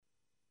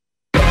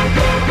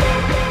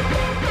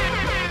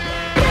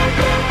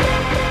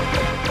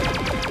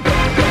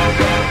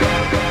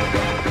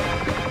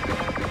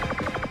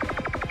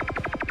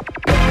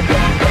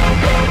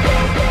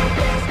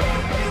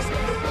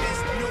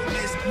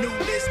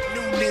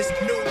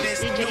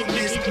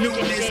Here's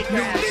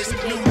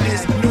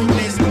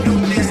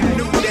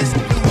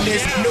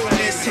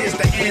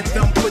the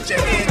anthem, put your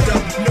hand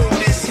up.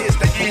 Newness, here's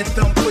the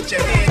anthem, put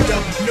your hand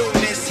up.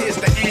 Newness, here's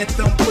the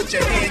anthem, put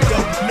your hand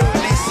up.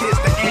 Newness, here's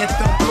the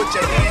anthem, put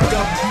your hand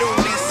up.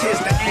 Newness,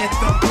 here's the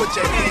anthem, put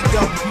your hand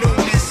up.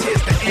 Newness,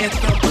 here's the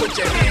anthem, put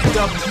your hand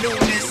up.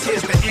 Newness,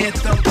 here's the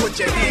anthem, put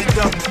your hand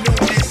up.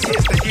 Newness,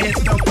 here's the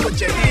anthem, put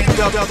your hand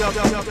up.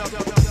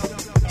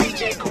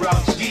 DJ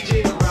Crouch,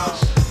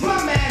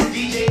 my man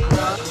DJ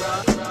Crouch.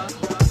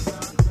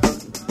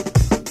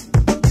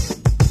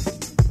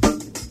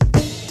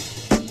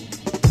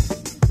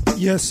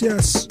 Yes.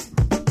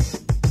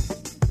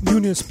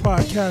 Newness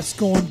podcast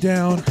going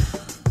down.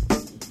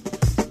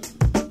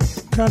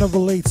 Kind of a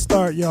late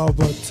start, y'all,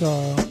 but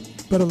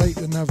better late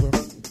than never.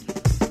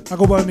 I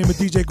go by the name of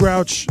DJ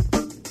Grouch.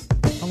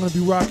 I'm going to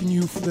be rocking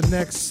you for the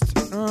next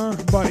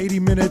about 80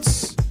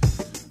 minutes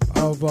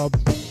of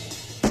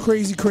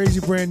crazy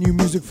brand new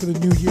music for the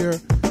new year.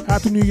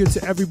 Happy New Year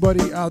to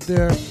everybody out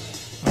there.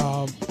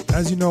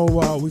 As you know,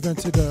 we've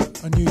entered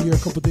a new year a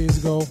couple days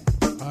ago.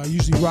 I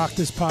usually rock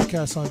this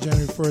podcast on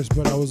January 1st,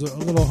 but I was a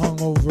little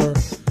hungover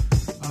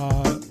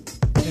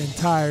and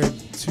tired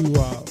to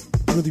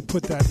really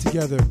put that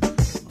together.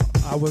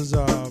 I was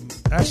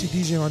actually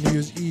DJing on New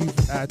Year's Eve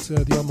at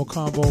the Elmo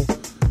Combo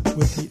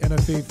with the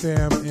NFA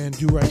fam and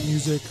Do Right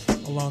Music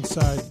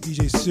alongside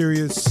DJ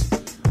Sirius,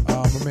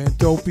 my man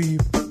Dopey,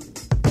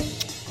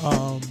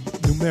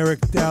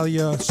 Numeric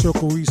Dahlia,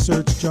 Circle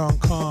Research, John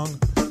Kong,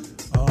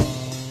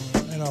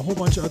 and a whole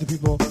bunch of other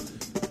people.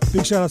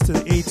 Big shout outs to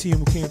the A-Team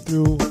who came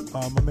through,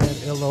 my man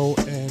Illo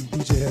and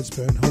DJ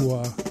Headspin who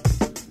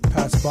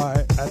passed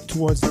by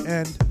towards the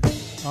end.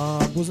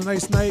 It was a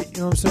nice night, you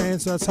know what I'm saying?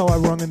 So that's how I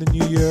rung in the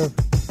new year,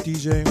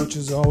 DJing, which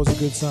is always a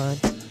good sign,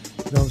 you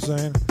know what I'm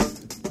saying?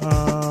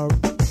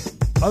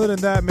 Other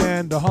than that,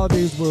 man, the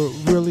holidays were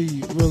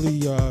really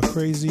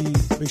crazy.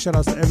 Big shout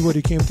outs to everybody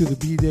who came through the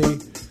B-Day.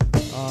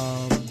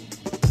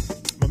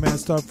 My man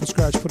Start From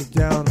Scratch put it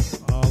down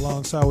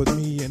alongside with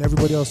me and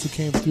everybody else who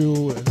came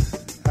through and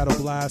had a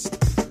blast.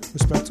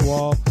 Respect to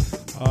all.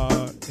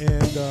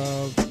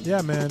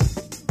 Yeah, man.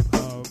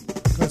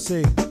 Gotta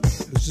say,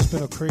 it's just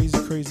been a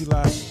crazy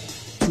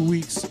last 2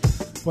 weeks.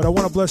 But I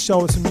want to bless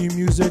y'all with some new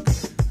music.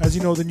 As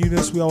you know, the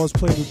Newness, we always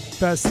play the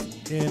best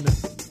in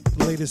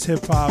the latest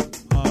hip hop.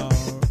 I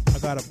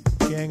got a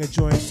gang of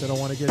joints that I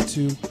want to get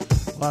to.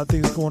 A lot of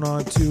things going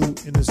on too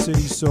in the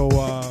city, so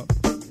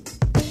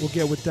we'll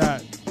get with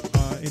that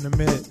in a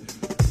minute.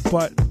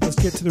 But let's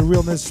get to the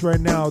realness right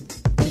now,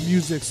 the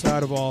music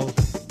side of all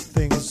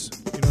things,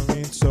 you know what I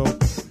mean? So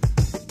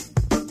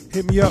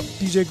hit me up,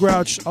 DJ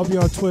Grouch. I'll be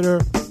on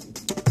Twitter,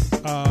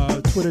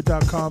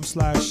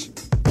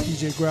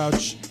 twitter.com/DJ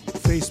Grouch,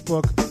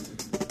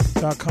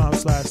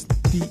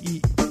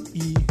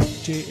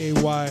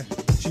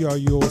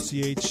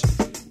 facebook.com/DEEJAYGRUOCH,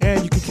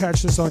 and you can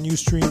catch this on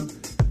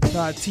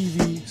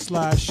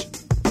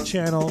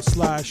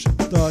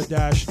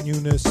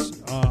ustream.tv/channel/the-newness.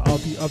 I'll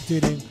be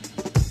updating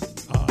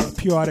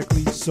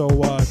periodically, so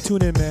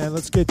tune in, man.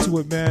 Let's get to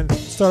it, man.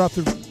 Start off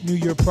the new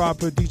year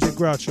proper. DJ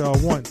Grouch, y'all.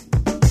 One.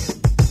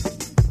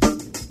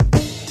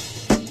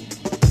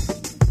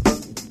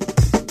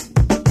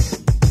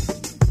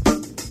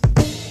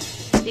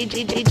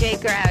 DJ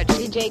Grouch.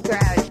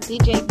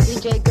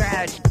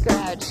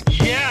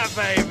 Yeah,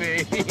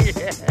 baby.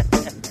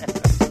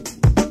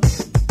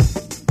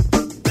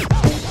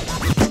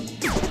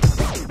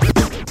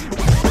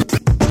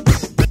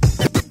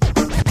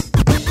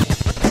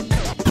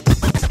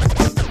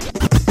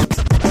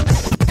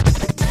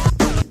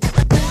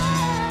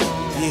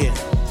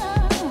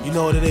 You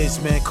know what it is,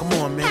 man. Come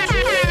on, man.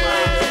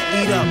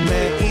 Eat up,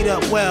 man. Eat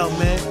up well,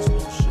 man.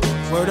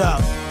 Word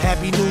up.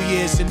 Happy New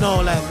Year's and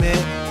all that,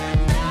 man.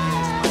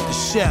 The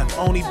Chef,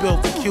 only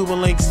built for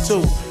Cuban Links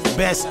 2.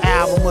 Best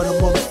album of the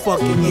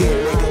motherfucking year,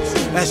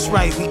 nigga. That's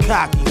right, we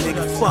cocky,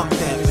 nigga. Fuck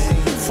that, man.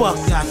 Fuck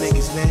y'all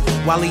niggas, man.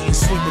 While eating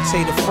sweet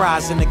potato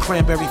fries in the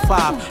Cranberry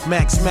 5,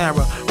 Max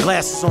Mara,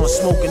 glasses on,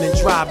 smoking and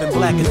driving,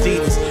 black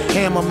Adidas.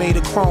 Hammer made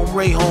a chrome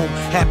Ray home.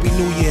 Happy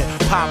New Year.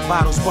 Pop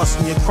bottles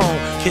busting your chrome.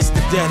 Kiss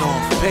the dead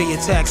off. Pay your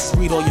taxes,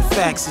 read all your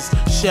faxes.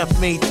 Chef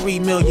made 3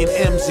 million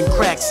M's in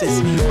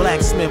craxes.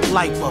 Blacksmith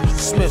lifer,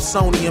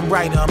 Smithsonian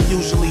writer. I'm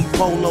usually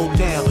polo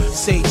down.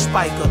 Sage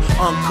spiker,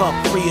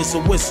 uncuffed, free as a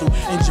whistle.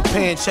 In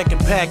Japan, checking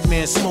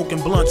Pac-Man,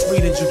 smoking blunts,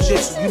 reading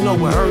jujitsu. You know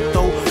what hurt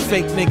though?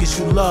 Fake niggas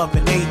you love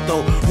and hate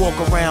though. Walk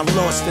around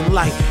lost in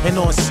light and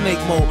on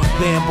snake mode.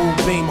 Bamboo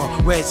beamer,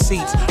 red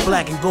seats,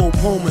 black and gold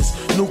Pumas.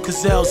 New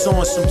Gazelles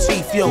on some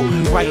teeth, yo.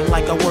 Writing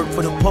like I work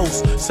for the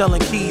Post.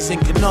 Selling keys in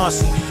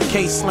Canarsie.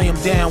 Case slam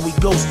down, we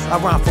ghost. I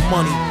rhyme for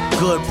money.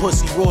 Good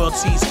pussy,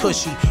 royalties,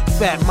 cushy.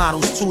 fat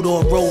models,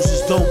 two-door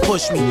roses, don't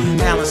push me.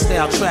 Allen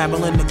style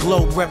traveling the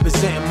globe,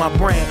 representing my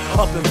brand.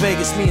 Up in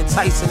Vegas, me and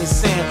Tyson and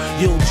Sam,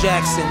 Yul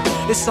Jackson.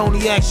 It's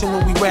only action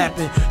when we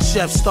rapping.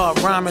 Chefs start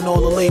rhyming,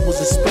 all the labels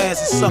and spaz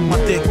and suck my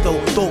dick though.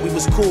 Thought we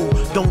was cool,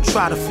 don't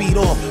try to feed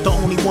off. The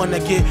only one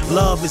that get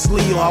love is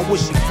Leo. I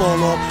wish he'd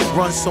fall off,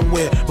 run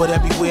somewhere, but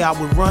everywhere I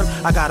would run,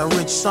 I got a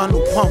rich son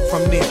who pump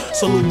from there.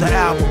 Salute the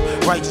album,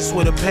 righteous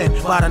with a pen.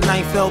 By the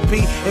 9th LP,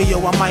 hey yo,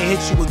 I might hit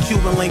you with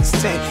Cuban Links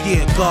 10.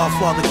 Yeah,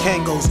 Godfather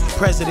Kangos,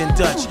 President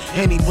Dutch,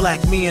 Henny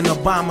Black, me and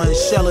Obama and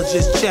Sheller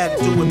just chatted,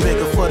 do it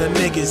bigger for the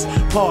niggas.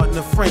 Pardon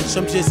the French,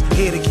 I'm just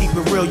here to keep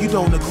it real. You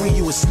don't agree,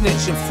 you a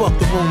snitch and fuck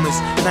the rumors.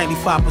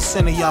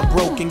 95% of y'all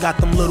broken, got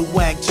them little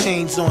whack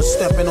chains on,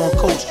 stepping on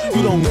coach.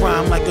 You don't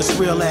rhyme like us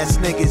real ass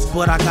niggas,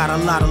 but I got a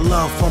lot of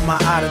love for my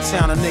out of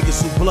towner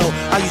niggas who blow.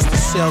 I used to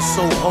sell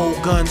soap,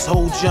 hold guns,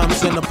 hold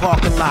jumps in the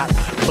parking lot.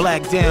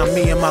 Black down,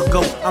 me and my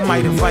goat. I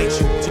might invite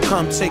you to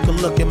come take a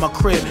look at my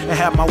crib and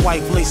have my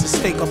wife lace a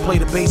steak or play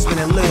the basement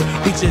and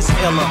live. We just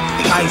illa,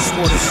 ice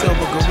water,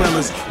 silver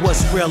gorillas.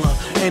 What's realer?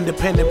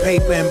 Independent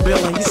paper and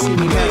billing. You see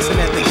me maxing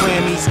at the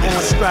Grammys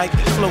on strike,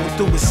 flowing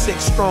through with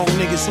 6 strong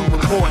niggas who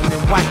reporting in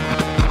white.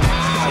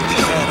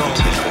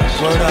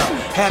 Word up.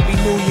 Happy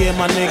New Year,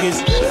 my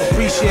niggas.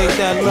 Appreciate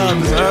that love,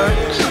 you heard?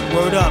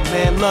 Word up,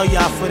 man. Love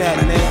y'all for that,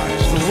 man.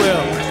 For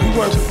real. We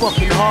work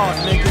fucking hard,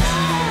 niggas.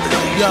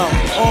 Yo,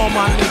 all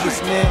my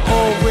niggas, man.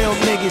 All real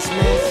niggas,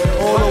 man.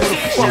 All over the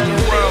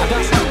fucking world.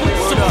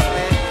 Word up,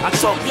 man. I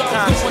talk the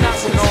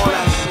conscience and all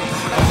that shit.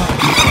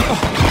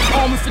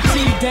 Army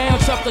fatigue down,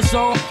 chuckers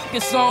on,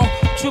 gets on.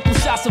 Triple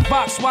shots of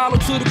box, swallow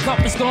till the cup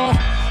is gone.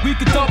 We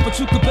could dump, but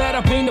you could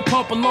better bring the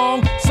pump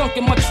along. Sunk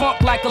in my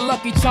trunk like a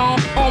lucky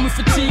charm. Army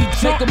fatigue,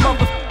 make a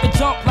motherfucker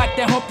jump like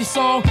that Humpty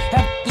song.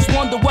 Have just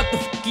wonder what the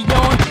fuck he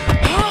on.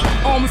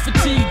 Army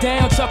fatigue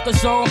down,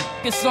 chuckers on,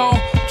 gets on.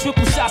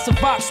 Triple shots of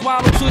box,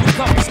 swallow till the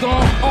cup is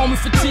gone. Army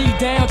fatigue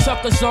down,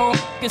 chuckers on,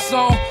 gets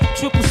on.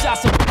 Triple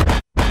shots of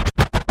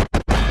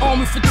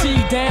Army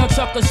fatigue down,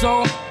 chuckers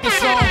on,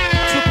 gets on.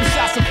 Triple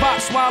shots of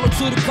box, swallow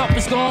till the cup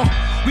is gone.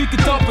 We could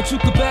dump, but you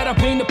could better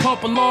bring the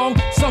pump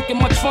along. Sunk in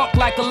my trunk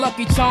like a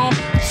lucky charm.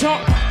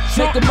 Jump,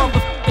 make a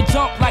motherfucker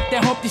jump like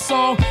that Humpty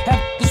song.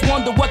 Have just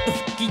wonder what the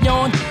fuck he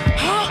on.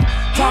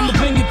 Time to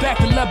bring it back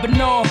to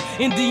Lebanon.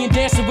 Indian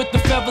dancing with the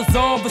feathers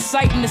on,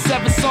 reciting the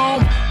 7th song.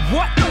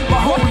 What? My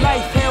whole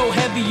life held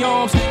heavy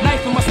arms,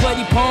 knife in my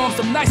sweaty palms.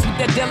 I'm nice with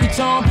that deli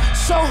charm.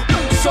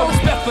 Show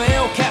respect for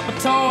El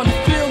Capitan.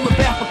 Feel the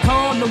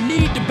Bapacon, no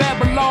need to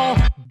Babylon.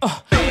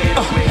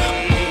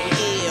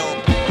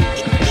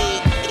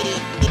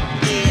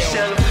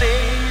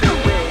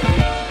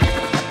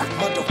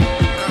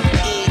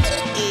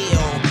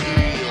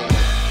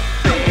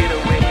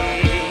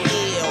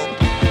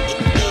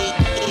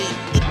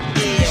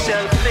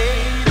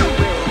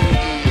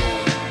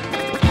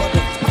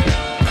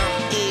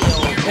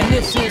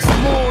 This is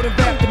more than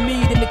rap to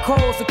me than the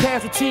cause of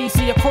casualties.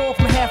 See, I call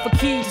from half a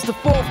key, just a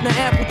fourth in the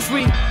apple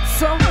tree.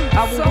 So,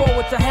 I will roll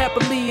with you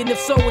happily, and if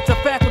so, with your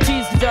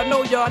faculties, cause y'all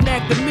know y'all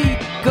knack to me.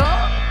 Go,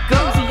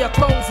 see, your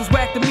clothes was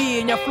whack to me,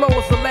 and your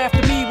flows will laugh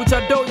to me, which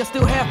I know y'all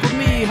still have for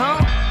me, huh?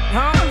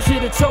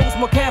 Should've chose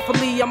more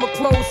carefully. I'ma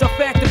close your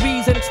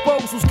factories and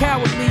expose who's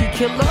cowardly.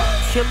 Killer.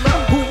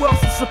 Who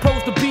else is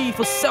supposed to be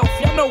for self?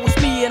 Y'all know it's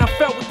me, and I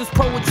felt with this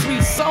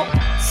poetry. So,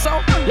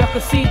 y'all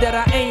can see that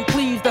I ain't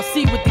pleased. I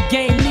see what the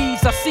game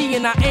needs. I see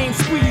and I aim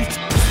squeezed.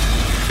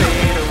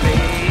 Fade away.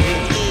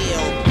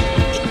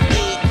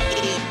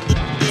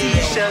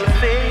 Shall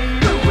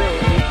fade away.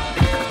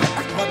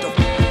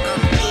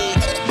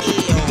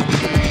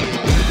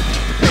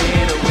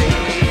 Fade away.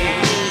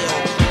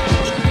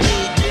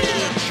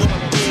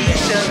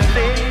 Shall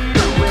fade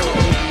away.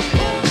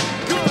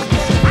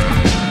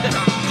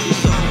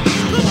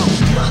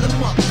 Line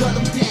 'em up, gun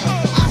 'em down.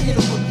 I hit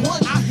 'em with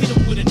one. I hit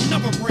 'em with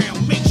another round.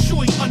 Make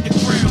sure he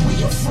underground. Where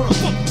you from?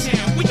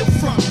 Uptown. Where you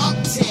from?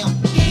 Uptown.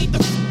 You ain't the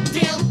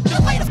down. Now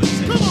wait a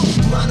minute. Come on.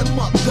 Line 'em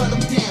up, gun 'em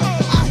down.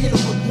 I hit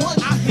 'em with one.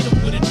 I hit 'em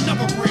with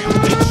another round.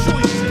 Make sure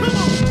he come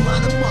on.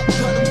 Line 'em up,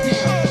 gun 'em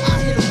down. I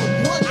hit 'em with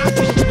one. I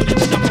hit 'em with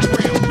another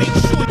round. Make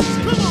sure he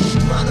come on.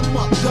 Line 'em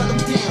up, gun 'em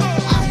down.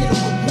 I hit 'em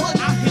with one.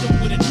 I hit 'em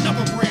with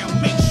another round.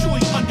 Make sure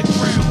he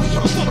underground. Where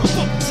you from?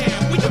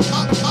 Uptown. Where you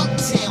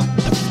uptown.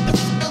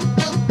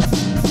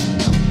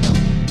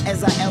 As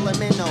I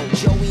LMNO,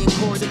 Joey and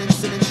Cords and an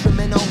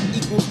instrumental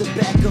equals the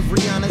back of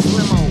Rihanna's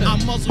limo. I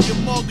muzzle your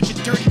mortgage, your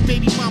dirty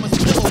baby mama's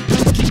pillow.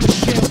 Don't keep a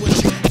share with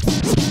him.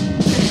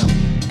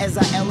 As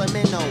I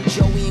LMNO,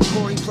 Joey and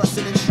Corey plus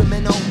an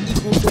instrumental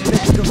equals the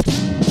back of.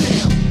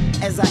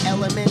 As I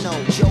LMNO,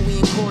 Joey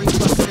and Corey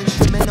plus an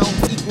instrumental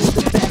equals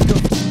the back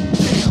of.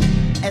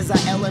 As I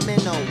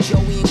LMNO,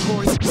 Joey and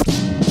Corey.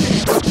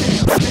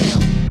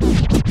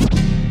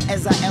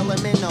 As I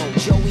LMNO,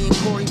 Joey and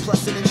Corey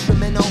plus an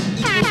instrumental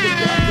equals the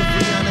back of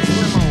Rihanna's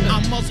limo. I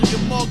muzzle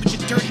your mortgage,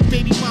 your dirty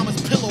baby mama's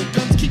pillow.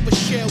 Guns keep a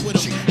share with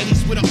him, and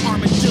he's with an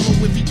armadillo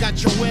if he got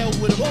Joel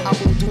with him. I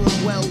will do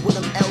him well with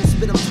him, L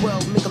spit him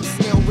 12, make him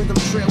snail rhythm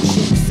trail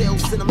shit, sell,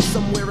 send him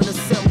somewhere in a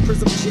cell.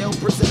 prison, jail,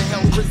 prison,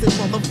 hell, prison,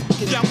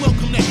 motherfucking. Yeah,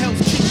 welcome to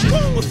Hell's Kitchen.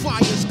 Where fire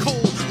is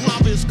cold,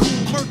 lava is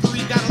cool. Mercury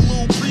got a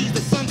little breeze,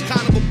 the sun's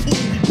kind of a pool.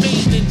 We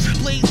bathe in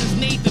blazes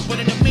Nathan, but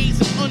an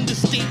amazing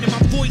understatement.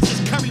 My voice is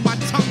curry, my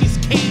tongue is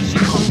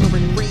Cajun. Hunger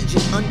and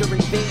raging, under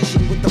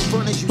invasion. With the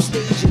furnace you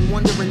staging,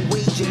 wondering,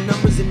 waging,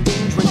 numbers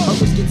endangering.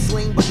 Others get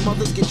slain, but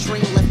mothers get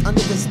trained, left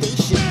under the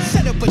station.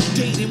 Set up a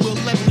date and we'll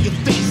level your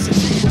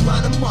faces.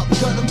 Line them up,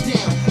 gun them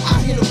down. I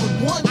hit him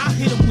with one, I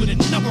hit him with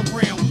another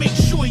round. Make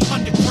sure he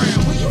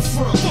underground. Where you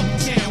from?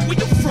 Fucktown, where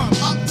you from?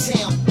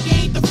 Uptown. You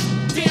ain't the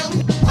down.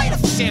 Right up.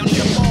 Sound the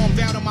alarm,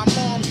 vow to my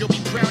mom. You'll be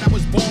proud I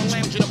was born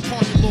lounging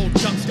upon your little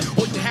ducks.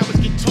 All you have is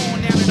get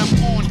torn now that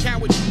I'm on.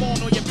 Cowards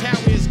mourn, all your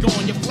power is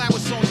gone. Your flower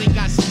songs ain't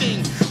got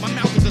sting. My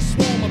mouth is a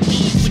swarm of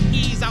bees with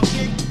ease. Out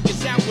here,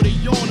 it's out with a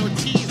yawn or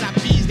tease. I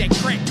bees that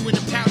crack you in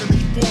the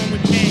powdery form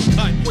with man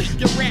cut.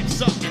 Your rap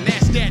suck and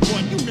that's that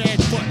one. You mad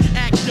but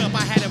act up.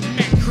 I had a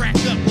Mac crack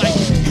up like.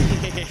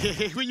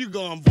 Where you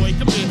going, boy?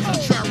 Come here.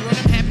 Try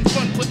running, having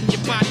fun, putting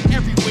your body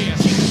everywhere.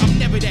 I'm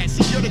never that.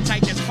 See, you're the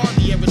type that's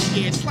hardly ever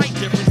scared. Slight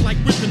difference, like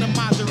whipping a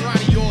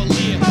Maserati or a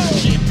Lear.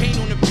 Champagne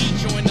on the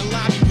beach or in the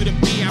lobby with a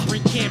beer. I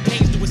bring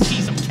campaigns to a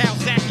seat, some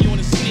Kawasaki on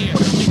a snare.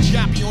 Get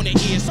choppy on the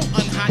ear, so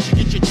unhot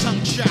you get your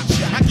tongue chopped.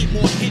 I get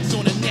more hits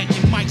on the net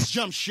than Mike's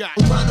jump shot.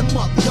 Line them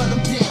up, gun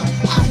them down.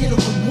 I hit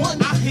him with one,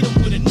 I hit him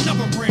with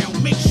another round.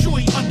 Make sure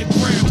he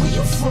underground. Where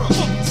you from?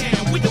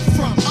 Fucktown, where you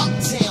from?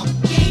 Uptown.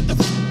 You ain't the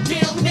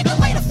down, nigga.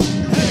 Right up.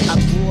 I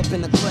grew up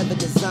in a clever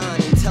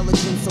design,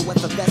 intelligent so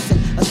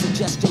effervescent, a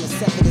suggestion, a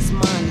severed his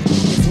mind.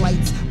 His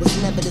lights was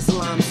never this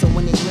lime, so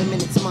when they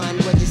limit its mind,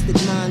 registered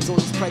nines on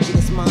his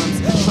prejudiced minds.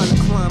 Trying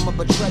to climb up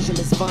a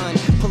treasureless vine,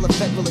 pull a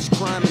federalist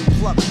crime and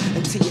pluck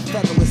until your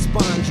featherless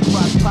spines. You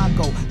rock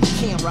Paco, you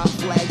can't rock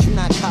flags, you're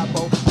not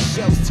Cabo. Our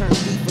shells turn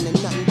beef into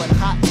nothing but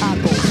hot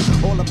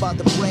tacos. All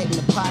about the bread and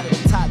the pot of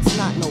the tot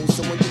snot nose.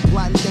 So when you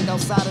plot and think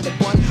outside of the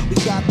bun, we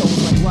got those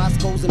like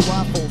Roscoe's and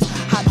waffles,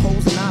 hot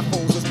holes and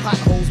iPhones. There's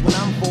potholes when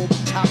I'm full,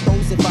 chop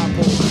those if I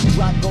pull.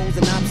 Drop goals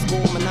and I'm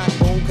school, man, not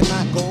bold,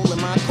 cannot goal.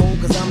 Am I cold?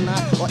 Cause I'm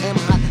not, or am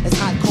hot as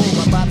hot cold.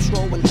 I Bob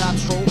Stroll and top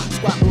stroll,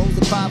 squat blows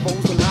and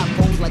 5-0s and hot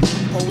poles like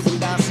 2 poles and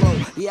die slow.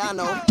 Yeah, I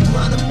know.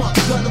 Line them up,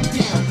 gun them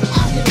down.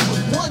 I hit him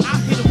with one, I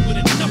hit him with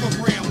another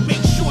round.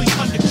 Make sure he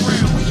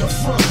underground. where you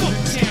from?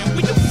 Fucktown,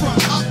 where you from?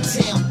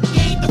 Uptown.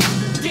 You ain't the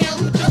down,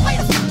 nigga. Right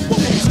up.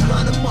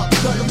 Line them up,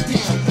 gun them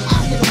down.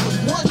 I hit him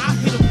with one, I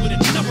hit him with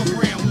another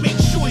round. Make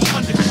sure he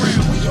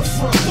underground. where you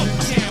from?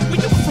 Fucktown, where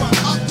you from?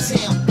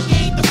 Uptown.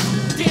 You ain't the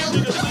down,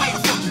 nigga. Right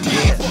up.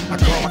 I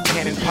call my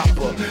cannon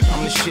popper.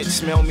 I'm the shit,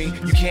 smell me.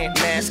 You can't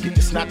mask it.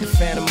 It's not the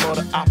Phantom or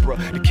the Opera.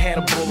 The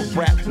cannibal of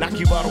rap. Knock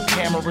you out on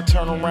camera,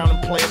 turn around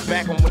and play it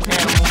back on with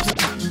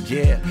animals.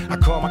 Yeah, I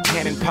call my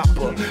cannon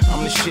popper.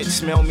 I'm the shit,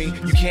 smell me.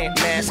 You can't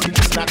mask it.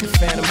 It's not the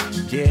Phantom.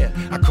 Yeah,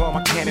 I call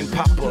my cannon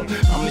popper.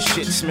 I'm the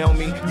shit, smell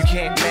me. You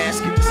can't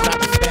mask it. It's not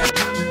the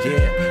Phantom.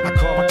 Yeah, I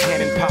call my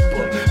cannon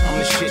popper. I'm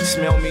the shit,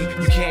 smell me.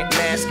 You can't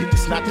mask it.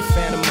 It's not the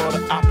Phantom or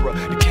the Opera.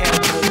 The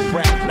cannibal of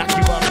rap. Knock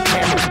you out on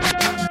camera.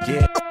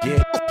 Yeah,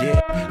 yeah,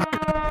 yeah.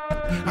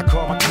 I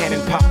call my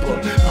cannon popper.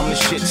 I'm the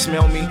shit,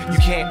 smell me. You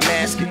can't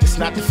mask it. It's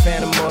not the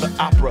Phantom or the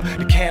Opera.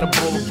 The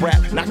cannibal of rap.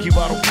 Knock you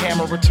out on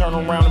camera, turn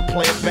around and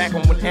play it back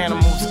on when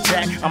animals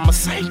attack. I'm a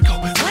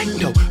psycho, like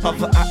no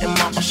other. I am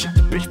mama shit.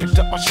 The bitch picked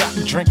up my shot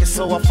and drank it,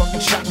 so I fucking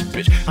shot the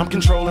bitch. I'm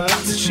controlling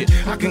lots of shit.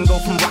 I can go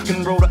from rock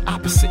and roll to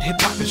opposite.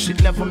 Hip hop and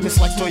shit never miss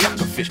like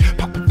Toyota fish.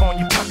 Pop it on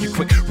you, pop you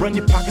quick. Run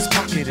your pockets,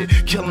 pocket it.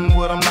 Killing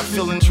what I'm not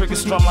feeling. Trigger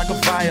strum like a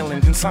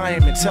violin.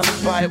 Consignment, tell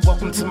it by it.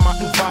 Welcome to my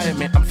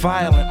environment. I'm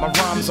violent. My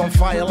rhymes on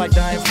fire like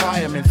dying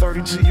fireman.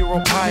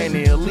 32-year-old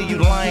pioneer. Leave you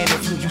lying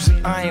if you see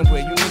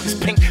ironware. You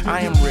niggas pink,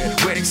 I am red.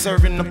 Where they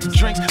serving up the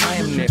drinks, I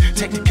am there.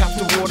 Take the cop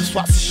to water,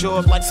 swats the shore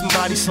up like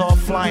somebody saw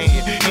flying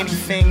here.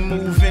 Anything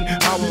moving,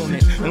 I want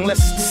it. Unless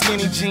it's the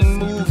skinny jean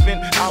moving,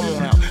 I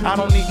want out. I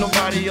don't need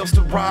nobody else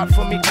to ride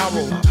for me, I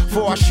roll out.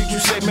 Before I shoot you,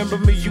 say remember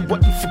me, you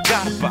what you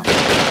forgot about.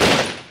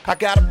 I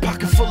got a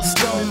pocket full of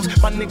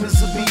stones. My niggas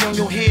will be on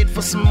your head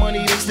for some money.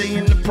 They stay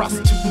in the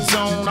prostituting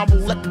zone. I will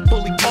let the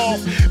bully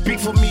off.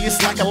 Beef for me,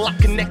 it's like a lock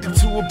connected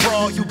to a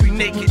bra. You be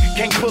naked,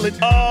 can't pull it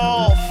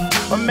off.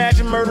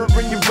 Imagine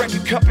murdering your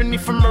record company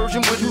for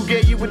merging with who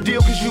gave you a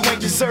deal cause you ain't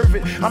deserve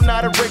it. I'm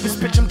not a rapist,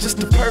 bitch, I'm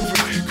just a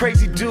pervert.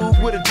 Crazy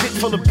dude with a dick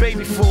full of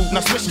baby food.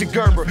 Now switch to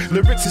Gerber,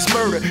 lyrics is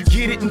murder.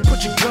 Get it and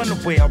put your gun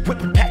away. I whip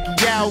a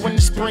Pacquiao in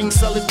the spring,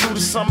 sell it through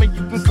the summer.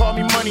 You can call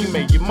me Money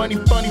Maker, money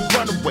funny,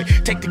 run away.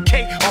 Take the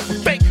K off a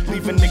fake,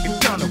 leave a nigga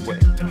done away.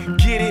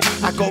 Get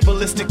it? I go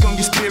ballistic on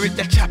your spirit.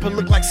 That chopper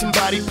look like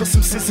somebody put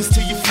some scissors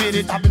till you fit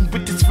it. I've been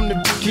with this from the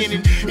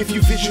beginning. If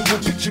you visual,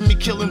 picture me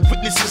killing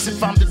witnesses.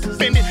 If I'm the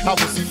defendant, I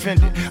was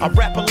offended. I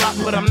rap a lot,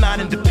 but I'm not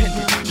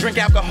independent. Drink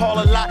alcohol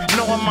a lot,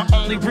 knowing my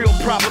only real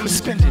problem is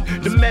spending.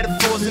 The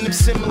metaphors and them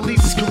similes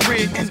is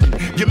career ending.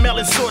 Your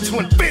melon soar to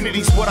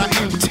infinity's what I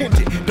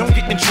intended. Don't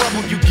get in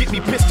trouble, you get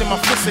me pissed and my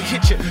fists will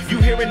hit you. You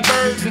hearing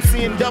birds and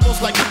seeing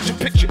doubles like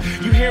picture.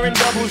 You hearing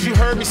doubles, you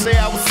heard me say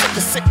I was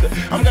sicker.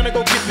 I'm gonna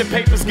go get the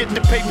papers,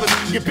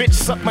 Your bitch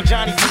suck my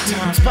Johnny 2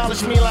 times.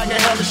 Polish me like a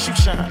hella shoe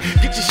shine.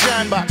 Get your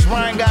shine box,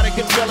 Ryan got a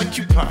good fella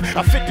coupon.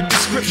 I fit the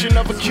description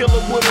of a killer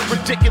with a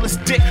ridiculous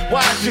dick. Why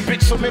is your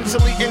bitch so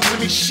mentally into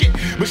me? Shit,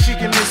 but she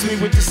can miss me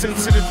with the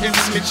sensitive,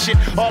 intimate shit.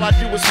 All I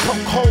do is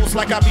poke holes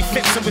like I be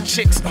fixing with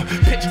chicks.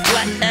 Pitch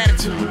black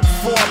attitude.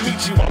 Before I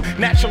meet you, I'm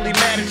naturally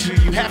mad at you.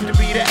 You have to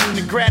be that in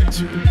the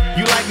gratitude.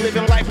 You like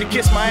living life to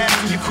kiss my ass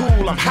when you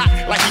cool. I'm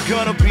hot like you're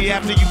gonna be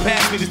after you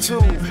pass me the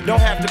tool. Don't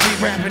have to be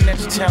rapping at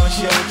your talent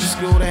show at your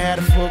school to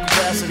have the full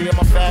capacity of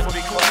my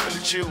faculty clapping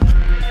at you.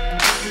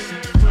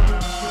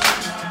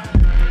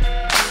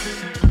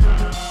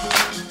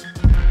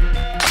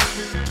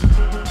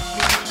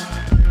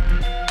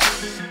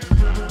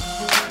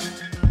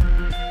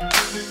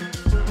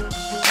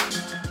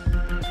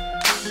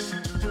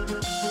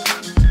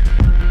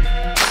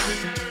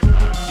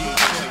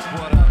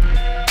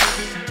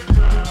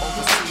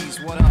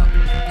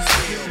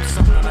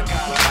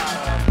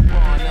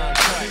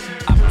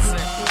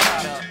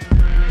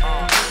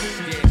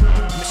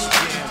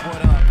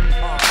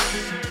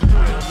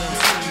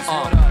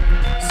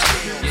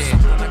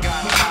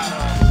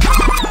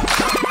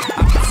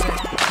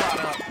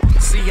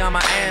 I'm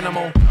an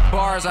animal,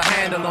 bars I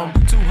handle them.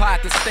 Too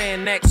hot to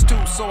stand next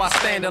to, so I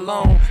stand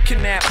alone.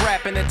 Kidnap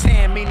rap in a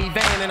tan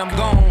minivan and I'm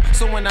gone.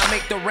 So when I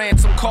make the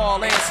ransom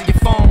call, answer your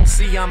phone.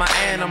 See, I'm an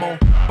animal,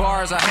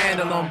 bars I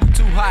handle them.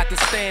 Too hot to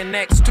stand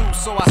next to,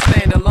 so I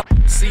stand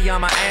alone. See,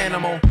 I'm an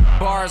animal,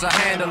 bars I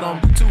handle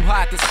them. Too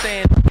hot to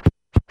stand.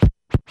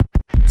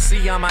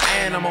 See, I'm an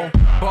animal,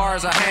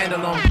 bars I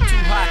handle them.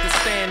 Too hot to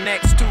stand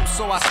next to,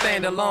 so I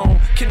stand alone.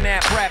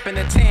 Kidnap rap in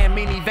a tan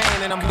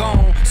minivan and I'm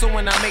gone. So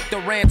when I make the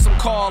ransom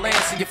call,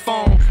 answer your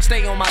phone.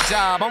 Stay on my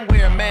job, I'm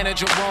where a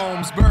manager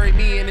roams. Bury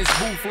me in his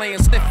booth,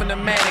 laying stiff in the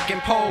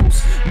mannequin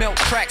pose. Melt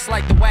tracks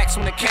like the wax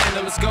when the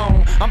candle is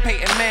gone. I'm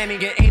Peyton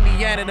Manning in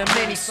Indiana, the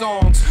mini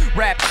songs.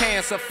 Rap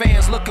cancer,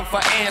 fans looking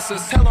for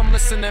answers. Tell them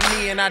listen to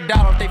me and I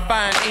doubt if they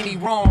find any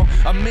wrong.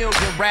 A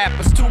million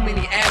rappers, too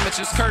many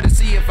amateurs.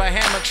 Courtesy of a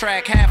hammer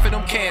track, half of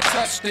them can't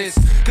touch this.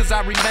 Cause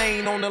I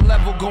remain on the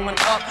level going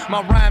up.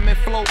 My rhyme and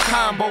flow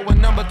combo with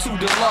number 2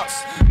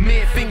 deluxe.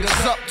 Mid fingers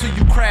up to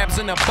you crabs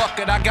in a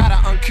bucket. I got an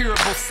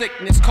uncurable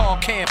sickness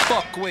called can't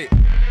fuck with.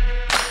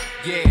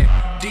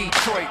 Yeah,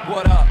 Detroit,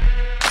 what up?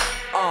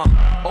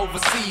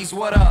 Overseas,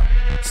 what up?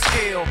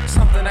 Skill,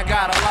 something I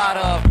got a lot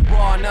of.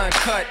 Raw and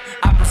uncut,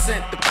 I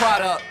present the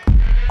product.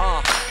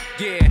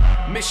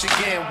 Yeah,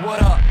 Michigan,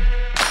 what up?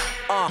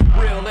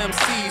 Real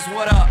MCs,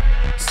 what up?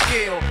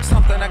 Skill,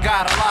 something I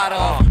got a lot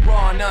of.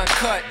 Raw and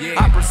uncut, yeah.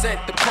 I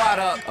present the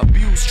product.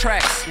 Abuse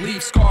tracks,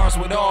 leave scars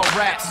with all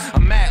raps.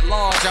 I'm at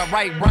large, I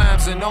write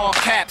rhymes in all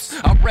caps.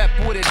 I rep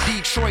with a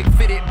Detroit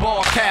fitted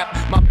ball cap.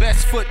 My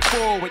best foot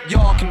forward,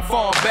 y'all can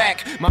fall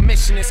back. My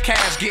mission is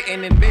cash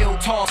getting and build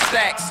tall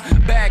stacks.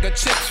 Bag of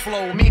chips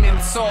flow, meaning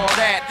it's all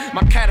that.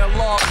 My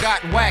catalog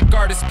got whack,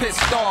 artists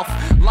pissed off.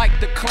 Like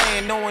the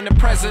Klan, knowing the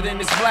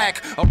president is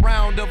black. A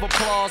round of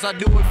applause, I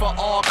do it for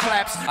all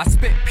claps. I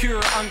spit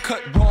pure,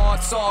 uncut, raw,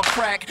 it's all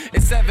crack.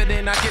 It's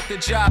evident I get the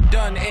job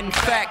done. In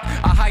fact,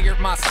 I hired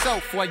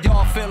myself while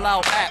y'all fill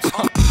out apps.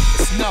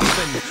 It's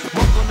nothing.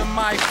 Welcome to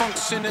my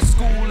function as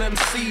school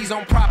MCs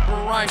on proper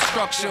rhyme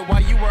structure.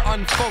 While you were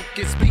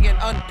unfocused, being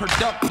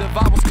unproductive,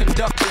 I was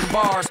conducting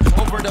bars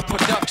over the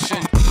production.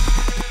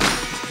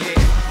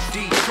 Yeah,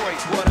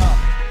 Detroit, what up?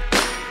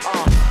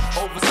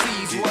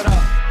 Overseas, what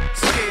up?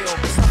 Skill,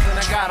 something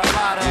I got a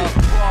lot of.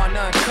 Raw and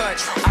uncut,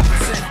 I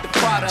present the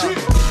product.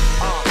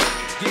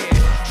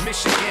 Yeah,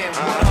 Michigan,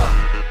 what up?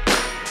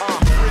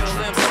 Real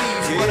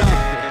MCs, what up?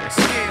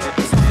 Skill,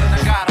 something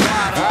I got a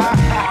lot of.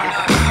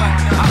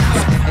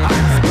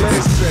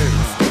 Listen,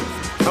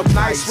 I'm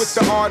nice with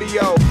the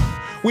audio.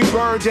 We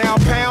burn down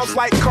pounds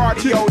like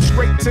cardio,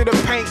 straight to the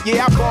paint,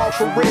 yeah, I ball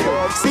for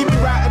real. See me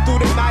riding through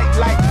the night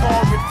like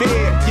Paul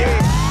Revere,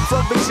 yeah.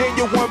 From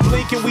Virginia, one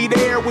blinking, we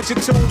there with your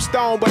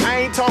tombstone. But I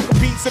ain't talking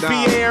pizza,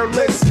 Pierre,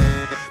 listen.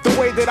 The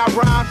way that I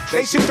rhyme,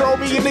 they should throw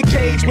me in the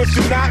cage, but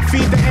do not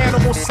feed the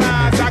animal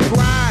signs. I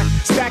grind,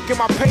 stacking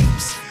my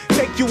papes.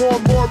 Take you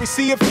on more, we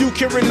see if you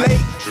can relate.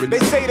 They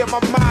say that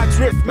my mind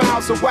drift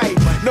miles away.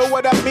 Know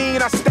what I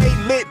mean? I stay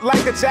lit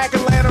like a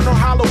jack-o'-lantern on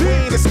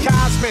Halloween. It's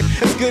cosmic,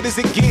 as good as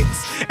it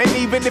gets. And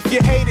even if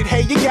you hate it,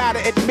 hey, you gotta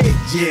admit.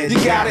 Yeah,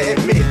 you gotta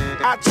admit.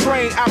 I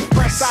train, I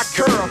press, I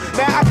curl.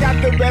 Now I got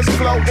the best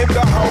flow in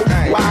the whole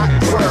wide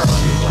world.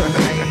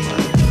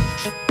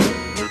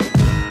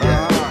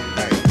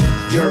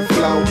 Your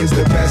flow is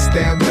the best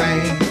damn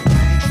thing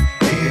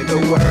in the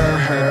world.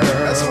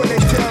 That's what they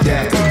tell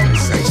me.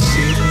 Say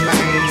shit,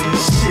 man,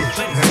 shit.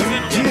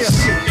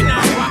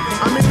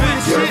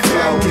 Your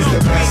flow is the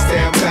best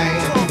damn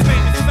thing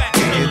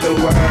in the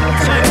world.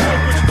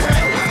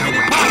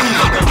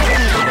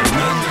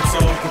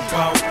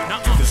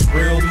 If it's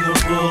real, we gon'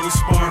 pull and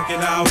spark it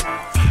out.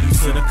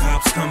 Till the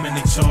cops come and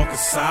they chalk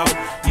us out.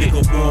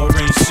 Nigga, war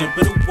ain't shit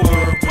but a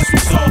word. What you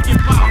talking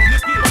about?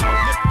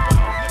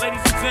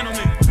 Ladies and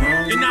gentlemen,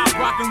 you're not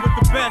rocking with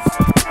the best.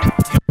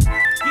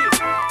 Yeah.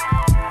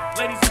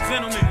 Ladies and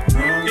gentlemen,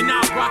 you're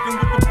not rocking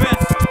with the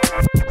best.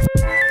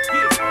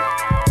 Yeah.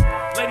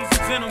 Ladies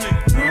and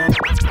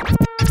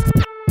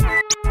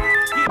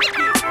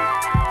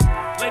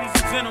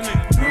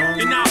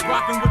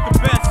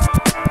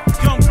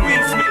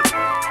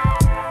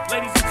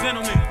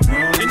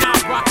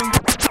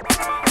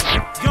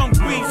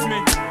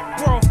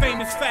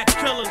Zodiac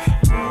killers.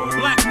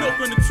 Black milk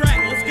on the track,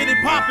 let's get it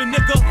poppin',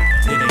 nigga.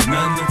 It ain't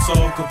nothing to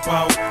talk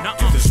about.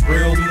 If it's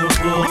real, we gon'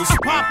 pull this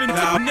poppin',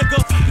 nigga.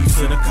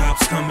 Till the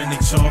cops come and they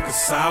chalk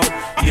us out.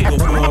 Nigga,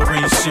 war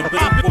ain't shit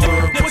but a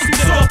word. What you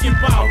talking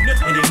about?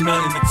 It ain't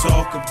nothing to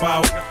talk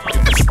about.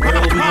 If it's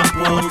real, we gon'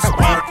 pull this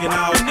spark it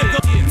out.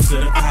 Till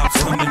the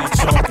cops come and they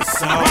chalk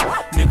us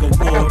out. Nigga,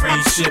 war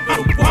ain't shit but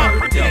a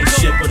word. It ain't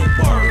shit but a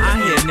word.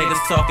 I hear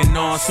niggas talking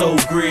on so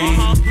green,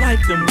 like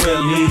them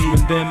Willies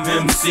with them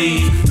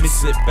MCs. Me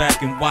sit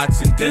back and watch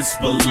in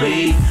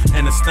disbelief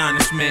and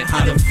astonishment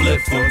how them flip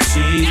for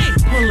cheese.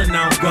 Pulling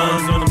out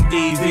guns on them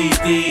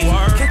DVDs,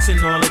 catching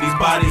all of these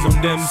bodies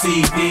on them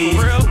CDs.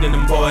 Then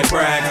them boy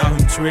brag how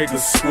them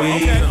triggers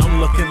squeeze. I'm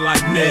looking like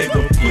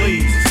nigga,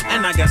 please.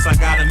 And I guess I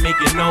gotta make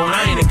it known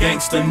I ain't a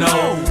gangster,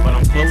 no, but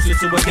I'm closer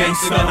to a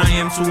gangster than I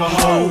am to a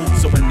hoe.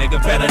 So a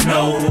nigga better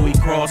know who he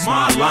crossed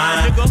my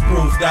line.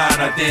 Proof God,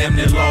 I damn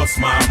near lost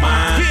my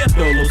mind.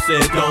 Dolo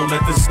said don't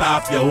let this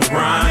stop your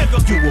grind.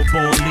 You were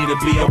born leader,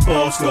 be a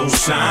boss, go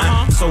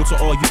shine. So to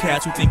all you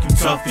cats who think you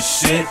tough as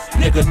shit,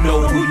 nigga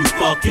know who you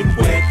fucking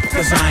with,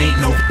 cause I ain't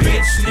no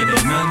bitch. It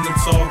ain't nothing to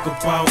talk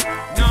about.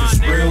 If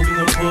it's real, we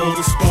gon' pull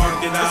the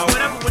spark it out.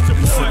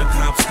 Until the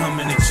cops come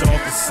and they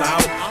chalk us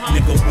out.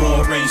 Nigga,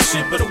 war ain't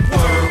shit but a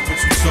word. What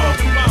you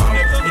talking about?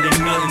 It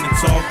ain't nothing to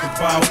talk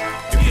about.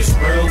 If it's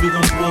real, we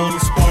gon' pull the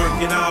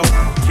spark it out.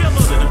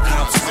 Until the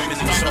cops come and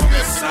they chalk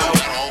us out.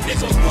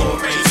 Nigga,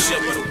 war ain't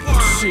shit but a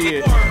word.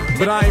 Shit,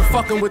 but I ain't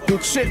fucking with them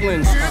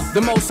chitlins.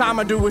 The most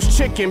I'ma do is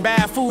chicken.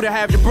 Bad food to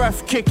have your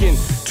breath kicking.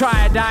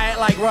 Try a diet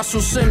like Russell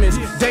Simmons.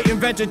 Dating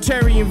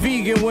vegetarian,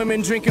 vegan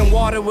women. Drinking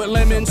water with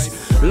lemons.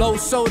 Low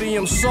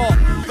sodium salt.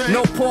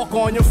 No pork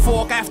on your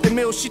fork. After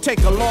meals, she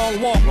take a long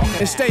walk.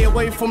 And stay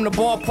away from the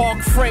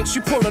ballpark Frank.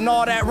 She pulling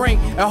all that rank.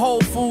 At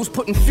Whole Foods,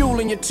 putting fuel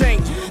in your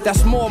tank.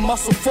 That's more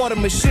muscle for the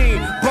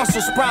machine.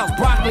 Brussels sprouts,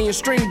 broccoli, and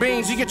string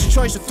beans. You get your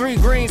choice of 3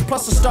 greens.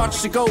 Plus the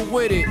starch to go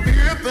with it.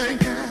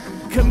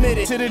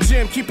 Committed to the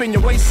gym, keeping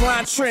your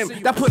waistline trim.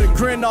 That put a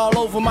grin all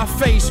over my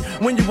face.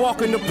 When you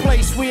walk in the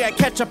place, we had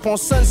ketchup on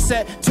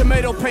Sunset,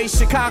 tomato paste,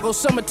 Chicago,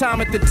 summertime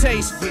at the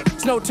taste.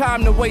 It's no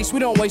time to waste, we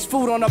don't waste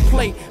food on our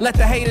plate. Let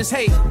the haters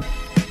hate.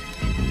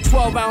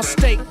 12-ounce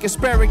steak,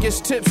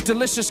 asparagus tips,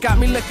 delicious, got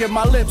me licking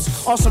my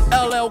lips on some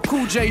LL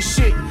Cool J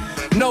shit.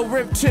 No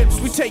rib tips,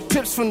 we take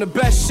tips from the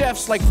best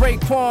chefs like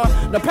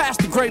Raekwon. Now pass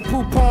the Grey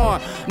Poupon.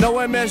 No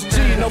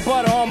MSG, no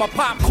butter on my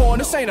popcorn.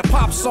 This ain't a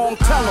pop song,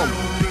 tell them.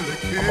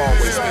 I'm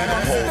always in the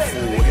whole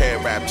fool with hair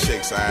wrap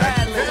chicks, alright?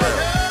 For real.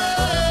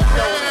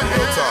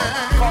 Real talk.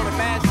 Call it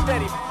mad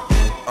steady.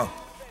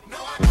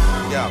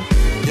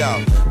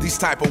 Yo, these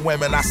type of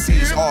women I see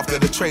is often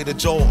the Trader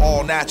Joe,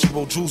 all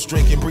natural juice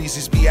drinking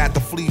breezes be at the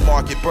flea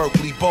market,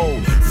 Berkeley Bowl,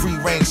 free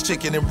range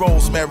chicken and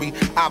rosemary,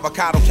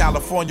 avocado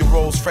California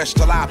rolls, fresh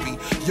tilapia,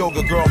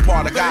 yoga girl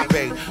part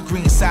agape,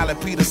 green salad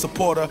pita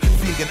supporter,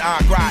 vegan au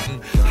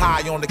gratin,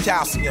 high on the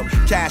calcium,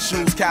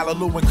 cashews,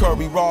 callaloo and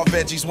curry, raw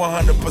veggies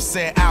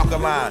 100%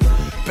 alkaline,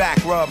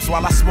 back rubs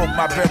while I smoke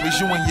my berries,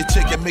 you and your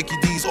chicken Mickey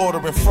D's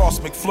ordering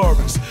Frost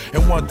McFlurries,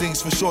 and one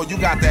thing's for sure, you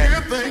got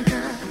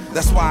that.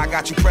 That's why I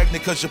got you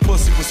pregnant, cause your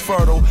pussy was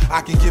fertile.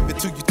 I can give it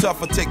to you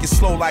tougher, take it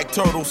slow like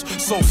turtles.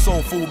 So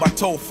soul food, my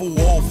tofu,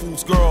 Whole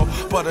Foods girl.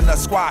 Butternut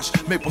squash,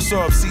 maple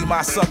syrup, see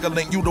my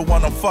succulent, you the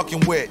one I'm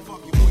fucking with.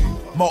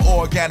 More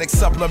organic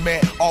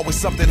supplement, always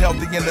something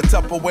healthy in the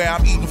Tupperware.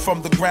 I'm eating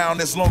from the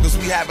ground as long as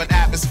we have an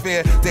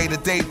atmosphere.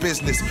 Day-to-day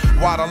business,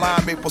 water,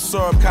 lime, maple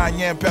syrup,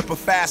 cayenne pepper,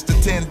 fast to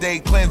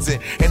 10-day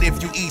cleansing. And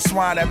if you eat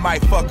swine, that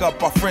might fuck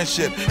up our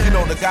friendship. You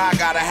know the guy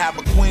gotta have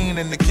a queen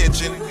in the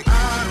kitchen.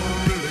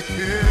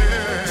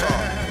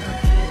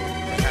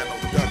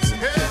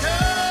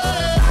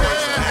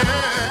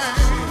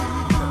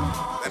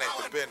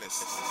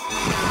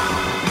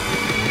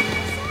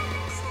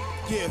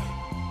 Yeah.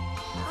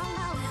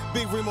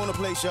 Big Reem on the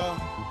place, y'all.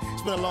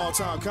 It's been a long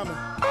time coming.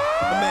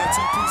 My man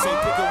TP say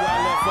pick up where I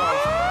left off.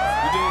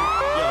 You did?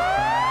 Yo.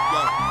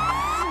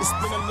 It's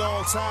been a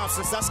long time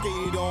since I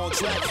skated on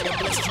track. And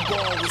blessed you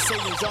all with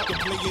saying y'all can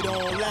play it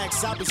on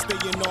lax. I've been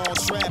staying on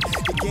strap.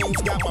 The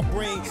game's got my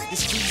brain, the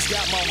streets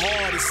got my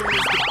heart. As soon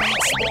as the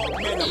beat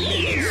spark, man, I'm in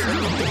it. And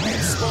if the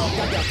beat spark,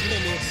 I got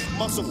plenty.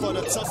 Muscle for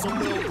the tussle,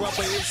 little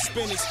rubber, it's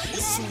spinach.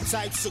 It's 2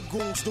 types of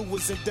goons,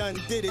 doers and done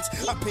did it.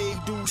 I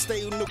paid dues,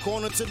 stay in the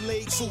corner till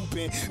legs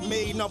hooping.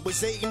 Made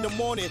numbers 8 in the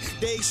morning,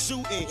 they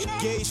shooting.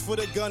 Gauge for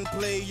the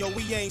gunplay, yo,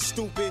 we ain't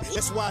stupid.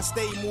 That's why I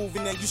stay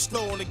moving and you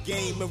slow on the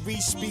game. And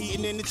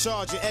re-speeding in the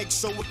Charger,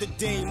 XO with the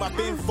Dame. I've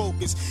been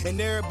focused and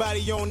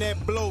everybody on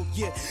that blow,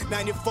 yeah.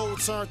 94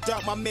 turned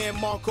up, my man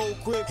Marco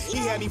grip. He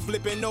had me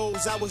flipping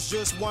nose, I was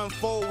just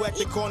 1-4 at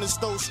the corner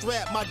store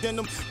strap. My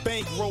denim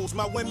bank rolls,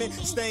 my women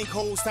stank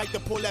hoes, type to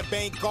pull that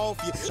bank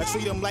off you. I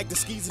treat them like the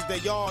skeezers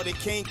they are, they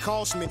can't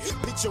cost me.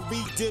 Picture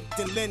re-dipped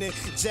in linen,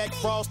 Jack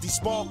Frosty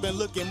sparkling,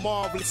 looking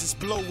marvelous. It's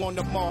blow on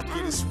the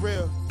market, it's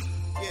real,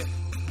 yeah.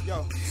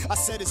 Yo, I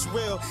said it's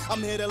real.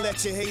 I'm here to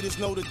let your haters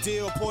know the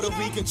deal. Puerto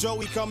Rican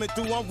Joey coming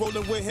through, I'm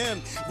rolling with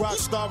him.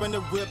 Rockstar in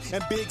the whip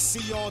and Big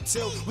C on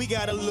tilt. We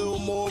got a little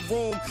more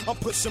room. I'm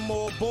pushing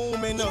more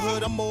boom in the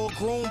hood. I'm more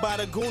groomed by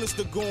the gooners,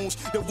 the goons.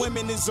 The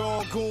women is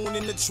all goon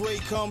and the tray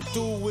come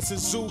through. It's a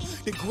zoo.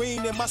 The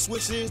green in my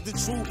switch is the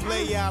true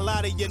play. A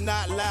lot of you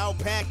not loud.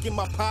 Pack in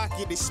my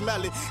pocket, they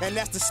smell it. And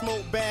that's the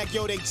smoke bag,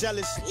 yo, they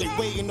jealous. They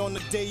waiting on the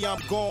day I'm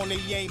gone, they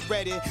ain't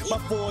ready. My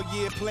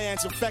 4-year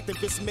plan's effective,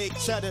 it's make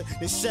cheddar.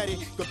 They shed it.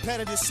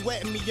 Competitors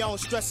sweating me, I don't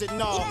stress it,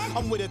 nah.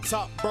 I'm with a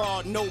top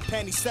broad, no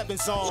panty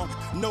 7s on.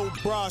 No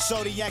bra,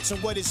 shorty action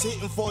what is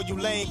hitting for you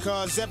lane.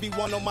 Cause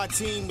everyone on my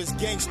team is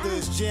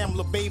gangsters. Jam,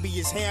 lil' baby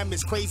is ham,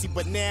 is crazy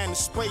banana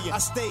sprayer. I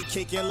stay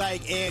kicking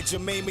like Aunt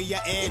Jemima, ya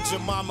Aunt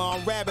Jemima.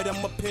 I'm rabbit,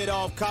 I'm a pit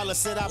off collar.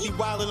 Said I be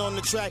wildin' on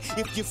the track.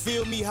 If you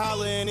feel me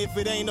hollering, if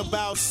it ain't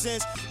about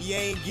sense, you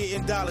ain't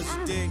getting dollars,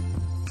 you dig?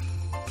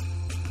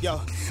 Yo,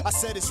 I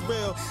said it's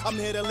real. I'm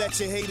here to let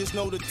your haters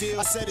know the deal.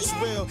 I said it's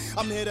real.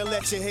 I'm here to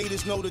let your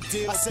haters know the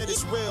deal. I said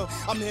it's real.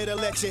 I'm here to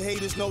let your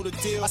haters know the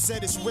deal. I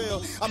said it's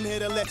real. I'm here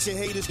to let your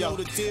haters know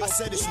the deal. I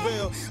said it's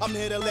real. I'm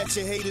here to let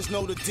your haters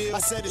know the deal. I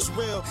said it's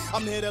real.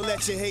 I'm here to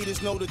let your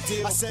haters know the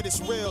deal. I said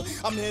it's real.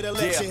 I'm here to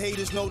let your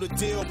haters know the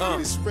deal.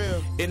 It's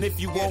real. And if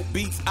you want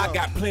beats, I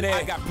got plenty.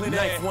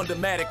 Knife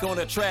Wondermatic on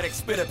the track,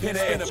 spit a penny.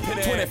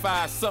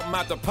 25 something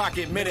out the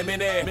pocket, minute.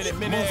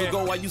 Months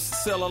ago, I used to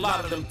sell a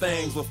lot of them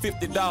things with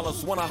 $50.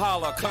 Wanna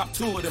holler, cop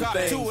 2 of them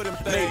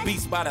things. Made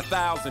beats by the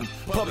 1,000.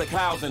 Public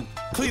housing.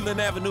 Cleveland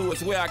Avenue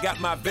is where I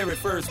got my very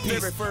first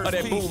piece of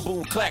that boom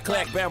boom clack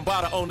clack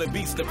bambata on the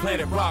beats. The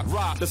Planet Rock,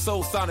 the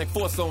Soul Sonic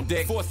Force on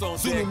deck.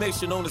 Zulu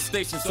Nation on the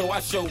station, so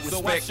I show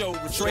respect.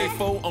 Trade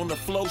 4 on the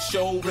flow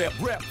show rep.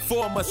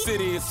 Former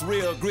city is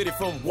real gritty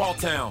from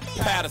Walltown,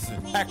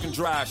 Patterson, Acton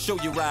Drive. Show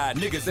you ride,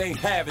 niggas ain't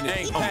having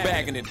it. I'm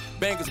bagging it.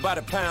 Bangers by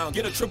the pound,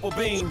 get a triple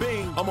beam.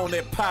 I'm on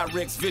that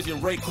Pyrex Vision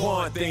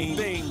Raekwon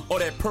theme, or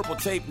that purple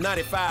tape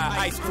 95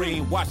 ice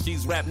cream. Watch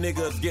these rap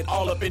niggas get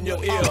all up in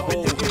your ear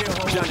hole.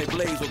 Johnny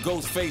Blaze or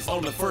Ghostface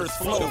on the first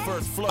floor.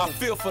 I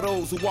feel for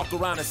those who walk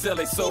around and sell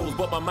their souls,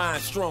 but my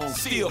mind's strong.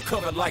 Still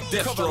covered like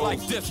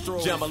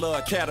Destro. Jamala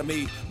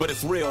Academy, but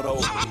it's real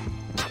though.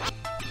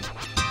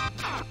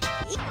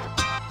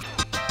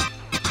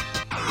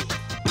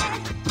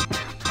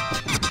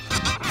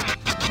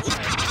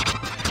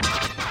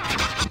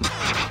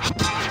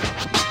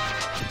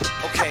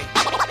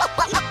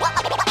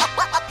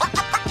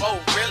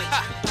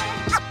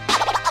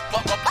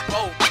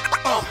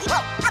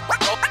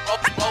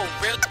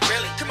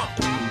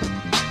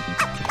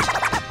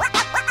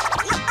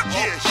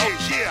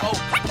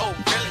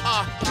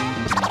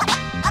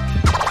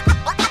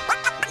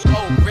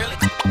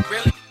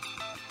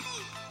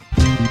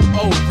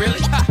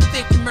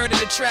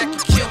 Track, you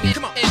kill me.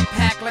 Come on,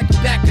 impact like the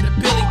back of the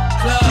Billy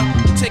Club.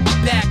 Take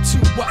it back to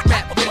what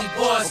rap really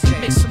was.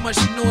 Make so much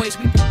noise,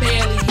 we can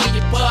barely hear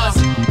your buzz.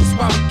 That's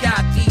why we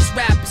got these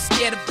rappers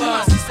scared of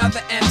us. These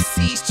other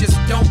MCs just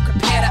don't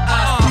compare to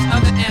us. These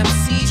other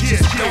MCs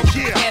just don't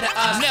compare to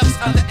us. These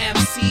other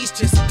MCs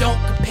just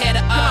don't compare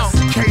to us.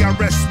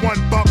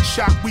 KRS-One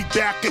buckshot, we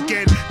back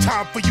again.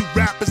 Time for you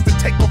rappers to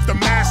take off the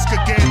mask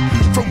again.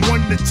 From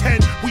 1 to 10,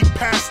 we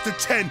passed the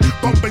 10.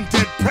 Bumping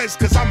dead prez,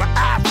 cause I'm an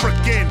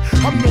African.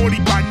 I'm naughty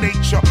by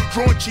nature,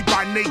 raunchy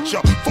by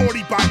nature,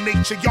 40 by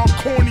nature, y'all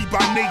corny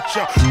by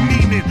nature.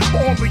 Meaning,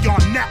 all of y'all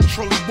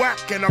naturally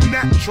whack, and I'm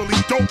naturally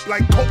dope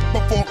like coke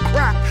before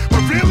crack.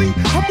 But really,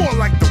 I'm more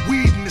like the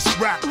weed in this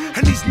rap.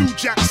 And these new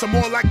jacks are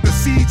more like the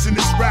seeds in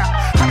this rap.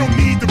 I don't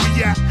need to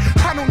react,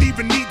 I don't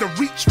even need to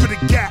reach for the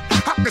gap.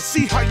 I can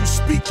see how you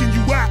speak and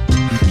you act.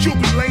 You'll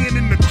be laying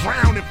in the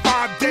ground in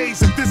 5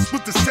 days. If this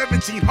was the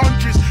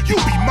 1700s,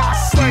 you'll be my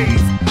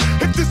slave.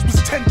 If this was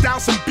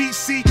 10,000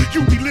 BC,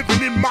 you'd be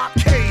living in my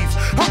cave.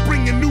 I'm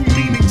bringing new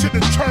meaning to the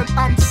term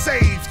I'm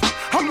saved.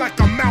 I'm like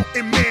a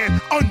mountain man,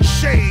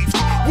 unshaved.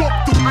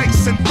 Walk through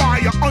ice and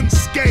fire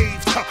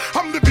unscathed.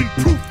 I'm living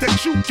proof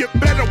that you get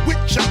better with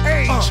your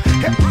age.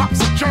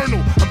 Hip-hop's a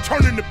journal, I'm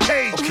turning the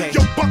page.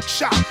 Yo,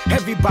 buckshot.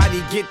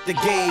 Everybody get the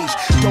gauge.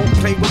 Don't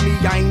play with me,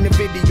 I ain't a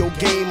video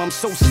game. I'm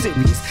so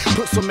serious.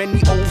 Put so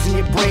many O's in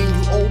your brain,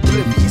 you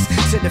oblivious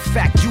to the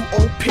fact you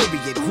owe,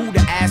 period. Who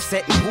the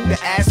asset and who the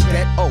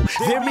aspect? Oh,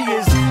 there he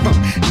is.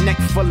 Neck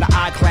full of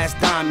eyeglass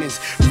diamonds.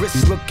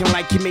 Wrist looking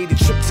like you made a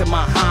trip to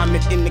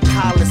Muhammad in the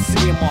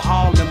Coliseum or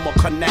Harlem or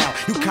Canal.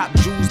 You cop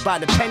jewels by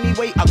the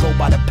pennyweight, I go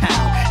by the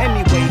pound.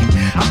 Anyway,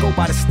 I go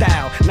by the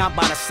style, not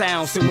by the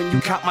sound. So when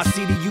you cop my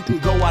CD, you can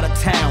go out of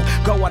town.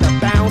 Go out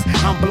of bounds,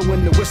 I'm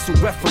blowing the whistle.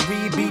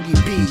 Referee,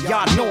 BDB,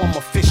 y'all know I'm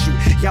official.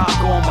 Y'all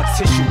go on my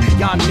tissue,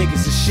 y'all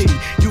niggas is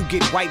shitty. You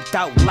get wiped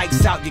out,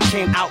 lights out, you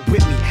can't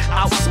outwit me.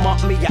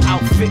 Outsmart me, you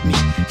outfit me.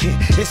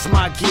 It's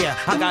my gear,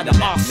 I got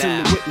an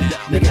arsenal with me.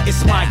 Nigga,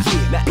 it's my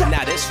gear.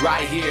 Now this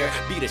right here,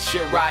 be the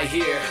shit right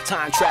here.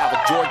 Time travel,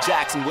 George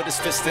Jackson with his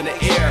fist in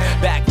the air.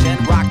 Back then,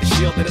 rock the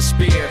shield and a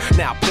spear.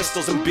 Now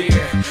pistols and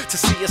beer, to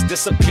see us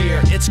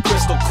disappear. It's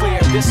crystal clear,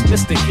 this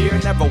Mr. here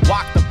never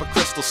walked up a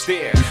crystal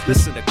stair.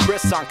 Listen to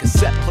Chris on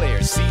cassette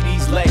players,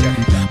 CDs later.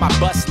 My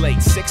bus late,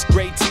 6th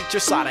grade teacher teacher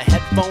saw the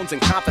headphones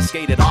and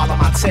confiscated all of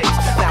my tapes.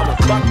 Now a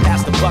buck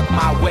passed the buck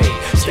my way.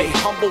 Stay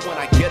humble when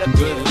I get a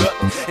good look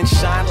and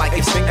shine like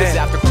his fingers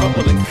after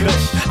crumbling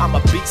kush. I'm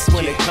a beast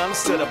when it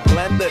comes to the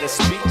blend of the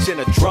speech and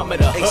the drum of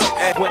the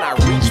hook. When I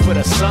reach for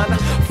the sun,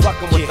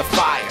 fucking with the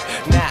fire.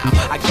 Now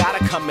I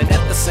gotta come in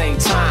at the same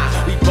time.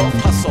 We both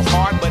hustle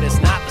hard, but it's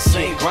not the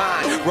same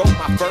grind. Wrote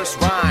my first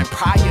rhyme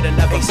prior to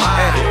never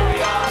mind.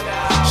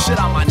 Shit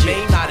on my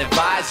name, not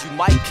advised. You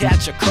might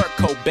catch a Kurt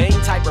Cobain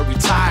type of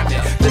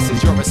retirement. This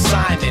is your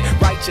assignment.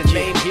 Write your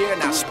name here,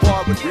 now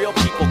spar with real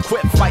people.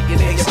 Quit fighting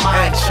in your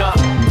mind, chump.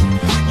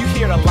 You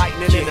hear the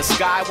lightning in the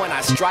sky when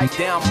I strike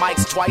down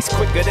mics twice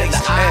quicker than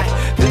the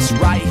eye. This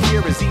right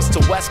here is east to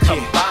west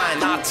combined.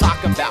 Not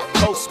talking about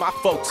coast, my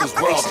folks is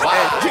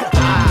worldwide.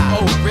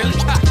 Oh, really?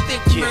 I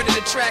think you murdered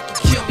the track and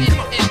kill me.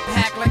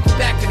 Impact like the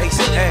back of the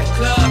Billy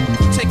Club.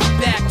 Take it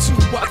back to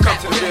what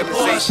rap really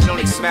was.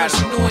 Make so much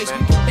noise, we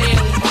can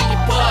barely hear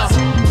your buzz.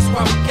 That's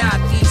why we got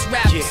these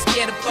rappers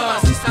scared of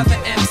us. These other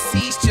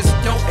MCs just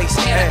don't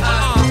compare to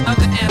us.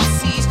 Other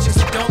MCs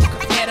just don't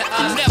compare to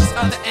us. These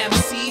other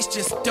MCs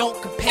just don't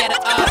compare to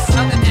us.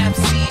 Other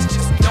MCs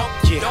just don't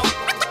compare to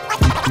us.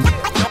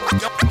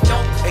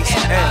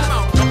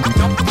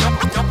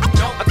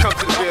 I come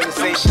to the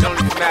realization, don't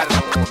even matter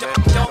no more, man.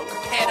 Don't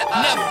compare to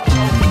us.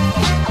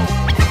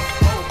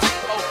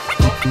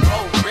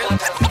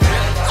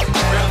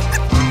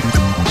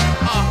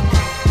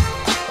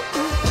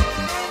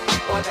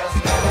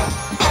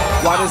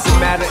 Why does it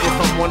matter if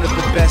I'm one of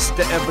the best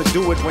to ever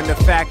do it when the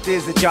fact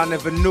is that y'all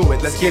never knew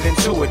it? Let's get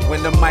into it.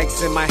 When the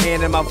mic's in my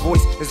hand and my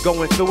voice is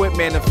going through it,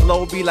 man, the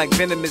flow be like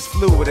venomous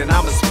fluid and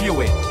I'ma spew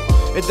it.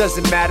 It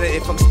doesn't matter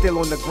if I'm still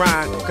on the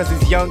grind, cause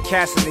these young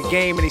cats in the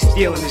game and they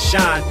stealing the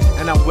shine.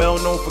 And I'm well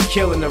known for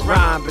killing the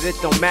rhyme, but it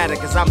don't matter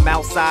cause I'm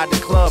outside the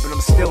club and I'm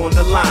still on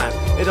the line.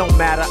 It don't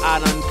matter, I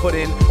done put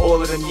in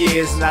all of them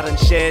years and I done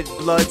shed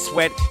blood,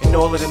 sweat, and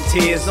all of them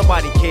tears.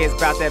 Nobody cares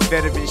about that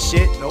veteran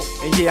shit, no.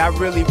 And yeah, I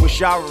really wish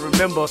y'all would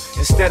remember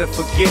instead of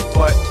forget,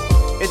 but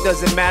it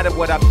doesn't matter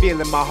what I feel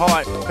in my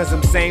heart, cause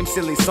them same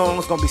silly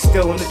songs gon' be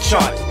still on the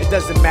chart. It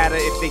doesn't matter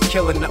if they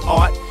killin' the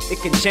art,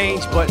 it can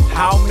change, but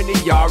how many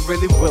y'all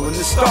really willing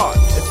to start?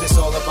 If it's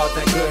all about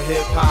that good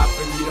hip hop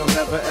and you don't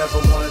ever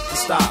want it to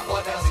stop.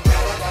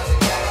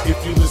 If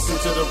you listen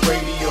to the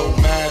radio,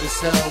 mad as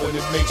hell and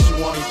it makes you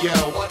wanna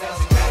yell.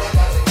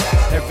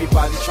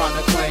 Everybody trying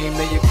to claim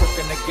they are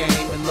cooking the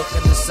game and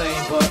looking the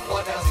same, but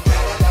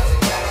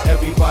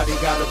everybody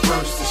got a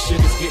burst, the shit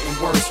is getting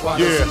worse, why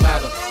does it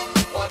matter?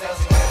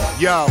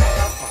 Yo,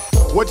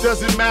 what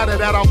does it matter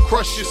that I'll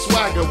crush your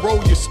swagger,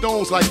 roll your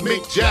stones like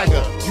Mick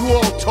Jagger? You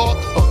all talk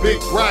a big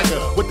bragger.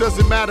 What does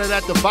it matter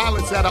that the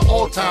violence at an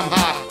all-time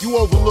high? You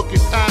overlooking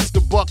past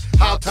the buck,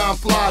 how time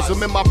flies.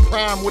 I'm in my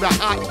prime with a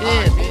hot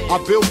hand. I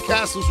build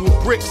castles with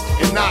bricks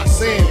and not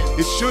sand.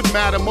 It should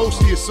matter,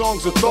 most of your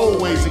songs are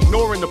throwaways.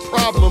 Ignoring the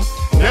problem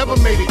never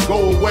made it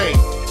go away.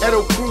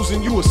 Edo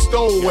cruising, you a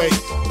stowaway.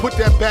 Put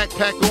that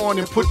backpack on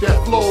and put that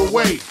flow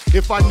away.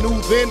 If I knew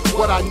then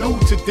what I knew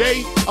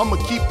today,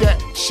 I'ma keep that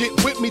shit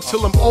with me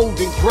till I'm old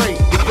and gray.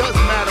 It does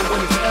matter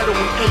when it's Edo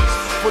and Ace.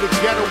 For the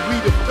ghetto, we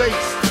the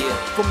face.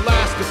 From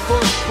last to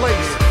first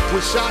place. When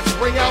shots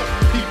ring out,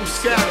 people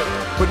scatter.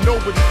 But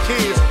nobody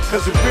cares,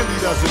 cause it really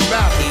doesn't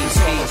matter. It's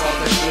all about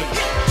that shit.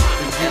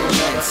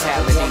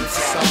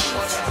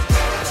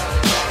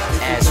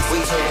 As we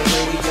turn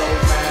the radio,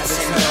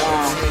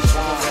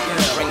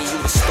 bringing you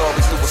the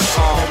story through a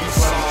song.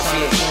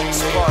 Yeah,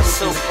 Spark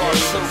Soup,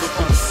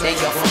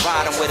 thank y'all for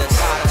riding with us.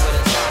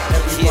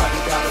 Yeah,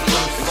 we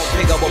gon'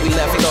 pick up what we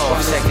left off.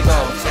 Check it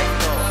out.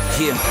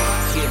 Yeah,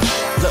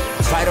 look,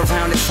 right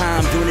around the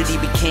time unity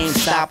became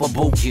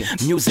stoppable.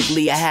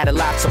 Musically, I had a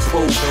lot to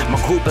prove. My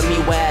group and me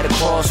were at a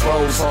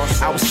crossroads.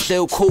 I was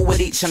still cool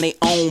with each on their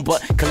own,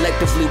 but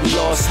collectively we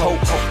lost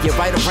hope. Yeah,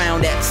 right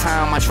around that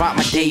time, I dropped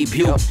my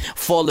debut.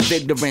 Fall of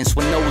ignorance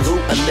with no loot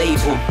or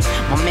label.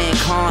 My man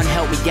Khan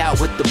helped me out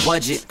with the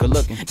budget. Good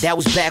looking. That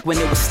was back when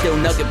it was still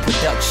Nugget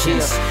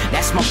Productions.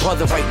 That's my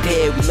brother right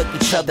there. We look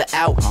each other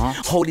out,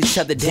 hold each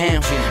other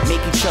down,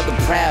 make each other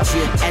proud.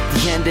 At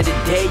the end of the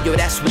day, yo,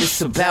 that's what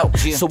it's about.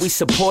 So we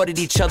supported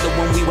each other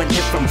when we went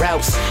different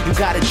routes. You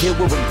gotta deal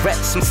with regret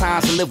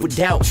sometimes and live with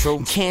doubt.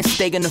 You can't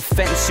stay on the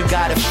fence, you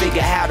gotta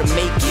figure how to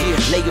make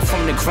it. Lay it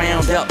from the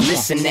ground up,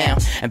 listen now,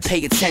 and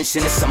pay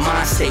attention, it's a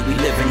mind state we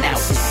living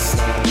out.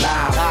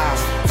 Live,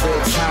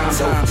 real time,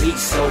 dope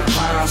beats, dope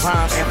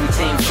rhymes,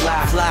 everything fly.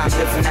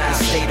 Living out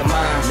a state of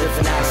mind,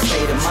 living out a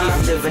state of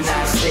mind, living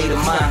out a state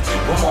of mind.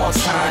 One more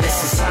time,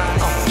 this is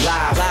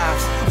live,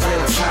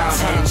 real time,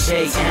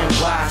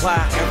 NJNY,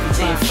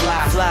 everything fly.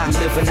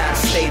 Living out a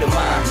state of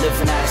mind,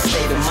 living out a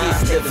state of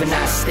mind, living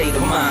out a state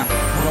of mind.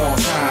 One more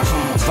time,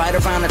 come on. Right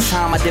around the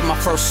time I did my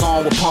first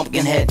song with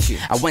Pumpkinhead,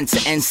 I went to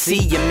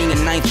NC and me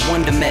and Ninth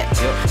Wonder met.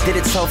 Did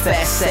a tough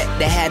ass set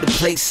that had the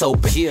place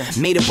open.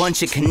 Made a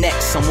bunch of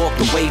connects and walked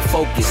away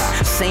focused.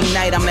 Same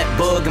night I met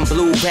Bug and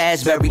Blue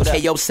Raspberry.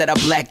 KO said I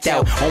blacked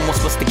out,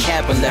 almost bust the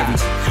vocabulary.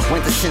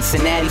 Went to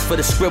Cincinnati for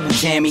the scribble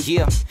jammy.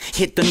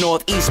 Hit the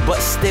Northeast, but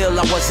still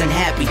I wasn't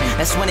happy.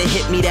 That's when it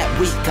hit me that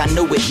week, I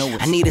knew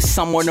it. I needed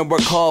someone to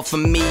work hard for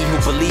me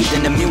who believed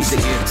in the music.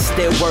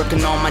 Still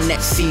working on my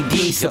next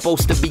CD,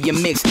 supposed to be a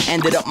mix.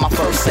 Ended up my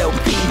first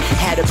LP.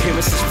 Had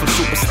appearances from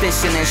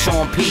Superstition and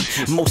Sean P.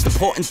 Most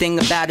important thing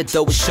about it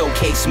though is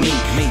showcase me.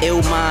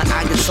 Ill mind,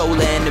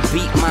 Ayatollah, and the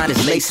beat mind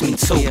is lace me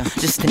too.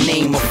 Just to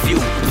name a few,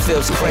 it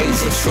feels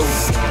crazy, true.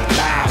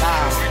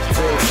 Live,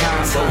 full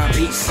time, so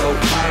beat, so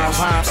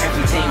rhymes,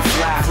 everything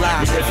fly.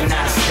 Living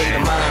out of state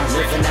of mind,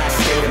 living out of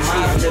state of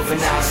mind,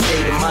 living out of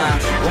state of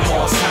mind. One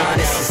more time,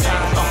 this is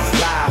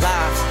live,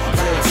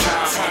 full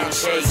time,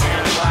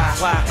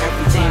 J-N-Y,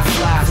 everything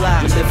fly.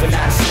 Living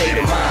out of state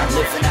of mind,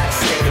 living out of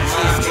state of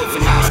mind,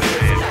 living out of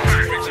state of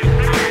mind.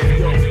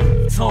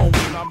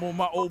 I'm on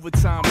my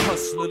overtime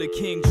hustler, the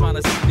king trying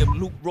to see them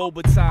Luke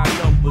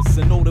Robitaille numbers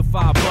and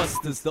notify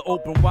busters. The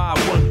open wide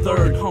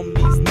 1/3 hum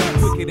these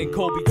nuts quicker than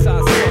Kobe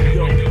ties up,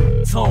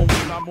 yo. Tone,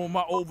 I'm on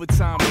my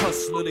overtime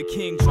hustler, the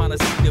king trying to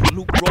see them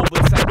Luke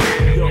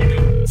Robitaille,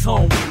 yo.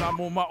 Tone, I'm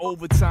on my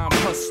overtime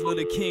hustler,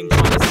 the king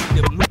trying to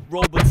see them Luke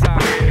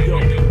Robitaille,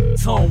 yo.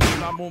 Tone,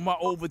 I'm on my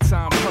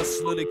overtime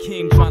hustler, the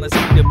king trying to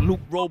see them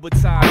Luke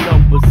Robitaille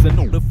numbers and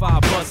notify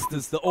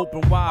busters. The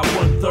open wide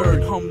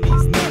 1/3 hum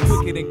these nuts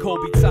quicker than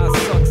Kobe ties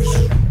sucks.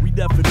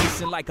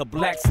 Redefinition like a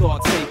black star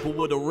tape, but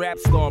what a rap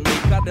star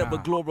make. I never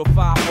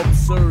glorify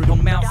absurd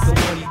amounts of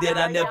money that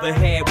I never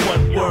had.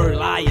 One word,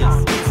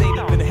 liars. This ain't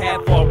even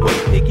half our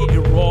weight. They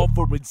getting raw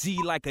for a G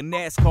like a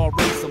NASCAR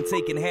race. I'm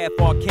taking half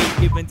our cake,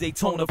 giving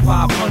Daytona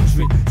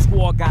 500.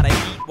 Squad gotta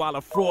eat while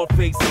a fraud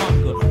face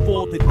hunger.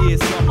 Fall to dear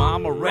summer,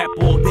 I'ma rap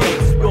all day.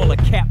 Roll a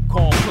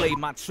Capcom play,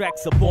 my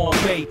tracks are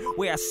Bombay.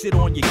 Where I sit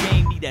on your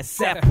game, need that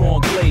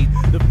saffron glade.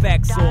 The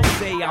facts all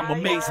say I'm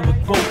amazing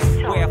with quotes.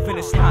 Where I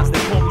finish lines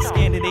that call me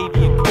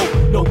Scandinavian coke,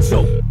 no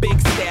joke. Big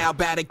style,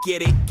 better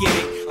get it.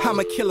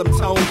 I'ma kill him,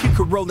 Tone, you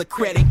can roll the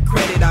credit.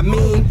 I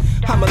mean,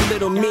 I'm a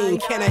little mean.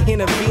 Can I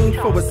intervene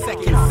for a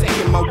second?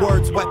 My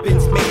words,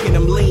 weapons, making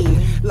them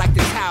lean. Like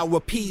the Tower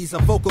of Pisa,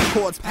 vocal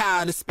cords,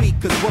 power to speak.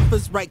 Cause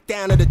woofers right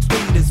down to the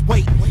tweeters.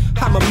 Wait,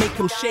 I'ma make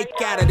them shake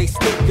out of they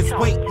sneakers.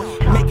 Wait,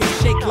 make them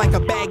shake like a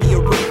baggie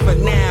of reefer.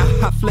 Now,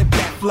 I flip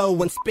that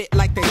flow and spit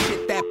like that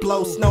shit that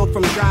blows. Snow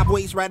from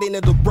driveways right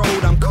into the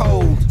road, I'm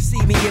cold.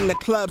 See me in the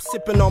club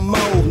sipping on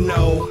Mo.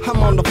 No,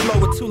 I'm on the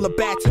floor with Tula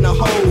bats in a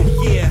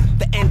hole. Yeah,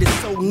 the end is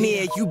so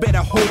near, you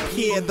better hope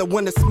here. The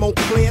when the smoke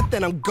clear,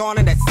 then I'm gone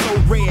and that's so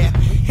rare.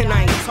 And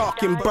I ain't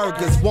talking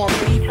burgers, want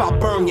beef, I'll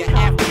burn you.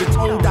 After the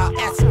tone, I'll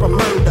ask for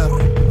murder.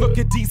 Look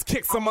at these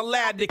kicks, I'm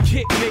allowed to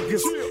kick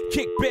niggas.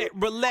 Kick back,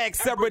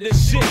 relax, error the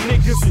shit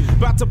niggas.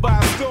 About to buy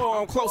a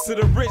store, I'm closer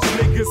to rich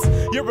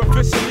niggas. You're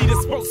officially the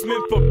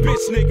spokesman for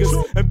bitch niggas.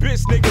 And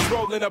bitch niggas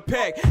rolling a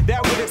pack.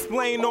 That would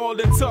explain all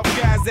the tough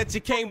guys that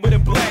you came with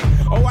in black.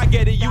 Oh, I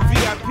get it, you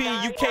VIP,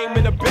 you came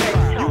in the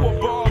back. You a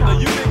baller,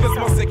 you niggas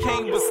must have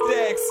came with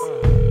stacks.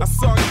 A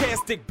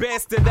sarcastic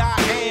bastard I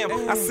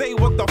am. I say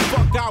what the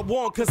fuck I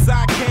want cause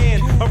I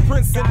can. A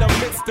prince in the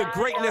midst of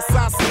greatness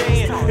I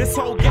stand. This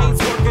whole game's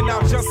working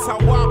out just how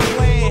I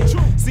plan.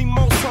 See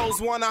most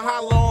hoes wanna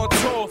holler on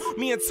tour.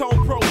 Me and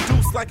Tone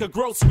produce like a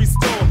grocery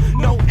store.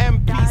 No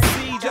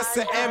MPC, just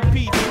an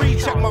MP3.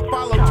 Check my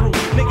follow through.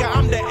 Nigga,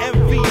 I'm the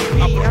MVP.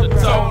 I put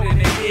the tone in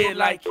the ear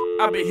like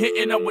I been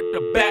hitting them with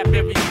the bap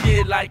every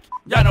year like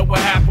y'all know what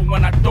happened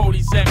when I throw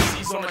these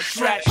MCs on the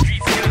track.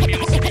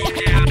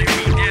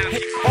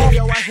 Hey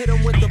yo, I hit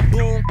him with the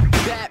boom,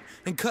 bap.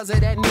 And cause of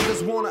that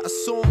niggas wanna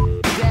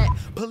assume that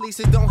police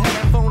don't have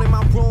that phone in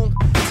my room.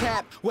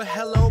 Tap with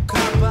hello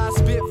cop, I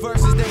spit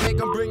verses that make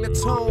them bring the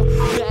tone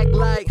back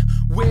like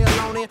we're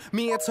on it.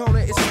 Me and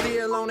Tona is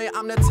still on it.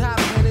 I'm the top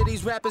 10 of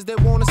these rappers that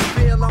wanna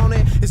spill on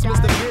it. It's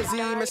Mr. Busy,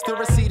 Mr.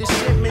 Receipt of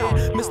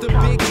Shipment, Mr.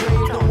 Big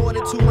Dreams, no more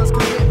than 2 months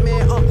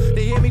commitment.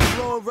 They hear me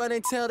flowing, run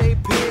and tell they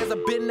peers.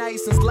 I've been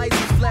nice since lights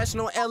was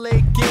flashing on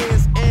LA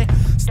gears. And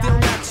still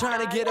not trying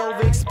to get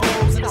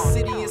overexposed. In the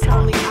city it's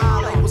only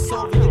I, like what's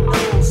over your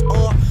nose.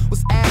 Or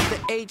was after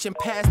H and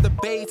past the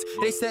baits.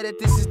 They said that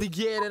this is the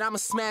year that I'ma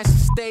smash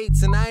the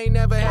states. And I ain't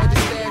never had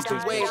to stash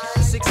to wait.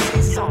 6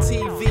 seasons on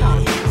TV,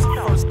 he was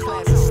a first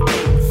class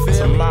estate.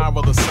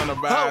 Tomorrow the sun will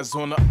rise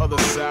on the other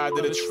side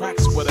of the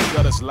tracks where the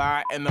gutters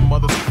lie and the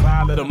mothers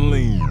cry, let them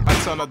lean. I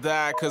turn to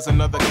die cause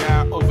another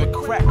guy over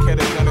crack had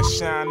a gonna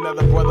shine,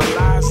 another brother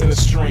lies in the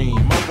stream.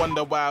 I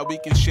wonder why we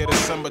can share the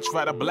sun but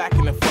try to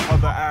blacken it for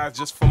other eyes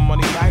just for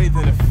money mighty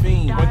than a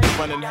fiend. When you're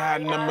running high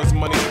numbers,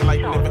 money's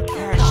like never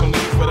cash on the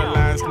credit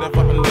lines, never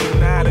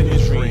undenied in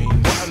your dreams.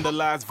 What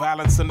underlies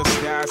violence in the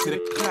sky, see the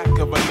clack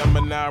of a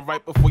number 9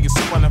 right before you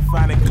spun and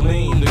find it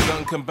clean. The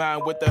gun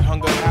combined with the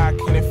hunger high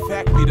can in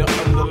fact be the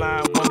underlying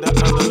one that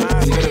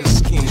underlies them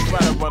schemes. Try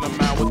to run them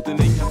out within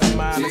the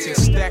mind. It's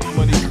a stack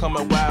money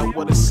coming wild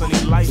with a sunny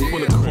life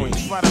full of cream.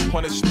 Try to punch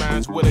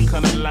punishments with a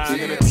kind of line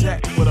and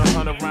attack with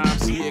 100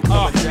 rhymes. Here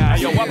come a die.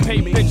 Yo, I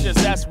paint pictures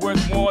that's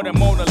worth more than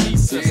Mona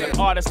Lisa's. An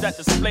artist that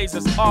displays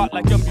his art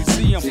like a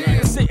museum.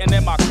 Sitting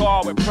in my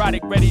car with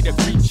product ready to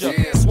greet ya.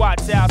 SWAT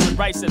towels and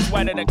rice is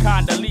wetter than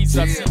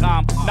Condoleezza. See,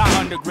 I'm not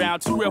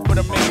underground, too real for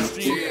the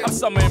mainstream. I'm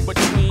somewhere in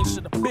between,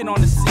 should've been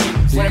on the scene.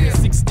 Whatever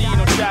 16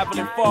 or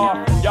traveling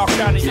far. Y'all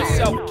counting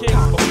yourself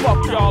kings, but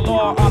fuck y'all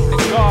all. I'm the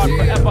guard,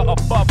 forever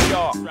above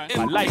y'all.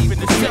 My life in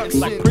the sentence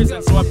like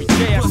prison, so every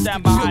day I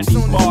stand behind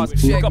these bars.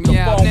 Pick up the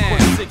phone,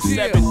 put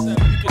 6-7. You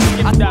can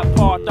skip that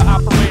part, the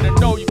operator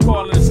know you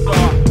calling a star.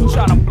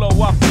 Tryna blow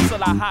up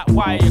until I hot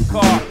wire your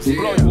car.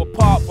 Blow you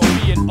apart for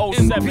me in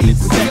 07 and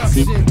 6.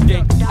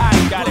 Yeah, I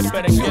ain't got it,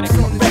 better get it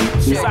correct.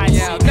 Cause I ain't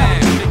seen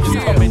nothing,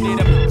 niggas coming in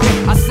them.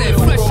 I said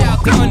fresh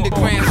out the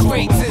underground,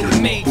 straight to the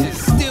majors.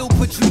 Still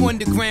put you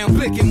underground,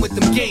 blicking with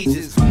them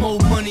gauges. More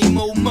money,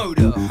 more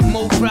murder,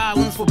 more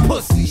problems for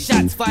pussy.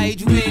 Shots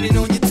fired, you landing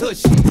on your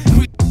tushy.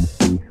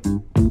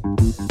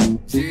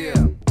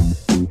 Yeah,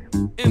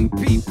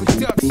 MP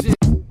production.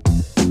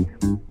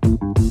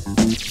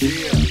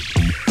 Yeah,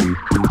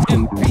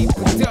 MP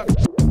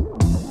production.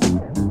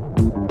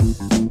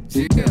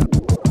 Yeah,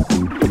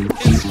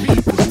 MP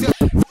production.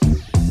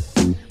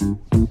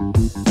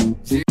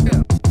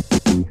 Yeah,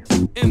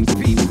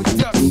 MP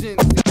production.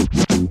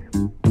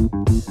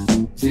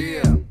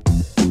 Yeah,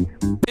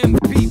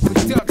 MP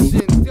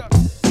production.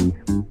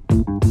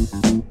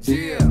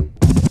 Yeah,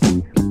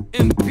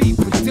 MP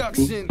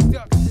production.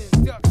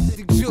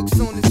 The jokes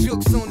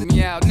on the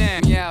meow now.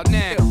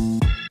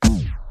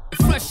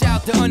 Fresh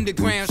out the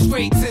underground,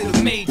 straight to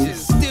the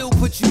majors. Still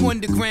put you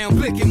underground,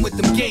 blicking with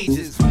them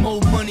gauges.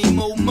 More money,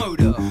 more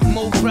murder,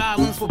 more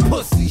problems for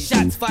pussy.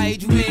 Shots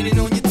fired, you landing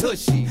on your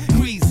tushy.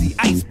 Greasy,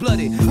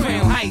 ice-blooded,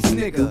 crown ice,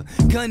 nigga.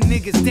 Gun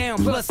niggas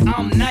down, plus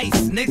I'm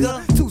nice,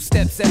 nigga. 2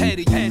 steps ahead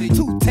of you,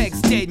 2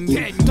 texts dead in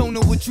you. Don't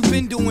know what you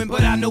been doing,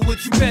 but I know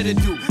what you better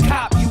do.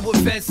 Cop you a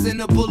vest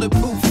and a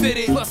bulletproof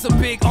fitted, plus a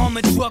big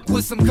armored truck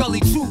with some gully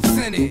troops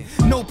in it.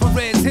 No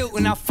Perez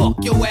Hilton, I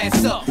fuck your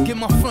ass up. Get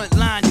my front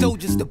line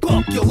dojas to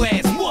buck your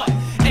ass. What?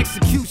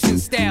 Execution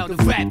style, the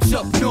rap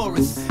Chuck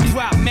Norris.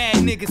 Drop mad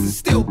niggas and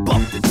still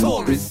bump the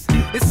tourists.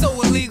 It's so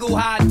illegal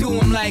how I do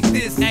them like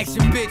this.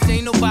 Action bitch,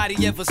 ain't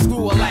nobody ever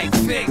screw her like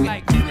Vic.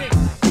 Yeah,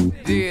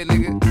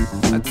 nigga,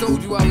 I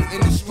told you I was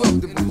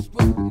indestructible.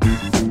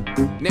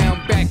 Now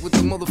I'm back with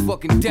the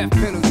motherfucking death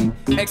penalty.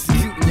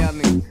 Executing y'all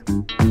niggas.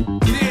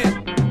 Yeah,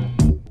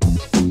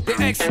 the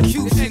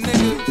execution,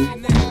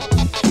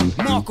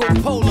 nigga. Marco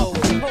Polo.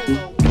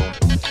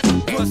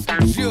 Rusty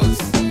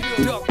Juice.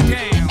 Duck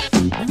down.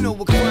 You know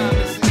what crime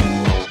is.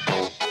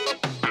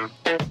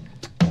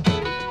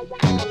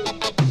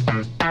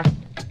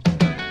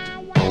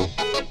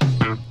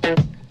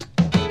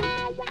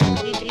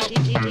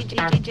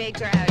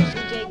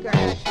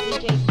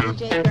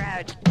 DJ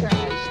Grouch.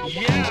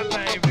 Yeah,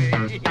 baby.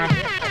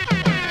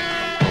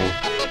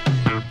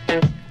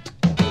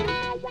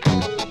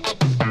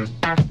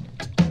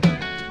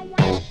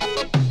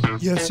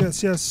 Yes.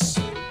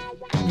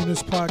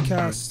 Newness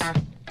podcast.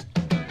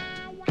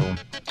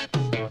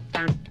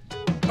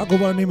 I go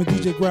by the name of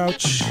DJ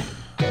Grouch.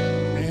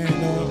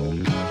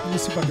 And let me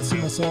see if I can see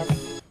myself.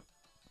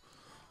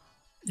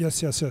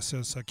 Yes,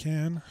 I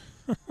can.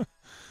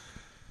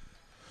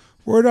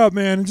 Word up,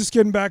 man. I'm just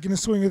getting back in the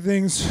swing of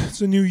things. It's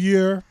a new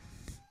year.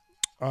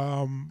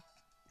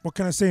 What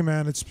can I say,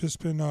 man? It's just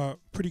been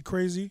pretty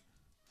crazy.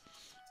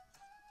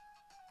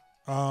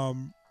 Why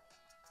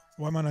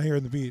am I not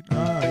hearing the beat?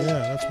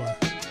 Yeah, that's why.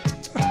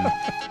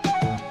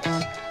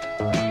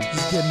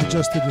 Just getting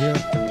adjusted here.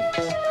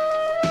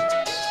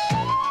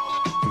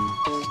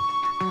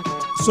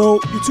 So,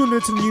 you're tuned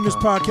into the Newness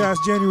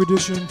podcast, January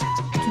edition,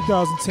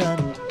 2010.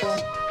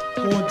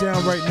 Going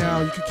down right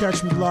now. You can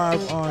catch me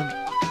live on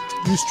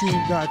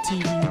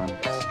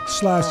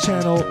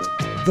ustream.tv/channel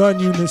The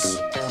Newness,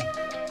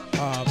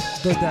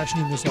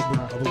 the-Newness, I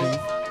believe.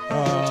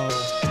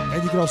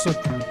 And you can also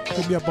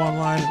hit me up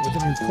online with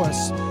any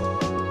requests.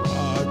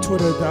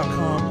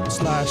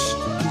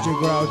 Twitter.com/DJ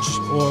Grouch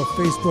or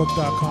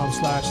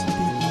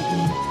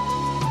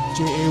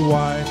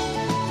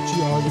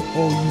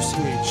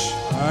Facebook.com/DEJAYGROUCH.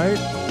 Alright?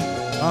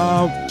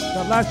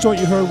 That last joint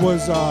you heard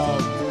was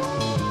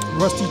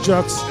Rusty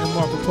Jux and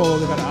Marco Polo.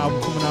 They got an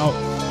album coming out.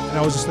 And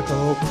that was just like a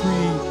little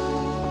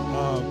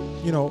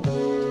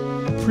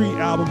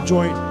pre-album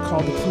joint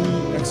called the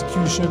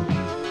Pre-Execution.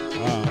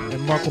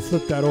 And Marco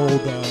flipped that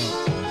old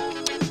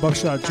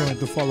Buckshot joint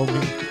to Follow Me. You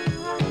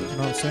know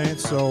what I'm saying?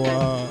 So,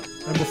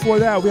 and before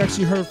that, we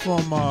actually heard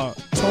from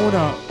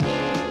Tona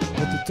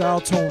with the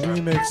Dial Tone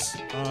remix.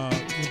 We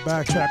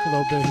backtrack a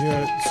little bit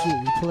here. See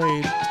what we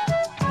played.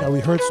 Yeah, we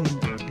heard some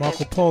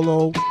Marco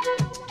Polo,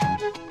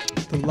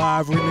 the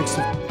live remix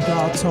of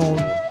Dial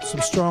Tone.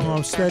 Some Strong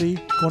Arm Steady,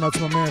 going out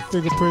to my man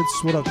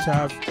Fingerprints. What up,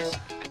 Tav?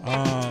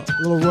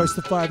 Little Royce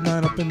the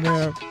 5'9" up in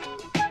there.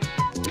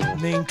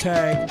 Name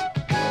Tag,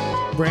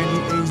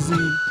 Brandy AZ.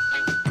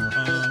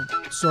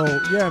 So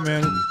yeah,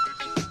 man,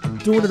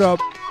 doing it up.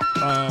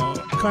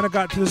 Kind of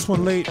got to this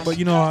one late, but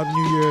you know how the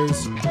New Year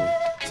is.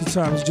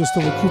 Sometimes just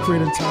to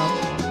recuperate in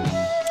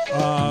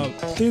time.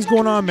 Things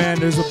going on, man.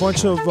 There's a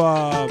bunch of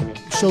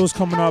shows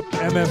coming up.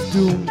 MF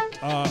Doom,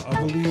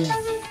 I believe.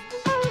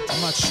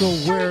 I'm not sure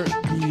where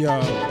the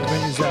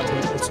venue's at,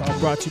 but it's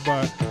brought to you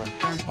by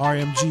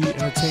RMG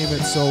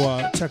Entertainment.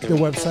 So check their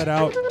website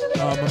out.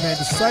 My man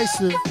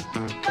Decisive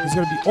is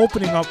going to be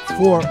opening up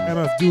for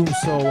MF Doom,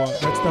 so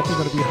that's definitely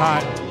going to be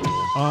hot.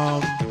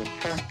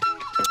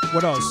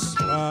 What else?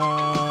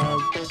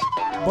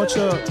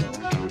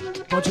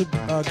 Bunch of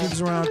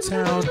gigs around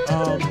town.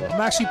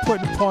 I'm actually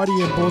putting Party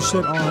and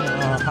Bullshit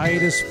on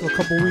hiatus for a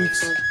couple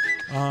weeks,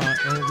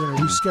 and we're going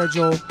to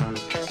reschedule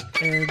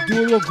and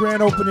do a little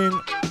grand opening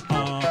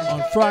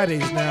on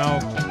Fridays now,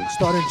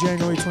 starting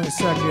January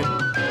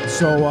 22nd.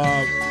 So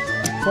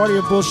Party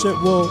and Bullshit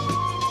will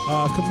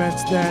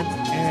commence then,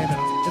 and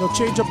it'll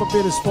change up a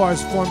bit as far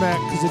as format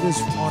because it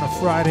is on a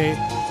Friday.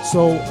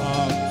 So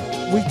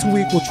week to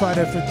week we'll try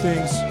different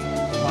things.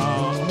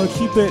 I'm going to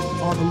keep it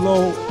on the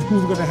low who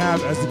we're going to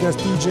have as the guest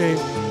DJ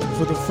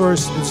for the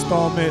first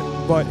installment,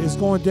 but it's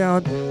going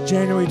down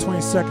January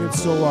 22nd,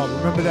 so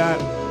remember that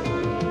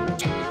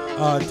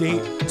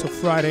date to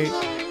Friday,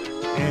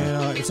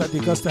 and it's at the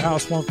Augusta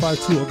House,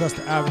 152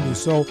 Augusta Avenue.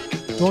 So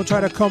don't try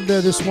to come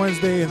there this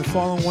Wednesday and the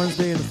following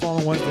Wednesday and the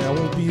following Wednesday. I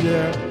won't be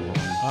there.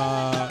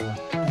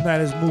 That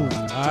is moved.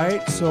 All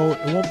right, so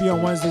it won't be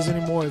on Wednesdays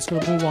anymore. It's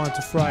going to move on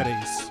to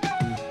Fridays.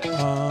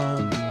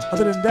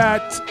 Other than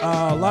that,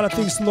 a lot of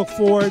things to look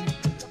forward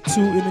to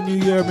in the new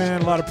year,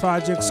 man. A lot of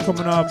projects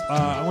coming up.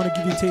 I want to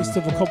give you a taste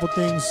of a couple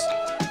things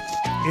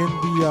in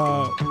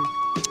the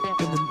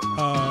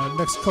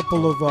next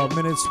couple of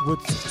minutes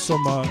with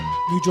some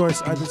new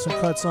joints I did some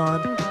cuts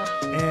on.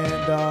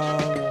 And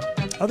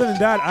other than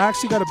that, I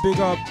actually got to big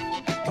up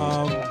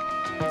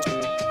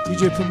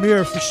DJ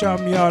Premier for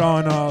shouting me out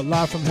on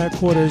Live from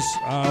Headquarters.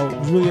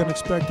 Really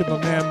unexpected. My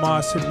man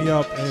Moss hit me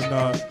up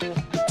and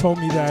told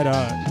me that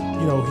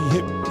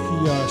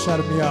he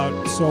shouted me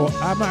out. So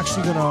I'm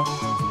actually gonna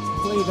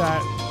play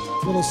that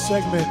little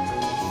segment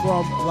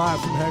from Live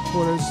from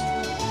Headquarters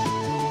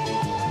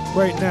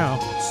right now.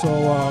 So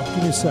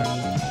give me a sec.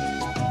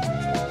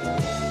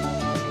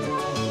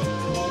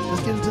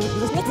 Let's get into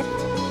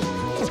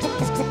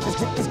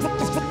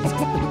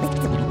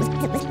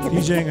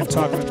DJing and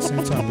talking at the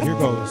same time, but here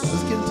goes.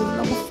 Let's get into the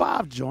number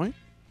 5 joint.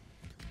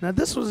 Now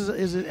this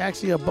is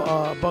actually a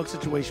bug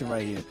situation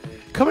right here.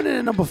 Coming in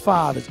at number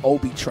 5 is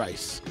Obi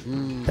Trice.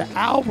 The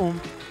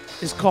album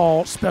is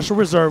called Special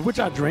Reserve, which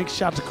I drink.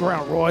 Shout to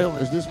Crown Royal.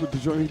 Is this with the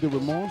joint he did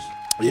with Moss?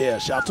 Yeah,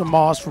 shout to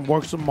Moss from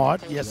Works of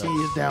Mart. Yes, he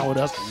is down with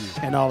us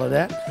and all of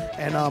that.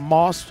 And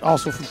Moss,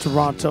 also from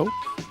Toronto,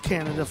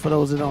 Canada, for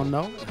those that don't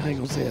know. I ain't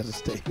going to say out of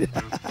state.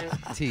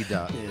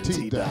 T-Dot. Yeah,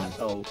 T-Dot.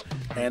 Oh.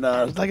 And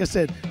like I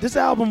said, this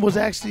album was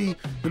actually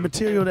the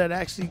material that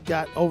actually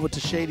got over to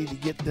Shady to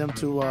get them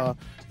to,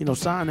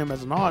 sign him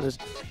as an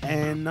artist.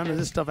 And none of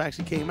this stuff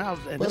actually came out.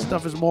 And this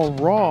stuff is more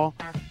raw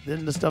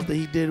than the stuff that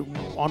he did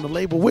on the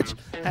label, which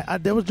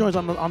there was joints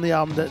on the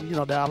album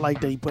that, that I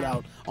like that he put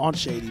out on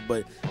Shady.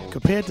 But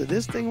compared to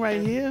this thing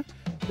right here,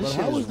 this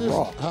shit is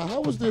raw.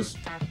 How was this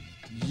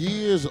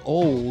years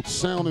old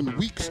sounding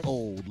weeks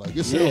old? Like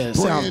it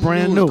sounds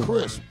brand new. And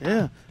crisp.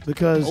 Yeah,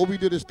 because Obi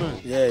did his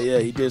thing. Yeah,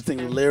 he did his thing.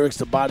 The lyrics,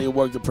 the body of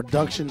work, the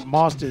production.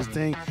 Moss did his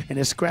thing, and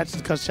it scratches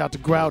because shout to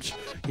Grouch.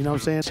 You know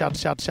what I'm saying? Shout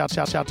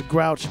to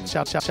Grouch.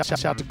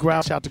 Shout to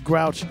Grouch. Shout to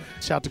Grouch.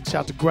 Shout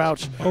to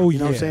Grouch. Oh yeah. You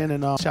know what I'm saying?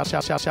 And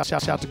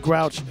shout to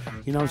Grouch.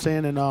 You know what I'm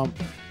saying? And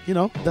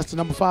that's the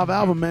number 5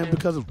 album, man,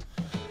 because of.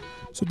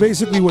 So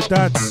basically, what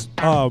that's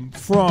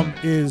from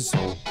is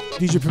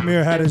DJ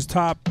Premier had his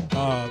top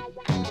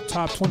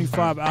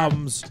 25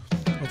 albums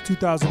of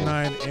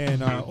 2009,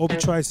 and Obi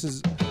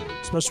Trice's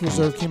Special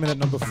Reserve came in at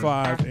number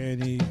 5,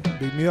 and he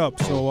beat me up.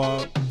 So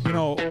all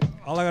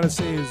I gotta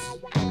say is,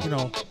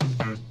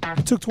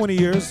 it took 20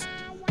 years,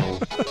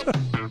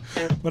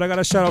 but I got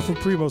a shout out from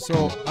Primo,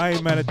 so I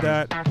ain't mad at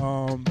that.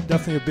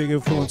 Definitely a big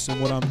influence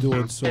in what I'm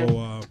doing. So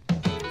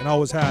and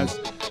always has.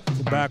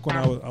 From back when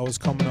I was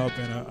coming up,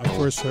 and I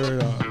first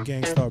heard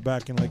Gangstar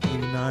back in like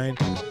 '89.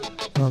 You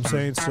know what I'm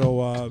saying?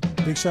 So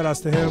big shout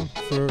outs to him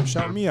for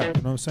shouting me out, you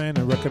know what I'm saying,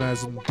 and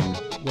recognizing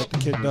what the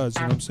kid does,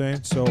 you know what I'm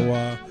saying? So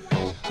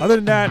other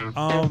than that,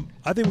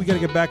 I think we got to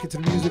get back into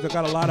the music. I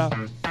got a lot of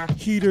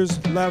heaters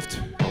left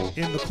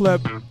in the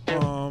clip.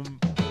 I'm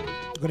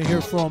going to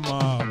hear from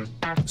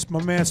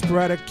my man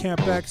Sporadic,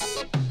 Camp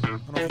X. I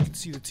don't know if you can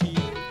see the T.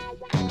 See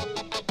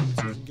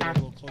if we can get a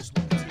little closer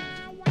to the T.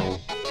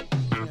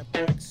 Camp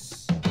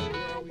X. Where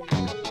are we?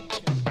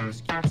 Camp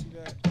X, can't see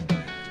that.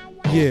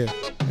 Yeah.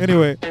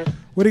 Anyway,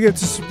 we're going to get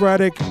to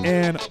Sporadic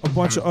and a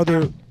bunch of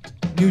other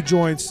new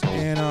joints.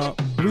 And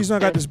the reason I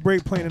got this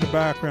break playing in the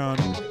background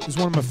is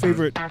one of my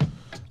favorite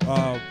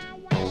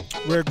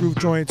rare groove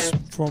joints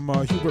from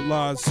Hubert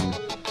Laws.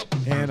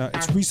 And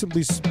it's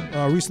recently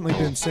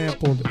been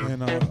sampled,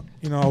 and I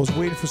was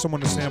waiting for someone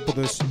to sample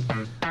this.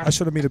 I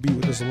should have made a beat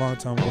with this a long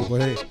time ago,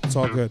 but hey, it's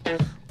all good.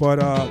 But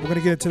we're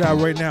gonna get into that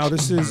right now.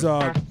 This is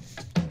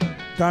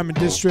Diamond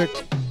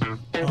District,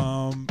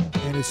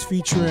 and it's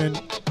featuring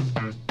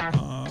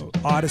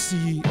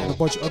Odyssey, and a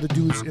bunch of other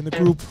dudes in the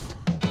group.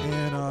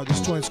 And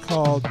this joint's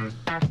called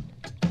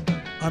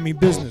I Mean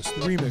Business,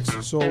 the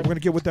remix. So we're going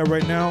to get with that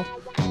right now.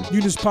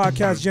 Newness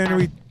Podcast,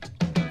 January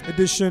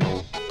edition,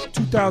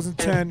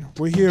 2010.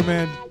 We're here,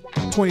 man.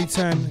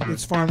 2010,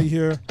 it's finally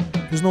here.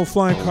 There's no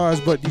flying cars,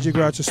 but DJ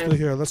Grouch is still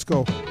here. Let's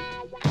go.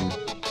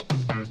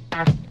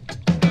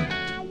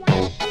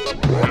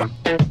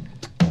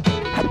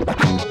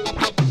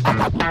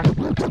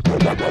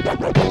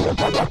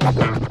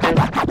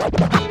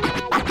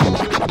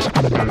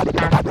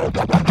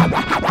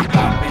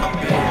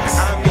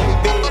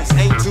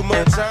 Ain't too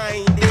much, I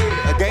ain't dead.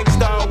 A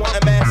gangsta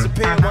want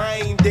emancipate,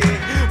 I ain't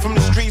dead. From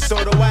the streets, so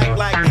the whack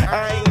like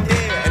I ain't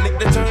dead. A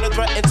nigga turn a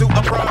threat into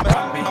a promise.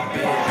 I'm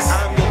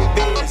in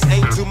biz,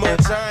 ain't too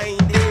much, I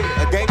ain't dead.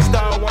 A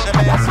gangsta want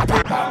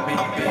emancipate. I'm in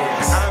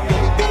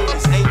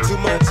biz, ain't too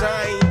much, I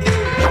ain't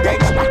dead. A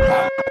gangsta.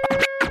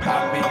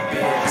 I'm in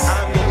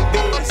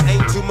biz,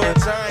 ain't too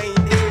much, I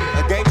ain't dead.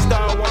 A gangsta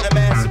want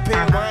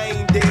emancipate, I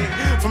ain't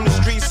dead. From the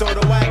streets, so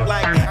the whack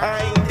like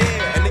I ain't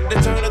dead. A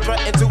nigga turn a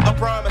threat into a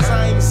promise.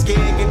 I ain't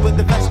scared, get with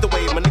the best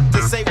away. My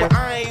niggas say what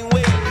I ain't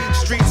with.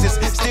 Streets is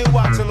still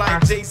watching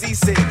like Jay-Z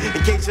said.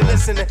 In case you're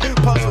listening,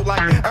 puzzle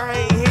like I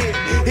ain't here.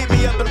 Hit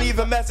me up and leave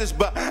a message,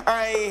 but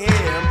I ain't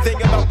here. I'm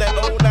thinking about that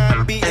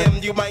 09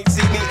 BM you might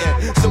see me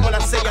in. So when I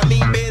say I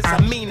mean biz,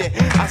 I mean it.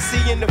 I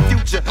see in the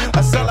future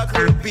a cell I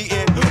could be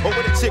in. Or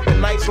with a chick with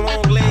nice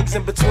long legs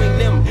in between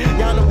them.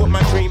 Y'all know what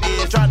my dream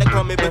is. Try to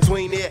come in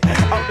between it.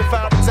 I'll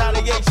defy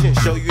retaliation,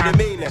 show you the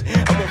meaning.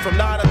 I went from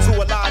nada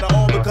to a lotta,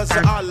 all because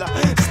of Allah.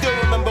 Still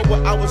remember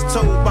what I was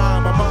told by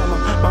my mama.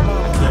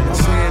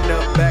 Stand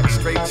up, back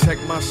straight, check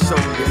my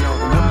shoulder.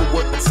 Remember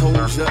what I told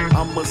ya,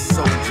 I'm a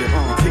soldier.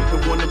 You kick the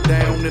one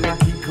down and I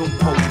keep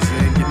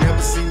composing. You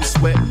never see me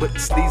sweat, but the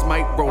sleeves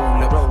might roll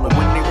up. But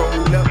when they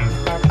roll up,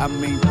 I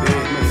mean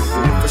business.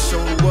 And if I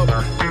show up,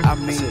 I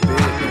mean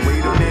business.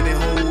 Wait a minute,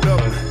 hold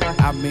up,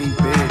 I mean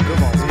business.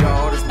 Come on,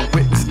 y'all, this my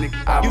witness,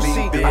 nigga. I You mean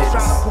see, business. I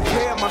try to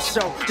prepare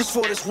myself just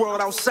for this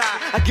world outside.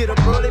 I get up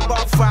early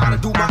about 5 to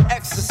do my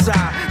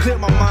exercise. Clear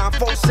my mind,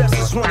 4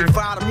 sessions,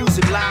 25, the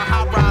music loud.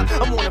 I ride,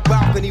 I'm on the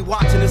balcony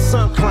watching the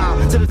sun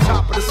climb to the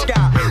top of the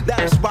sky. That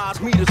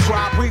inspires me to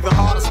try, breathing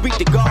hard and speak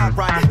to God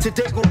right.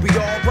 Today gonna be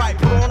alright,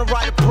 put on the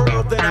right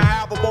pearl, then I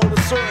have a bowl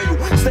to serve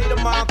you. State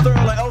of mind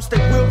thorough, or else they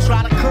will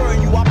try to curl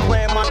you. I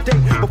plan my day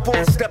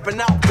before stepping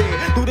out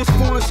there. Do this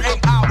foolish 8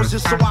 hours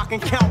just so I can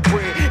count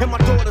bread. And my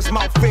daughter's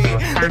mouth fed.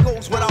 That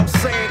goes without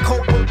saying,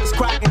 co-workers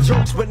cracking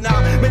jokes, but nah,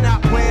 been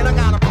not playing, I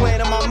got a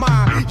plan in my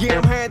mind. Yeah,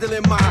 I'm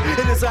handling mine,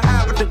 it is a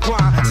habit to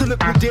grind. So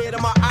look me dead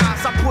in my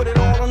eyes, I put it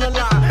all on the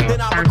line.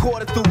 Then I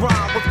record it through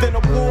rhyme. Within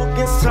a war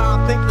against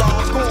time, think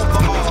Lord's going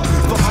for all.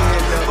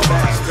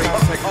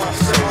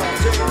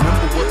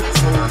 Remember what I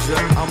told ya,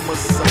 I'm a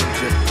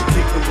soldier. You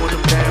kick the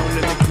one down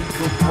and I keep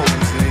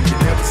composing. You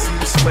never see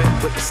me sweat,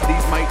 but the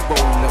sleeves might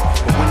roll up.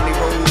 But when they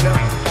roll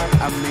up,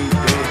 I mean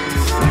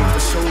business. And if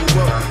I show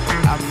up,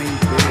 I mean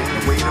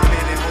business. Wait a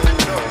minute,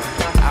 hold up,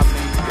 I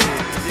mean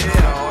business.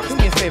 Yeah, Do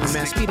me a favor,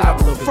 man, speed it up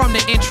a little bit. From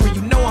the intro,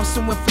 you know I'm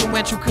so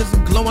influential, cause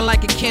I'm glowing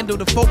like a candle.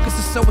 The focus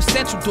is so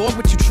essential, dog.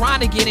 What you trying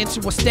to get into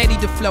was steady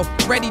to flow,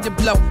 ready to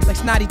blow. Like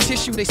snotty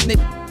tissue, they snip.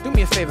 Do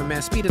me a favor,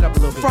 man, speed it up a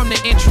little bit. From the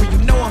intro, you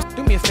know I'm.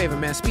 Do me a favor,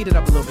 man, speed it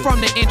up a little bit. From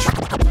the intro.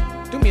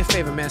 Do me a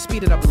favor, man,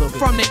 speed it up a little bit.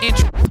 From the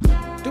intro.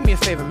 Do me a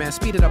favor, man,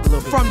 speed it up a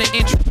little bit. From the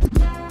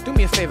intro. Do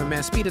me a favor,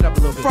 man, speed it up a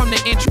little bit. From the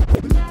intro.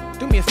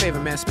 Do me a favor,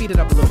 man, speed it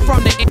up a little bit.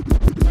 From the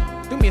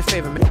intro. Do me a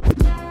favor, man.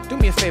 Do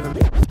me a favor,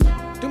 man.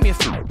 Do me a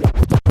favor.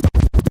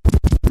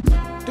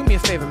 Do me a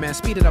favor, man,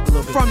 speed it up a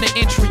little bit. From the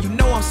intro, you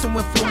know I'm so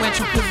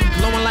influential, cause I'm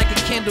glowing like a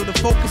candle. The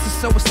focus is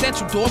so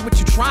essential, dog. What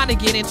you trying to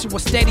get into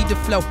was steady to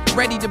flow,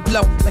 ready to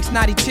blow. Like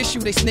snotty tissue,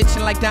 they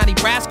snitching like Donnie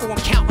Brasco. I'm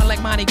counting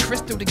like Monte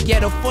Cristo. The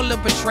ghetto full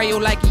of betrayal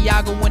like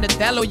Iago and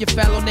Othello. Your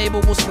fellow neighbor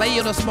will slay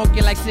you, they'll smoke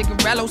you like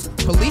cigarillos.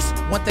 Police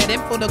want that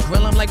info to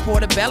grill them like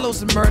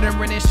portobellos and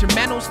murdering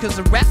instrumentals. Cause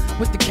the rap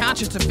with the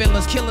conscience, the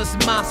villains, killers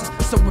and monsters.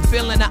 So we're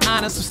feeling the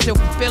honors, so still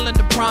fulfilling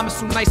the promise.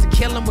 So nice to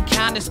kill them with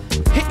kindness.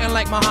 Hitting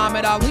like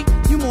Muhammad Ali,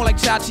 you more like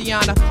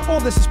Tatiana. All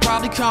this is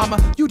probably karma.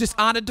 You just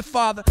honored the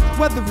Father,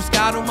 whether it's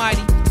God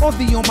Almighty or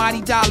the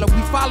Almighty Dollar.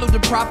 We follow the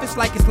prophets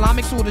like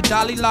Islamics or the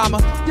Dalai Lama.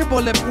 Your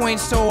bullet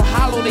points so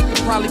hollow they could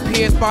probably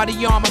pierce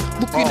body armor.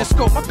 Look in the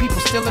scope, my people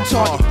still in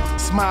target.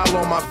 Smile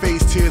on my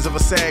face, tears of a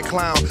sad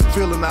clown.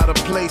 Feeling out of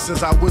place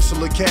as I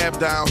whistle a cab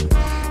down.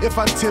 If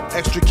I tip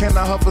extra, can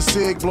I huff a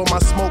cig? Blow my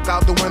smoke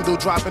out the window,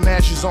 dropping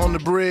ashes on the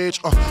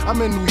bridge.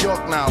 I'm in New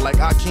York now, like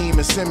Akeem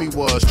and Simi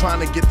was.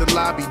 Trying to get the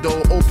lobby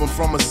door open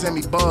from a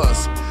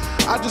semi-buzz.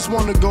 I just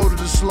wanna go to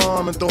the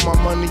slum and throw my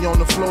money on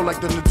the floor like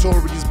the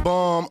notorious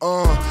bum.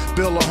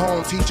 Build a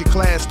home, teach a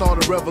class,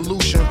 start a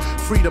revolution.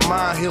 Free the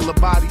mind, heal the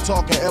body,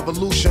 talking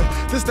evolution.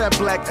 This that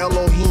black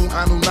Elohim,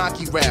 Anunnaki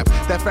Iraqi rap.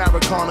 That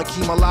Farrakhan,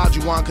 Akeem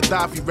Olajuwon,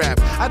 Gaddafi rap.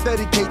 I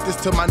dedicate this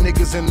to my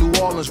niggas in New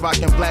Orleans,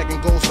 rocking black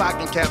and gold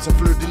stocking caps and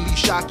fleur-de-lis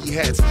shocky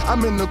hats.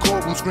 I'm in the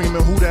courtroom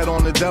screaming, who that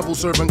on the devil?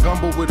 Serving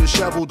gumbo with a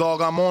shovel,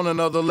 dog, I'm on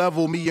another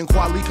level. Me and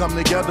Kweli come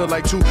together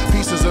like two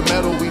pieces of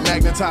metal. We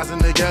magnetizing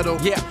the ghetto.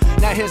 Yeah,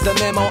 now here's the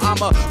memo.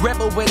 I'm a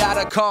rebel without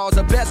a cause,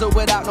 a bezel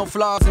without no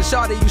flaws. And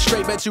shawty, you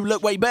straight, bet you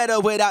look way better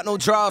without no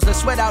draws. And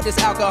sweat out this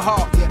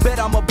alcohol, bet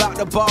I'm about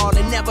to ball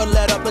and never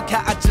let up. Look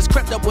how I just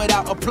crept up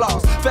without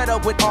applause. Fed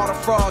up with all the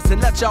frauds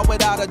and left y'all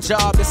without a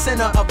job. The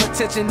center of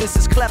attention, this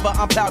is clever,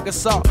 I'm Pau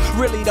Gasol.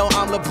 Really though,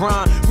 I'm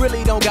LeBron.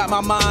 Really don't got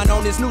my mind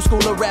on this new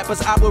school of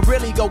rappers. I would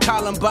really go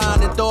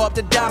Columbine and throw up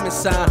the diamond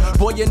sign.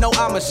 Boy, you know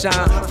I'ma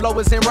shine. Flow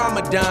is in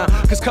Ramadan.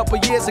 Cause couple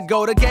years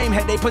ago, the game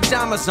had they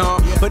pajamas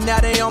on. But now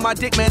they on my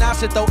dick, man, I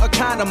should throw a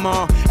condom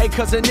on. Hey,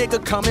 cause a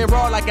nigga coming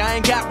raw like I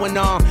ain't got one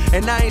on.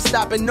 And I ain't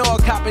stopping nor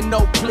copping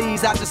no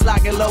please. I just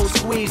like a low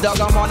squeeze. Dog,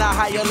 I'm on a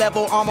higher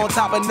level, I'm on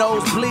top of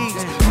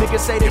nosebleeds. Niggas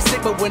say they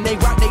sick, but when they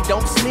rock, they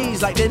don't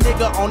sneeze. Like that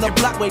nigga on the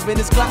block waving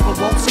his Glock, but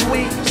won't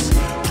squeeze.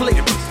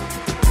 Please.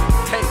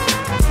 Hey.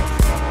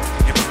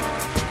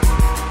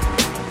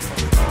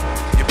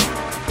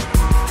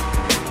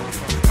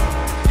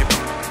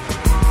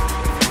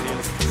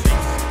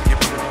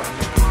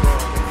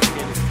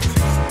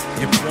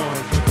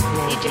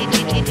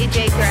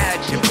 DJ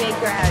Grouch, DJ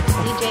Grouch,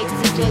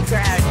 DJ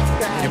Grouch.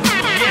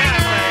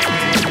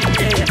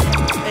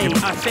 Hey,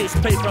 I chase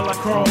paper like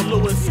Carl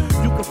Lewis.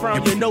 You can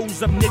frown your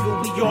nose up,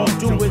 nigga, we all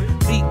do it.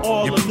 The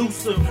all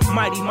elusive,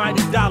 mighty,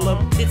 mighty dollar.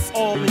 It's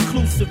all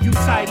inclusive, you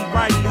tidy,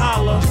 righty,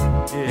 holla.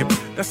 Yeah,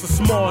 that's a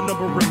small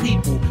number of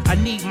people. I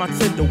need my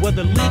tender,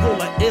 whether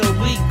legal or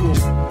illegal.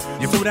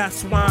 So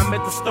that's why I'm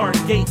at the start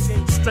gates,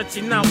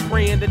 stretching out,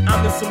 praying that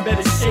I'm in some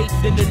better shape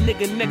than the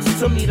nigga next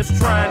to me that's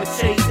trying to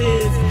chase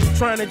his.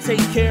 Trying to take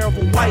care of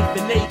a wife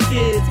and 8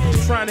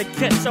 kids. Trying to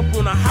catch up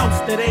on a house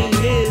that ain't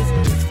his.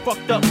 It's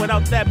fucked up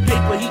without that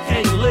paper, he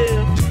can't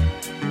live.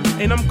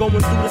 And I'm going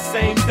through the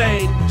same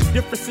thing.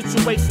 Different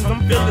situations,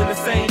 I'm feeling the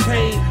same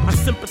pain. I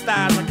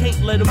sympathize, I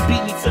can't let them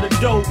beat me to the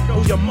door.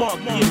 On your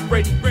mark, get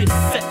ready, get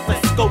set,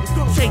 let's go.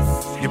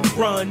 Chase,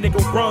 run, nigga,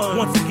 run.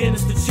 Once again,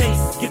 it's the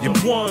chase. Get them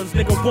ones,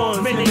 nigga,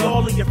 ones. Man, they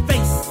all in your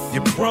face.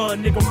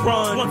 Run, nigga,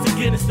 run. Once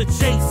again, it's the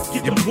chase.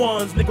 Get them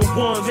ones, nigga,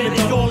 ones. Man,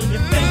 they all in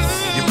your face.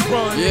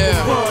 Run, nigga,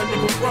 run,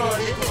 nigga,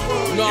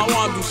 run. You know, I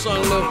wanna do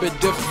something a little bit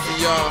different for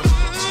y'all.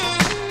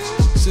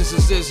 Since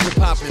this is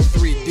hip-hop in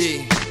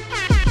 3D.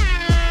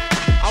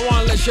 I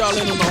wanna let y'all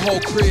in on the whole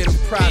creative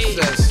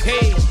process.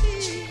 Hey,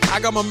 I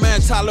got my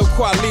man Tyler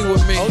Kweli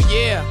with me. Oh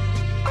yeah.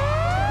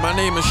 My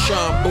name is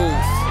Sean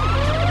Booth.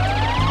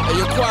 Hey,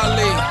 yo,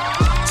 Kweli,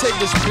 take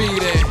this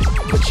beat in.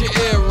 Put your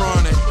ear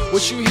on it.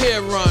 What you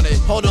hear on it?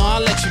 Hold on,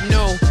 I'll let you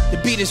know. The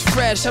beat is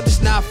fresh, I'm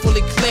just not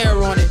fully clear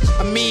on it.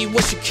 I mean,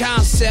 what's your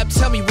concept?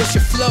 Tell me what's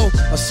your flow.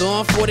 A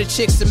song for the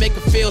chicks to make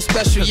her feel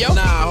special, yo.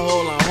 Nah,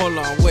 hold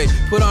on, wait.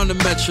 Put on the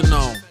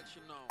metronome.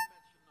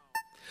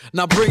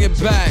 Now bring it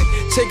back,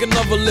 take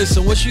another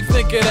listen, what you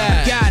think of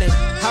that? Got it,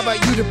 how about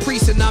you the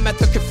priest and I'm at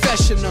the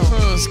confessional?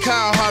 It's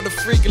kinda hard to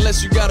freak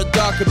unless you got a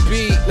darker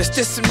beat. Let's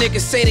just some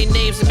niggas say their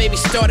names and maybe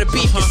start a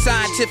beef. It's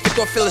scientific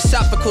or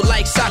philosophical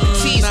like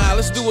Socrates. Nah,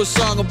 let's do a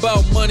song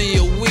about money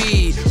or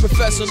weed.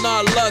 Professor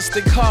not lust,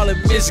 they call it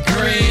Miss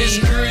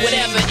Green.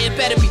 Whatever, it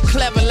better be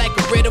clever like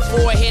a riddle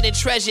for a hidden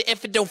treasure.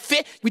 If it don't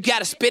fit, we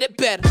gotta spit it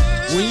better.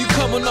 When you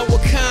coming up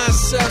with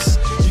concepts,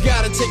 you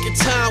gotta take your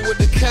time with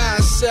the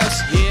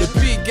concepts. Yeah. The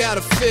beat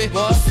gotta fit,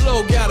 the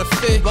flow gotta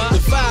fit, the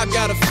vibe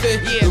gotta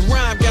fit, the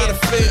rhyme gotta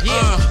fit.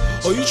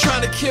 Oh, you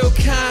trying to kill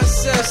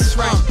concepts?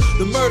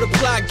 The murder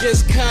plot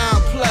gets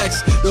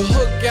complex. The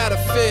hook gotta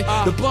fit,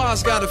 the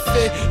bars gotta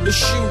fit, the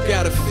shoe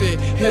gotta fit.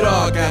 It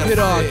all gotta fit.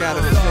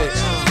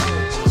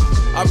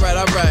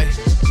 Alright.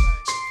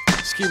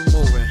 Let's keep it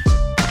moving.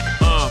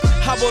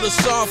 How about a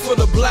song for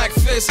the black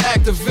fist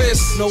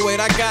activists? No wait,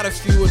 I got a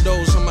few of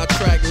those on my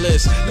track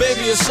list.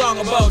 Maybe a song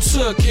about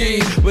Tookie,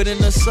 but in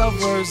the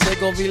suburbs they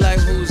gon' be like,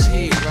 who's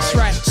he? That's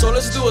right. So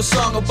let's do a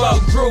song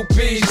about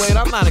groupies. Wait,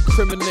 I'm not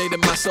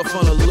incriminating myself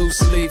on a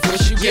loose leaf. What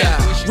you got?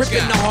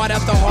 Ripping the heart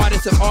out the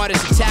hardest of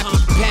artists. Attacking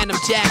Panam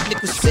Jack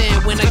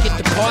Nicholson. When I get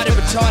departed,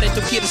 retarded,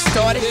 don't get it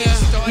started.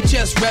 We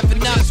just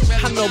revving up.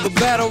 I know, but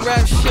battle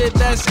rap shit,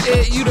 that's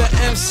it. You the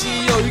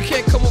MCO, you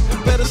can't come up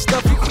with better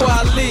stuff. You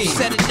Kweli.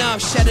 Set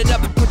enough, shut it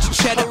up and put your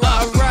cheddar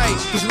up. Alright,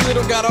 cause we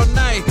little got all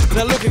night.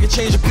 Now look, I can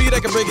change the beat, I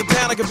can break it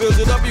down, I can build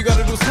it up. You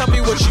gotta do is tell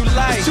me what you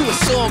like. Let's do a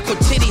song for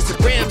titties and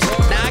rims.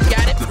 Now I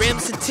got it,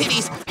 rims and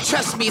titties.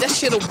 Trust me, that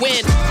shit'll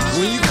win.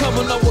 When you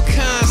coming up with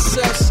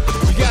concepts,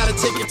 you gotta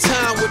take your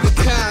time with the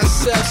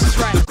concepts. That's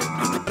right.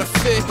 Gotta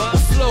fit, the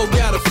flow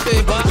gotta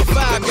fit, the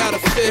vibe gotta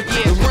fit,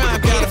 the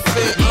rhyme gotta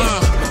fit.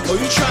 Oh,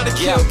 you trying to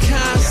kill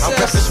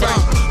concepts?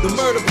 The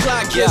murder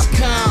plot gets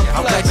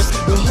complex.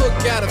 The hook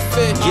silk gotta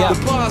fit,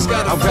 the bars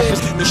gotta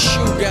fit, the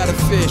shoe gotta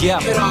fit. Yeah,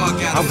 It all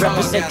gotta I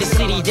represent the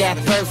city that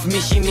birthed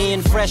me, me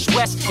and Fresh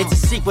West. It's a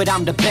secret,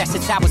 I'm the best.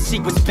 It's our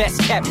secret's best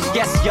kept.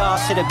 Yes, y'all,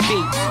 to the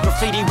beat.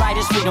 Graffiti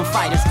writers, freedom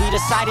fighters. We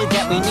decided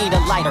that we need a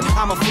lighter.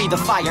 I'ma free the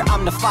fire.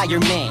 I'm the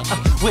fireman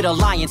with a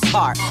lion's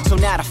heart. So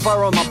now the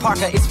fur on my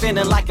parka is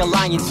feeling like a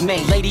lion's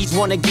mane. Ladies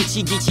wanna get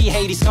you.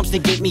 Haters comes to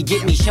get me.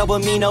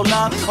 Showing me no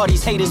love. All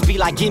these haters be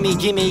like, gimme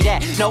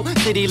that. No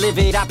city live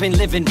it. I've been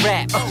living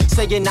rap.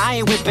 Saying I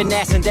ain't whipping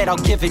ass and that I'll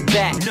give it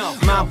back.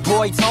 My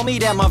boy told me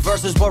that my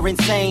verses were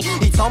insane.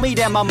 He told me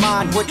that my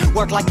mind would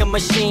work like a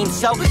machine.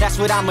 So that's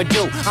what I'ma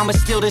do. I'ma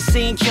steal the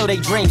scene, kill they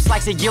dreams.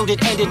 Slice it, yield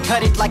it, end it,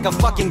 cut it like a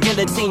fucking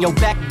guillotine. Your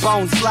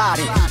backbone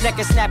sliding, neck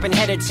is snapping,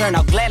 head it turn.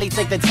 I'll gladly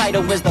take the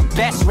title as the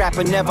best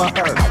rapper never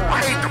heard.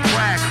 I hate to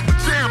brag, but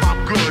damn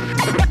I'm good.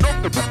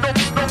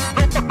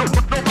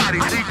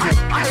 Nobody's equal.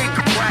 I hate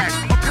to brag,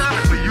 but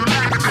honestly you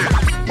lack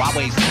this. Why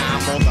waste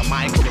time on the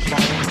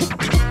microphone?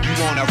 You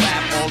wanna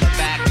rap all the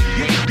back?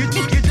 You're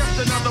just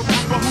another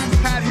rapper who's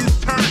had his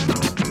turn.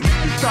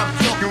 You stop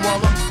talking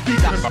while I'm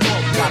speaking.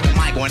 Drop the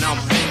mic when I'm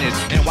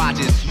finished and watch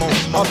it smoke.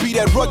 I'll be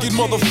that rugged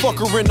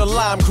motherfucker in the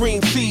lime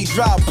green tee.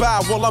 Drive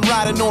by while I'm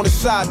riding on the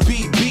side.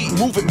 Beat, beat,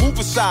 move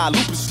aside.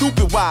 Looping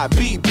stupid wide.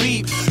 Beep,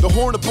 beep. The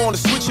horn up on the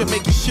switch and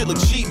make your shit look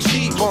cheap,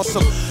 cheap. On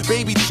some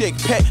baby chick,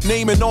 pet,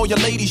 naming all your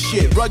lady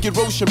shit. Rugged,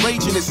 Roshan,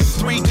 raging. This is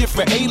 3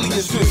 different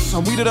aliases.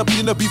 I'm weeded up,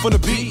 eating up beef on the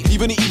beat.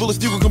 Even the evil is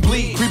still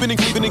complete. Creeping and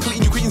cleaving and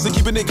cleaning. You cretins are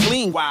keeping it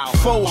clean. Wow.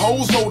 4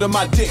 hoes holding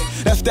my dick.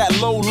 That's that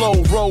low,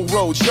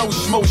 roll. Joe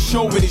Schmo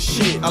showing his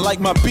shit. I like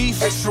my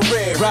beef extra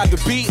rare. Ride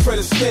the beat, Fred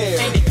Astaire.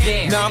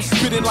 Now I'm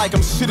spitting like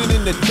I'm sitting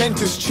in the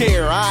dentist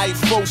chair. Alright,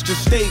 folks,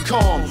 just stay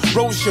calm.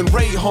 Roshan,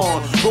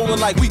 Rayhan, rolling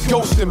like we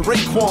ghosting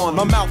Raekwon.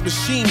 My mouth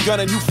machine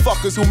gunning you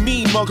fuckers who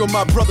mean mugger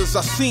my brothers.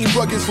 I seen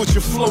ruggeds what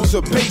your flows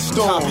are based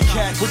on.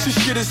 What your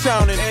shit is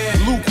sounding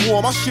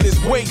lukewarm. My shit is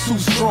way too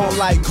strong,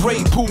 like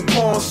Grey Poop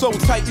on. So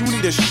tight you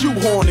need a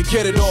shoehorn to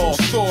get it off.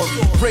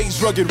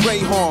 Raise rugged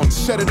Rayhan,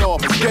 set it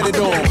off, get it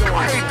on.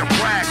 I hate to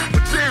brag,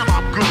 but damn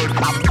I'm good.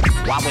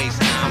 Why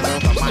waste time on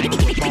the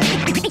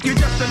microphone? You're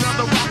just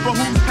another rapper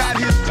who's had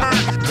his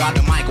turn. Drop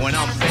the mic when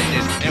I'm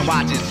finished and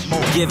watch it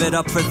smoke. Give it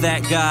up for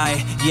that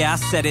guy. Yeah, I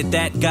said it,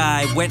 that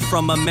guy. Went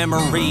from a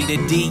memory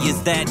to D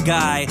is that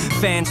guy.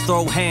 Fans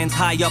throw hands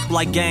high up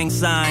like gang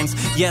signs.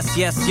 Yes,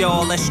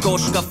 y'all, let's go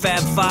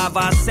Fab 5.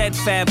 I said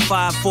Fab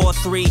 5, 4,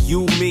 3,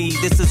 you, me.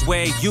 This is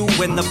where you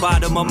and the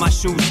bottom of my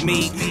shoes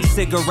meet.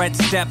 Cigarette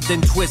stepped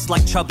and twist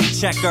like Chubby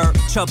Checker.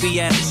 Chubby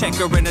ass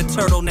checker in a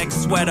turtleneck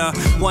sweater.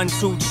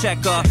 1-2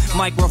 checker,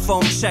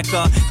 microphone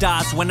checker.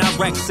 Dies when I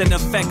wrecks and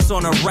effects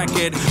on a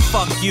record.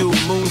 Fuck you,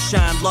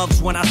 Moonshine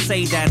loves when I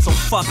say that. So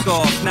fuck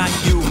off, not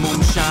you,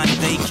 Moonshine,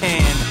 they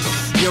can.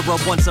 You're a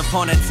once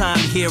upon a time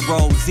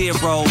hero,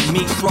 0.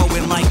 Me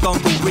throwing like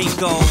Uncle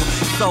Rico.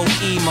 So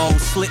emo,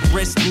 slit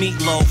wrist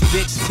meatloaf.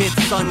 Bitch tits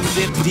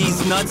unzip,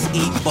 these nuts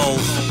eat both.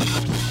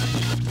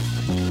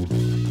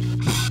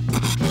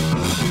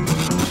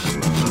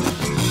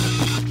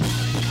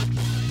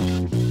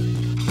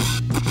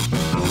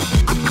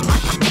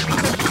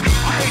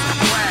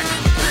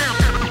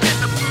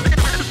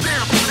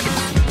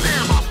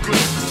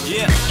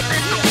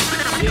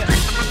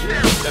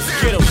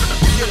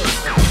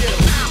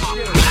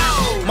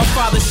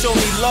 Showed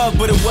me love,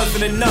 but it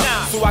wasn't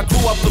enough. So I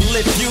grew up to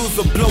lift views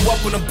or blow up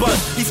on a bus.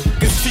 These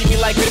f***ers treat me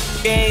like it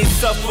ain't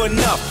suffer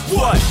enough.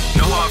 What?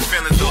 No hard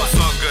feelings, though it's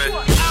all good.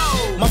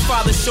 My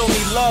father showed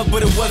me love,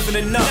 but it wasn't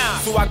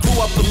enough. So I grew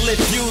up to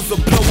lift views or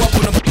blow up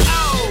on a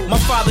bus. My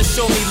father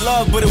showed me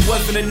love, but it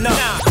wasn't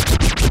enough.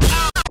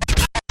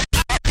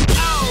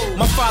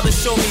 My father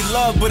showed me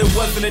love, but it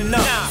wasn't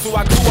enough. So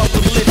I grew up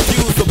to lift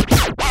views or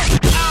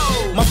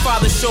my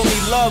father showed me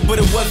love, but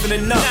it wasn't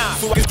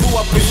enough. So I grew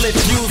up and lit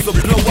views or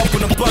blow up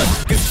on a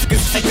bus. Cause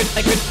it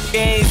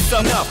ain't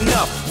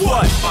enough.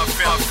 What?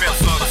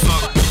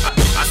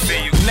 I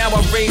see you. Now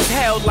I raise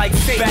hell like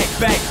fake.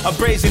 Back.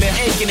 Abrasion and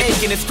aching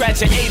and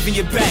scratching A's in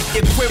your back.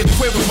 It quiver,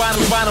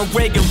 Ronald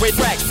Reagan, red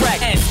track.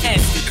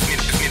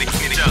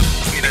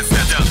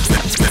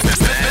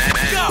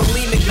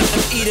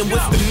 I'm eating,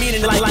 what's the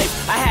meaning of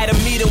life? I had a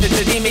meeting with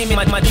the demon,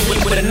 my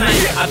demon with a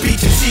knife. I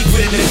beat your cheek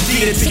with an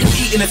Adidas till you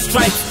eating a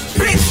stripe.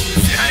 Bitch!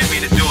 Yeah, I didn't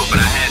mean to do it, but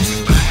I had to.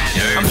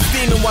 I'm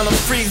steaming while I'm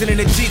freezing in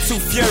a G2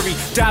 Fury.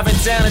 Diving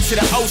down into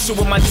the ocean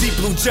with my deep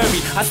blue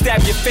jury. I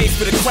stab your face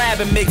with a crab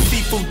and make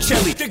seafood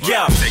chili.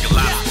 Yo! Take a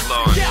lot of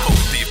claw and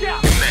poke deep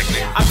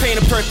connected. I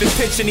paint a perfect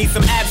picture, need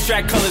some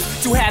abstract colors.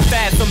 2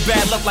 half-ass, some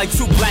bad luck like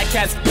 2 black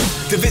cats.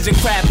 Division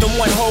craft in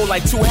one hole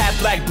like 2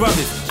 half-black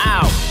brothers.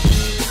 Ow!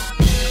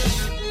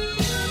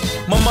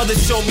 My mother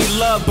showed me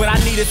love, but I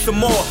needed some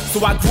more.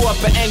 So I grew up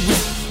an angry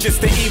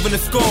just to even the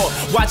score.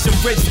 Watching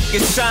rich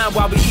get shine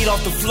while we eat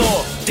off the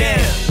floor. Damn.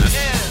 That's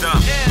dumb,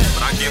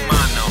 but I get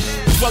mine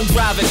though. drunk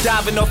driving,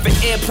 diving off an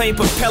airplane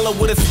propeller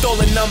with a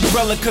stolen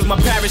umbrella, cause my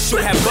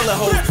parachute had bullet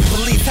holes.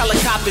 Police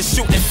helicopters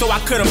shooting, so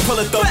I couldn't pull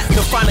it though.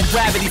 Defying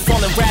gravity,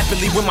 falling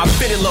rapidly with my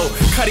fitted low.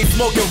 Cutty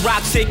smoking,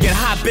 rock shaking,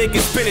 hot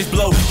bacon, spinach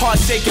blow. Heart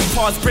shaking,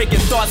 pause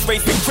breaking, thoughts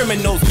racing,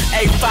 criminals.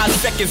 Every 5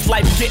 seconds,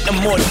 life getting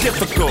more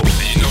difficult.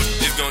 You know,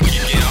 it's gonna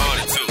keep getting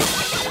harder too.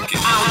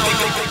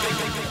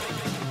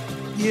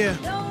 Yeah.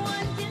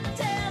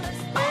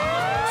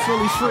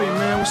 Fully free,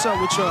 man. What's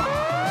up with y'all?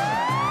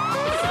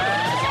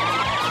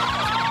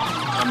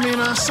 I mean,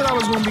 I said I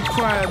was gonna be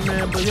quiet,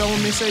 man, but y'all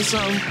want me to say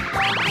something?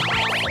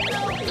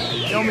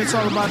 Y'all want me to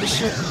talk about this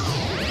shit?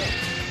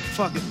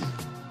 Fuck it.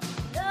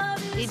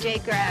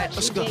 DJ Grouch.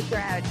 Let's go. DJ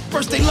Grouch.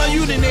 First they love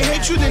you, then they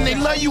hate you, then they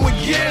love you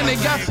again. They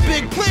got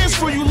big plans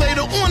for you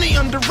later on, they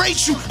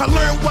underrate you. I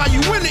learned while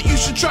you in it, you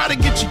should try to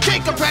get your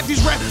cake up. At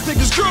these rap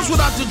niggas, girls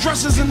without the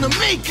dresses and the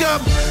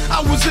makeup.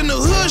 I was in the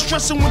hood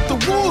stressing with the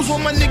wolves while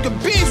my nigga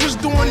Beans was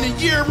doing the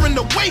year in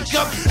the wake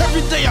up.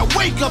 Every day I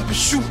wake up and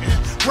shooting,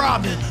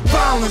 robbing,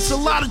 violence, a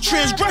lot of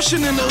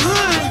transgression in the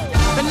hood.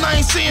 And I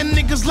ain't saying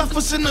niggas left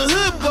us in the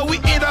hood, but we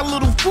ate our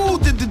little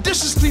food, did the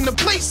dishes, clean the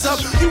place up.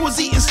 You was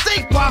eating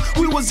steak while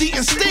we was eating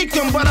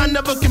steakum, but I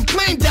never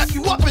complained, dap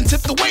you up and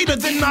tipped the waiter.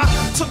 Then I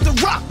took the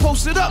rock,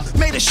 posted up,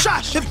 made a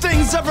shot. If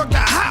things ever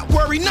got hot,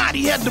 worry not,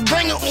 he had the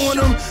banger on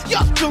him.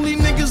 Y'all Philly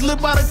niggas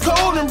live by the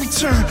code in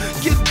return.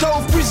 Get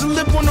dough, freeze and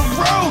live on the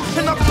road.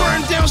 And I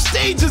burn down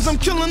stages, I'm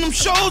killing them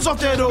shows off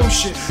that old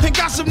shit. And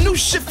got some new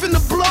shit finna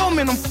blow,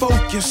 man, I'm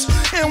focused.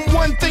 And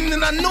one thing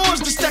that I know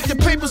is to stack the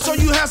paper so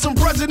you have some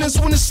presidents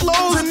when it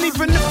slows. And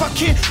even if I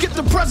can't get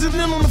the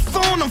president on the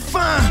phone, I'm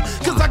fine.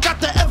 Cause I got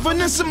the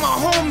evidence in my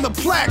home, the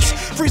plaques.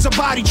 Freeze a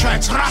body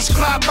tracks,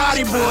 Rashclad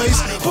body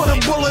boys. Put a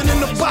bullet in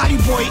the body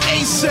boy,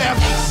 ASAP.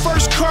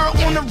 First car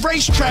on the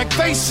racetrack,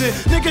 face it.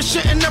 Niggas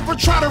shouldn't never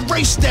try to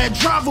race that.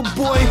 Drive a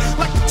boy,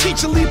 like the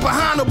teacher leave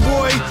behind a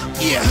boy.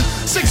 Yeah,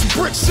 6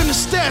 bricks in the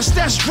stash,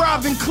 that's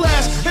driving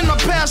class. And I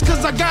pass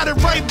cause I got it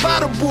right by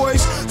the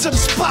boys. To the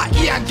spot,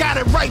 yeah, I got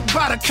it right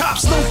by the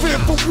cops. No fear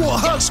for war,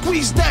 hug,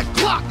 squeeze that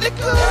Glock,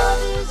 nigga.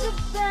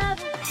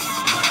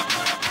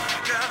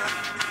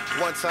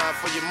 One time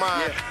for your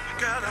mind.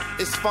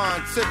 It's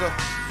fine, Tigger.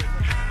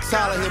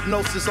 Silent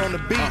hypnosis on the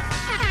beat.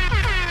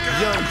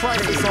 Young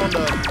Crisis on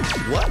the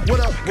what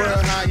up,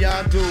 world? How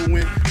y'all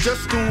doing?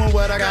 Just doing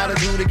what I gotta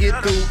do to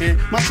get through. And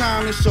my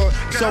time is short,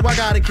 so I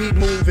gotta keep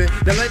moving.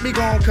 Then let me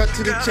go and cut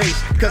to the chase,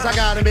 cause I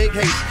gotta make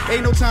haste.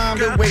 Ain't no time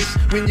to waste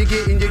when you're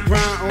getting your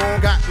grind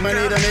on. Got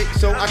money to make,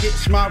 so I get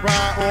my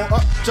ride on.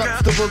 Up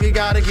jumps the boogie,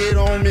 gotta get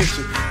on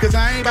mission. Cause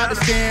I ain't about to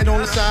stand on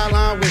the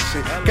sideline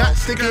wishing. Got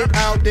to get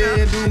out there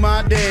and do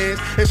my dance.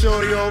 And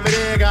shorty over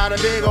there got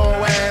a big old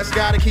ass.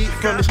 Gotta keep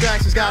from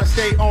distractions, gotta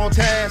stay on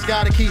task.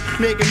 Gotta keep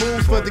making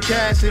moves for the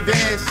cash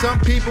advance. Some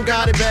people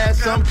got it bad,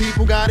 some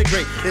people got it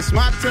great. It's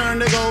my turn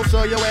to go,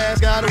 so your ass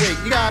gotta wait.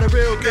 You got a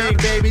real thing,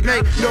 baby,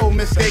 make no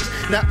mistakes.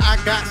 Now I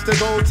got to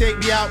go, take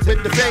me out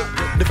with the fake,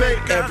 the fake.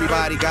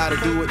 Everybody gotta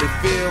do what they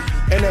feel,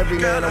 and every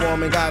man and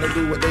woman gotta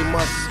do what they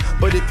must.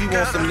 But if you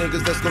want some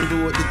niggas that's gonna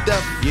do it to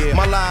death, yeah.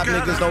 My live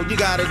niggas know you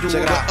gotta do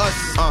it with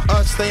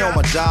us. Stay on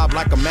my job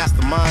like a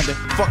mastermind.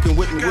 Fucking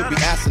with me would be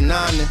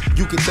asinine.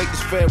 You can take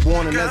this fair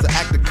warning as an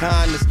act of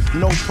kindness.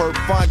 No perk,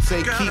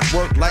 Fonte, keep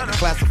work like the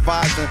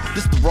classifieds.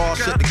 This the raw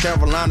shit that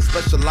Carolina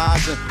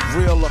specialize in.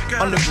 Real or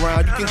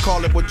underground, you can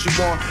call it what you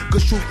want.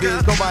 Cause truth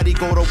is, nobody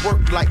go to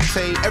work like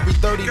Tay. Every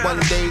 31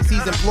 days,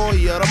 he's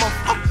employee of the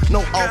month. No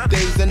off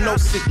days and no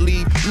sick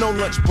leave. No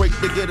lunch break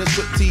to get a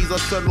striptease or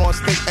sirloin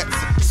steak at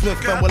Smith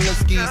and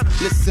Walensky's.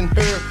 Listen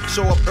here,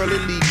 show up early,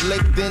 leave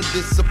late, then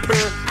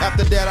disappear.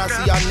 After that, I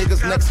see y'all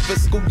niggas next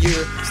fiscal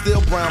year.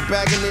 Still brown,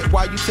 bagging it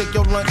while you take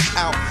your lunch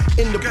out.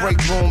 In the break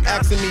room,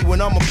 asking me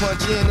when I'ma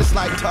punch in. It's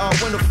like,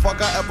 when the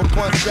fuck I ever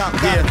punch out?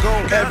 Gotta go.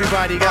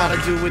 Everybody gotta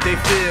do what they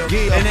feel.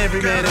 Yeah. And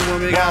every man and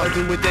woman gotta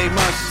do what they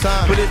must.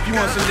 But if you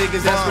want some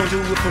niggas that's gonna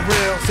do it for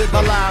real,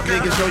 my live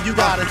niggas know you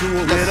gotta do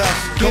it with us.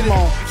 Come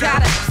on.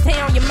 Gotta stay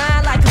on your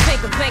mind like a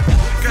thinker.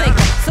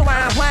 So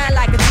I unwind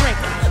like a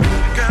drinker.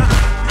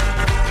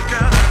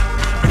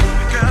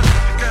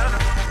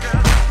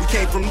 We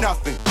came from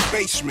nothing,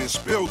 basements,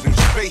 buildings,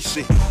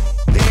 spaceship.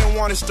 They didn't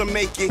want us to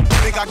make it.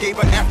 Think I gave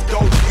a F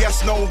though?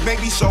 Yes, no,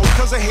 maybe so.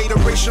 Cause a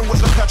hateration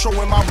was the petrol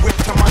in my whip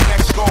to my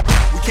next goal.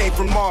 We came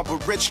from Marlboro,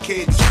 rich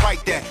kids,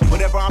 despite that.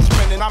 Whatever I'm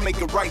spending, I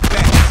make it right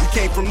back. We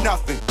came from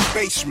nothing,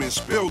 basements,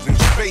 buildings,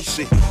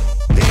 spaceship.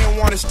 They didn't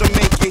want us to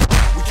make it.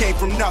 We came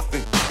from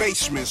nothing,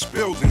 basements,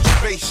 buildings,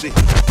 spaceship.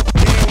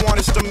 They didn't want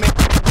us to make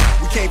it.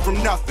 We came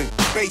from nothing,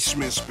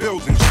 basements,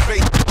 buildings,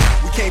 spaceship.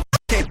 We came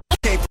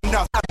from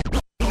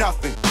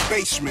nothing,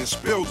 basements,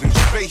 buildings,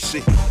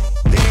 spaceship.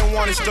 They didn't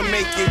want us to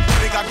make it.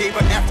 Think I gave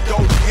a F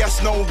though?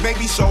 Yes, no,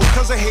 maybe so.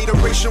 Cause a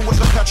hateration was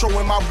the petrol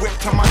in my whip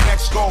to my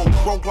next goal.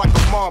 Broke like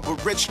a Marlboro,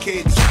 rich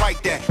kid,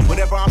 despite that.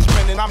 Whatever I'm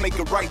spending, I make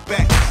it right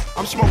back.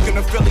 I'm smoking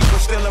a Philly, but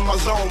still in my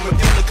zone.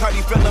 Medina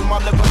Cuddy feeling my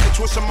liver and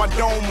twisting my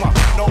dome.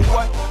 Know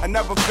what? I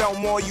never felt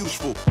more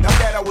useful. Now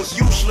that I was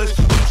useless,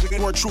 music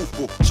weren't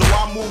truthful. So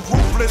I move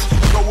ruthless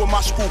and go with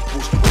my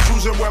scruples. But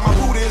choosing where my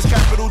route is,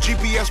 capital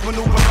GPS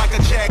maneuver like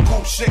a jag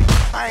group shit.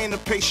 I ain't a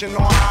patient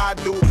on how I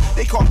do.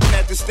 They coughing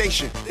at the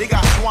station, they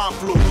got swine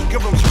flu.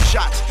 Give them some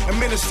shots,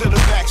 administer the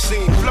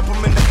vaccine. Flip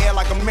them in the air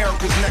like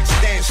America's next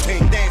dance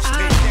team.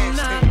 I'm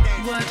not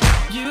what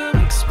you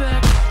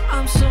expect.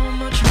 I'm so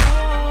much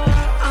more.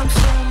 I'm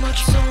so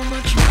much more.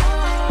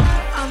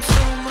 I'm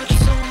so much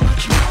more.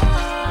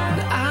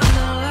 I'm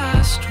the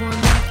last one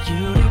that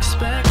you'd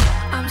expect.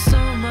 I'm so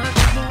much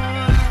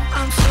more.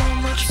 I'm so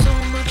much more.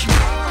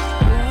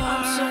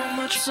 I'm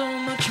so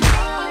much more.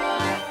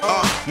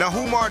 Now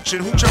who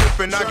marching, who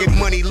chirping? I get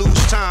money,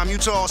 lose time. You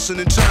tossing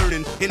and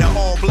turning in an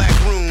all-black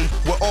room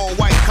with all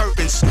white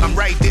curtains. I'm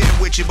right there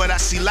with you, but I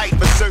see light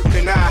for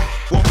certain. I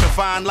walk the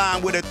fine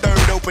line with a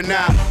third open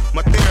eye.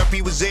 My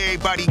therapy was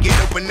everybody get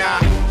open eye.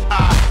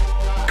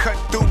 I cut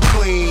through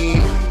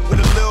clean with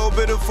a little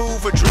bit of food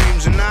for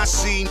dreams, and I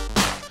see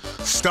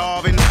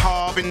starving,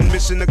 harving,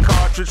 missing the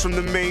cartridge from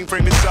the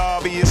mainframe. It's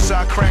obvious.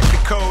 I crack the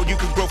code. You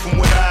can grow from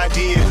what I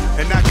did,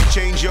 and I can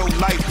change your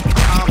life.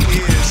 I'm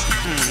his.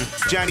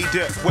 Johnny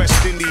Depp,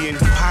 West Indian,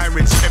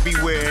 pirates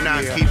everywhere, and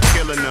I keep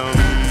killing them.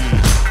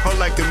 Or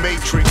like the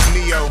Matrix,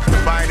 Neo,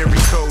 the binary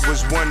code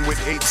was 1 with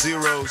 8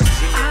 zeros.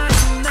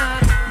 I'm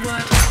not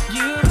what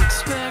you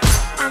expect.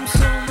 I'm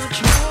so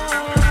much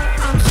more.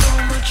 I'm so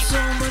much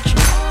more.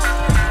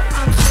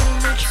 I'm so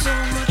much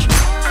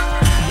more.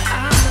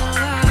 I'm the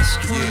last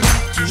one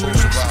that you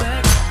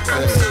expect.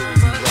 I'm so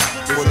much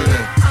more.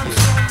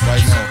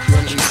 Right now,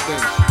 one of these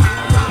things.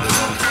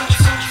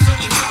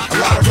 A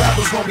lot of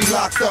rappers gonna be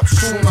locked up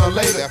sooner or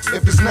later.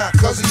 If it's not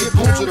cause of your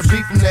boots or the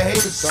beef from the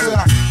haters. Since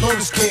I know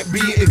this can't be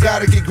it, it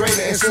gotta get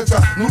greater. And since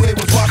I knew they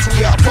was watching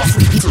me, I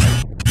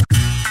bustled.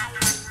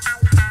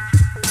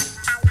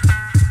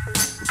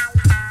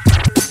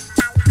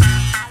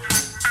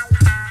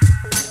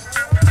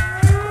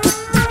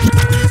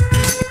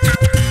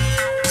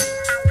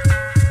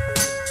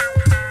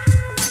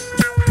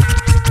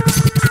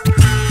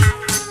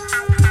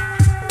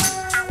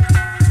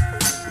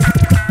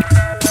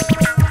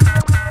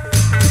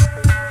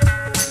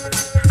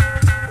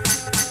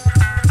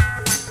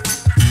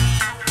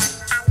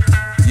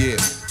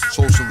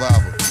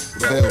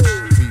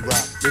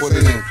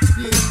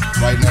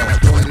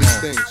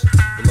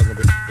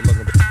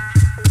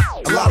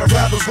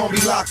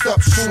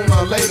 Sooner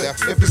or later,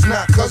 if it's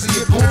not cause of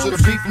your boots or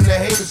the beef from the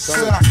haters.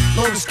 Since I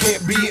know this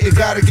can't be it, it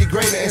gotta get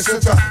greater. And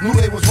since I knew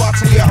they was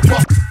watching me, I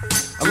buck.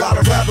 A lot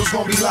of rappers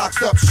gonna be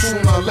locked up sooner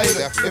or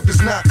later, if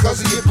it's not cause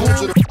of your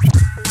boots or the.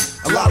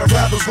 A lot of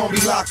rappers gonna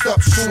be locked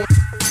up soon.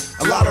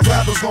 A lot of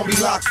rappers gonna be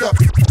locked up.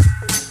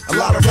 A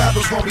lot of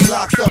rappers gonna be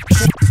locked up.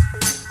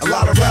 A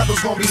lot of rappers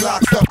gonna be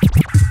locked up.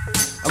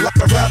 A lot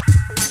of rap.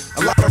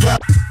 A lot of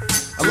rap.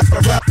 A lot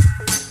of rap.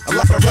 A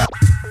lot of rap.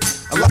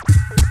 A lot.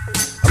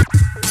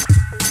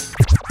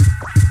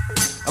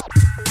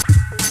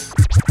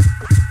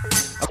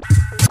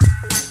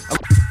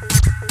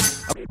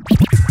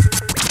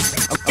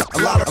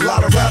 A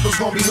lot of rappers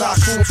gonna be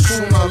locked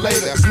sooner or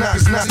later. It's not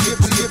to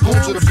your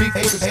boots or the beef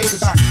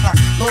haters. I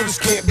know this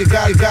can't be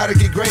gotta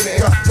get greater.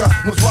 And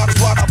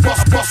I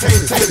bust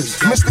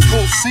haters.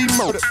 Mystical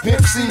C-Mo,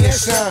 Pimp C and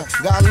Shine.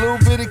 Got a little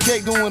bit of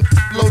cake doing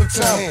load of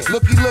time.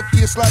 Looky,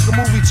 it's like a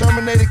movie.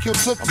 Terminator kill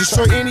Tookie.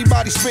 Destroy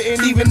anybody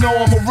spitting, even though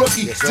I'm a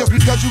rookie. Just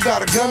because you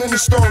got a gun in the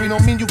story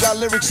don't mean you got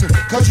lyrics. And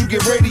cause you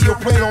get radio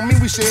play don't mean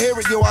we should hear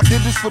it. Yo, I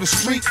did this for the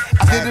street.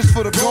 I did this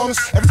for the corners.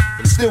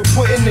 Still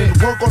putting in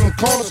work on them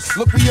corners.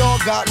 Look, we all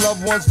got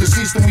loved ones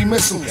deceased and we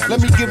miss them.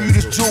 Let me give you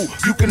this jewel.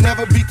 You can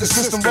never beat the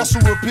system.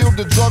 Russell repealed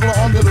the drug law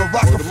under the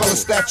Rockefeller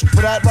statue.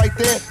 For that right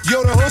there,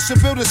 yo, the hood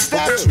should build a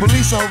statue.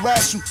 Police will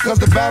harass you cause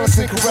the balance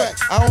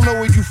incorrect. I don't know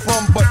where you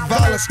from, but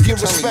violence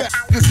give respect.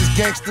 This is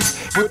gangsters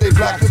with they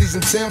black hoodies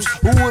and Timbs.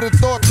 Who would've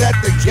thought that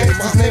the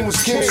gangster's name was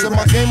Kim? Said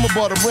my game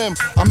above the rim.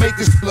 I make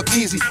this look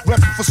easy.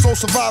 Reppin' for Soul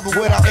Survivor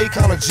without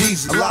Akon or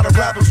Jeezy. A lot of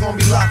rappers gonna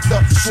be locked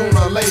up sooner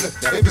or later.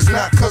 If it's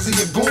not cause of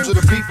your goons or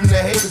the beef from the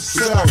haters.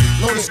 Since I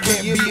know this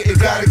can't be it, it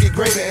gotta get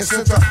greater. And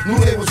since I knew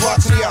they was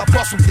watching me, I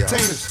bust some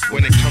potatoes.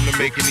 When it come to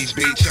making these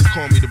beats, y'all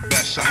call me the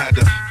best. I had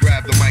to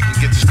grab the mic and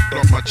get this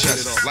off my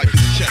chest. Life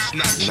is chess,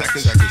 not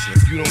checkers.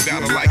 You don't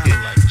gotta like it,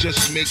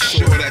 just make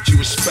sure that you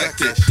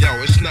respect it. Yo,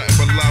 it's nothing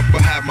but love,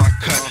 but have my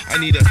cut. I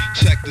need to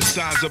check the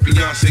size of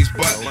Beyonce's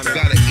butt.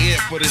 Got an ear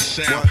for this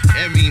sound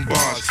and mean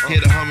bars. Hear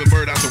the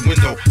hummingbird out the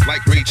window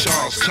like Ray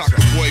Charles.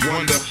 Chocolate boy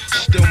wonder,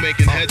 still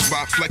making heads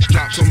bop. Flex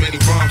drop so many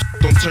bombs,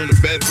 don't turn the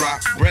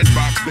bedrock. Bread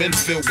box been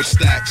filled with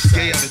stacks.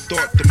 Gay out the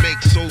thought to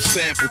make soul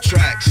sample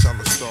tracks.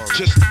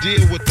 Just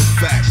deal with the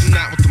facts,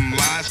 not with them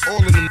lies. All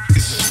of them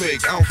niggas is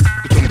fake, I don't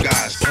with them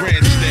guys.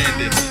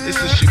 Grandstanding, this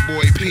is your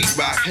boy Pete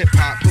Bop. Hip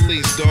hop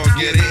police dog,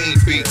 yeah they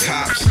ain't beat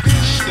cops.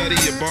 Study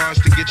your bars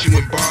to get you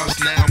in bars.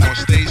 Now I'm on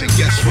stage and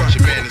guess what,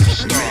 your man is a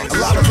star. A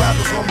lot of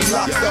rappers gonna be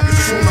locked up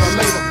sooner or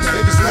later.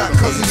 If it's not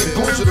cause of your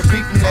goons or the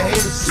beef from the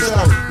haters. Since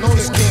I know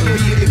this can't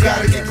be it, it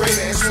gotta get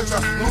greater. And since I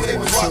knew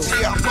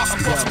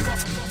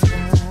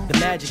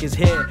magic is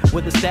here,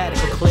 with the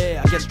static or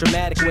clear. I guess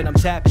dramatic when I'm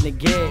tapping the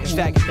gear. In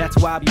fact, that's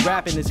why I be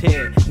rapping this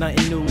here.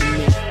 Nothing new to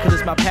me, cause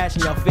it's my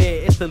passion y'all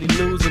fear. It's really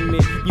losing me,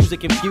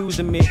 music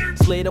infusing me.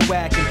 Slay the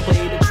whack and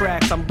play the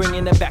tracks. I'm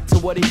bringing it back to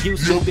what it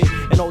used to be.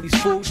 And all these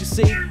fools you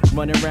see,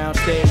 running around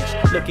stage,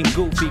 looking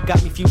goofy,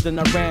 got me fused in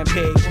a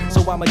rampage.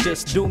 So I'ma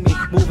just do me,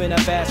 moving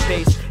at a fast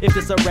pace. If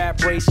it's a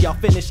rap race, y'all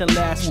finish in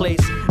last place.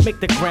 Make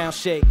the ground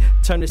shake,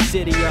 turn the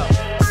city up.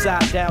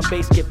 Side down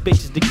bass, get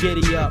bitches to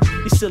giddy up.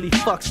 These silly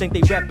fucks think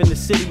they rapping the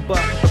city, but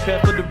prepare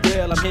for the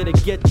real, I'm here to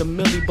get the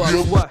milli bucks.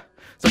 What?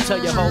 So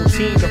tell your whole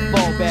team to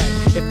fall back.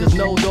 If there's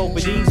no dope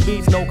for these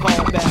beats, no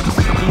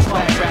callbacks. These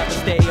black rappers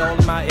stay all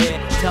in my ear.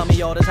 Tell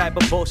me all the type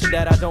of bullshit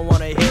that I don't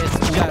wanna hear. So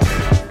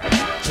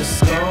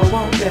just go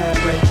on that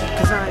way,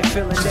 cause I ain't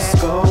feeling that.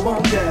 Just go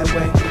on that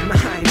way, nah,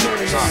 I ain't feeling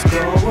that. Just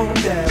go on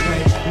that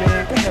way,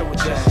 man, go ahead with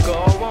that. Go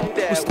on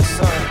that way,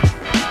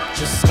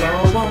 just go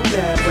on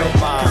that way,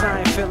 cause I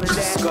ain't feeling that.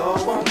 Just go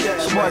on that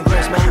way. Boy,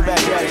 Grace, man, we back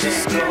at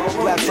it.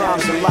 Black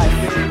rhymes of life.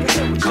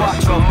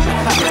 Quattro.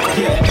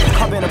 Yeah,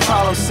 I've been a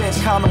problem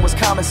since common was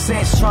common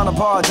sense. Trying to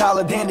borrow a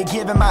dollar, then to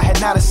give him I had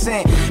not a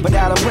cent. But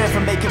now I went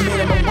from making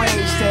minimum wage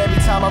to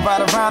every time I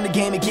ride around the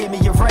game and give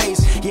me a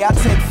raise. Yeah, I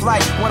take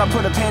flight when I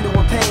put a pen to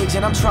a page.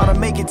 And I'm trying to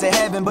make it to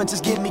heaven, but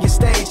just give me a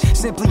stage.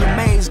 Simply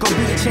amazed, go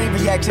be the chain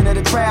reaction of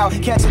the crowd.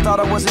 Cats thought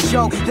I was a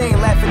joke, they ain't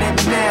laughing at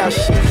me now.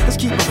 Shit, let's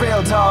keep it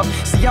real, dog.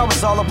 See, I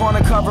was all up on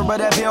the cover of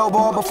that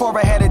billboard before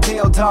I had a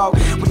deal, dog.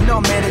 With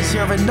no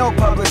manager and no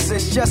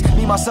publicist, just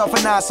me, myself,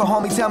 and I. So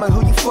homie, tell me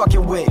who you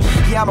fucking with.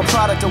 Yeah, I'm a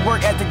product of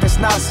work ethic that's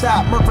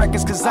non-stop. My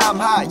records cause I'm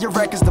hot, your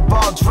records the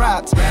ball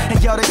dropped.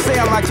 And yo, they say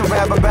I like to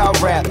rap about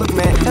rap. Look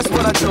man, that's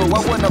what I do, I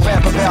wouldn't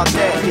rap about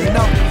that. You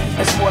know,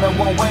 there's more than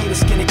one way to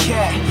skin a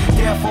cat.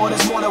 Therefore,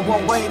 there's more than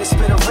one way to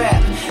spit a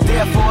rap.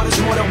 Therefore, there's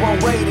more than one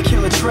way to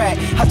kill a track.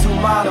 I do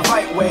mine the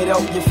right way though,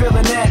 you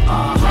feeling that?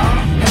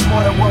 There's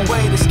more than one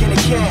way to skin a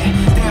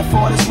cat.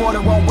 Therefore, there's more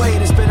than one way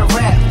to spit a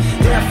rap.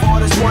 Therefore,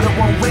 there's more than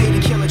one way to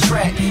kill a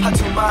track. I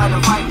do mine the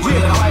right way,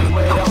 the right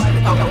way.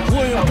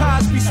 William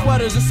Cosby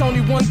sweaters, it's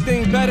only one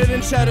thing better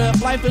than cheddar.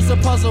 Life is a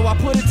puzzle, I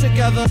put it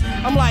together.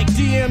 I'm like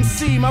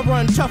DMC, my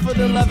run tougher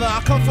than leather.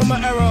 I come from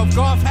an era of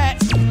golf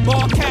hats,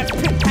 ball caps,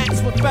 pit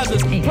hats with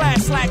feathers,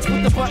 plaid slacks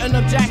with the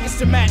button-up jackets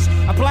to match.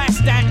 I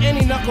blast that,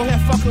 any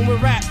knucklehead fucking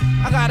with rap.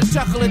 I gotta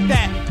chuckle at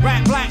that,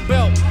 rap black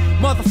belt.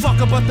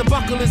 Motherfucker, but the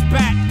buckle is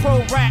back.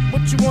 Pro rap,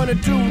 what you wanna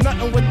do?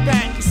 Nothing with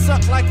that. You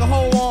suck like a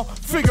hole on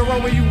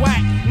Figaro when you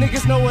whack.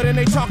 Niggas know it and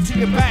they talk to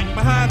your back.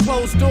 Behind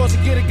closed doors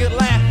to get a good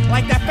laugh.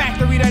 Like that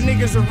factory, that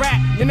nigga's a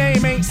rat. Your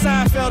name ain't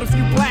Seinfeld if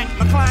you black.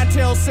 My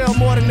clientele sell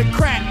more than the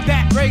crack.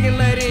 That Reagan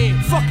let in.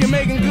 Fucking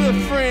Megan Good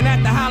friend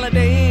at the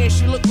Holiday Inn.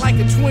 She look like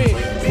a twin.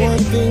 One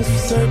thing's for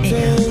certain,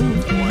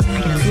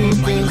 two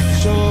things for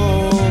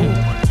sure.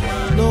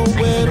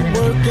 Nowhere to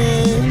work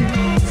in,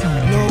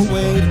 no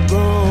way to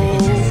grow.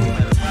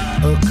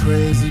 A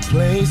crazy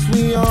place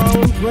we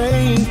are,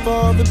 praying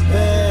for the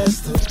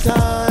best of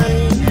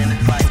times.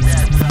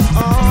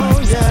 Oh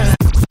yeah.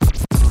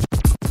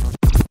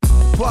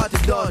 Party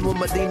done when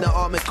Medina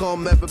Army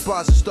come. Every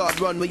process start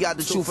run. We got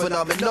the true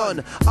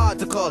phenomenon.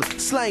 Article,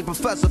 slang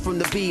professor from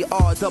the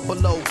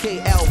BROOKLY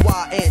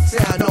and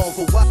town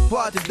over.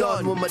 Party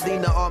done when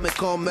Medina Army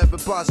come. Every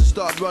process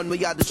start run. We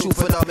got the true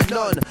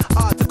phenomenon.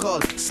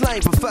 Article,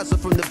 slang professor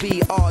from the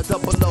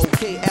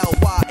BROOKLY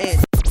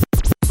and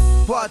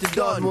party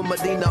done when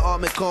Medina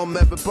Army come.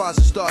 Every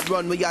process start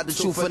run. We got the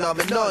true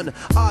phenomenon.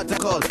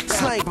 Article,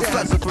 slang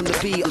professor from the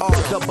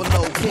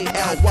BROOKLY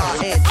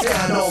and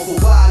town over.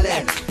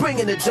 Wildin',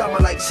 bringing the drama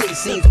like chase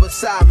scenes with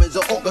sirens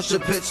or orchestra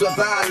pits with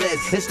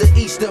violence. It's the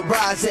Eastern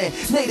rising,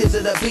 natives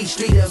of the beach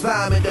street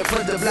environment. They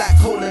put the black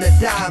hole in the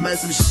diamond.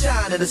 Some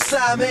shine and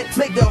assignment.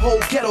 Make the whole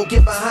ghetto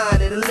get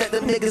behind it and let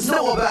them niggas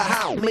know about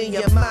how me and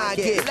your mind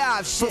get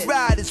live shit. For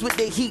riders with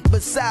their heat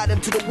beside them,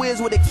 to the whiz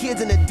with the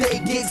kids in the day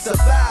gigs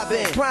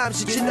surviving. Prime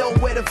shit, you know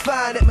where to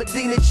find it.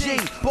 Medina G,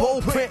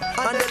 bold print,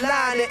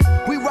 underline it.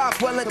 We rock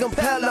well and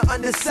compel her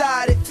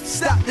undecided.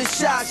 Stop the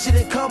shot shit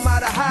and come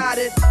out of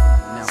hiding.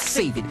 Now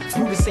save it.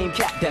 You the same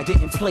cat that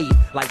didn't play it.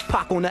 Like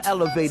Pac on the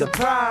elevator.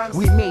 Surprise.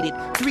 We made it.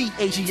 3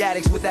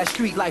 Asiatics with that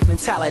street life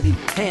mentality.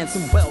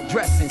 Handsome, well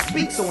dressed, and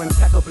speak so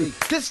impeccably.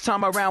 This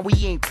time around we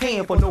ain't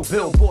paying for no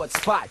billboard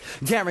spot.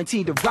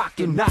 Guaranteed to rock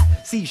and not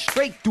see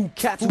straight through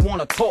cats who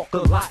wanna talk a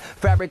lot.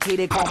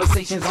 Fabricated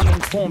conversations,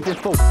 uninformed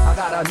info. I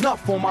got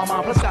enough on my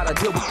mind, plus gotta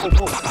deal with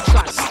FOMO.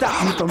 Try to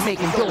stop me from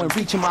making dough and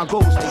reaching my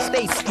goals.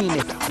 They stay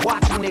scheming,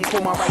 watching they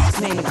call my righteous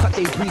name and cut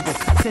they breathing.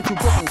 Central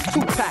Brooklyn's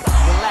 2-pack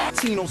with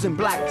Latinos and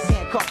blacks.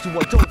 Handcuffed to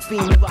a dope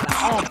fiend who got an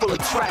arm full of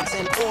tracks.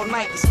 And all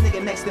night this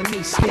nigga next to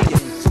me stinging.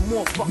 Some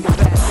more fucking bad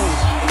news.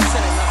 They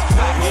sending us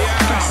back.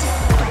 Yeah.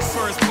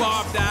 First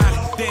Bob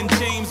died, then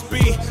James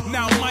B.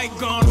 Now Mike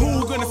gone,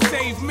 who gonna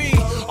save me?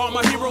 All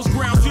my heroes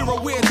ground zero,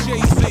 where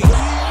Jay-Z?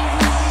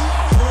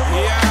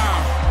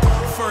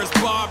 Yeah. First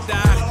Bob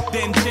died,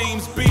 then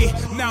James B.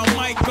 Now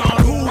Mike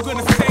gone, who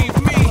gonna save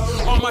me?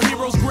 All my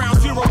heroes ground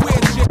zero, where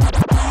Jay?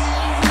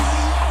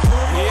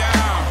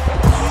 Yeah.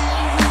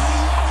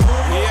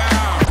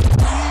 Yeah.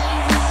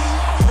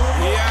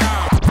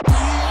 Yeah.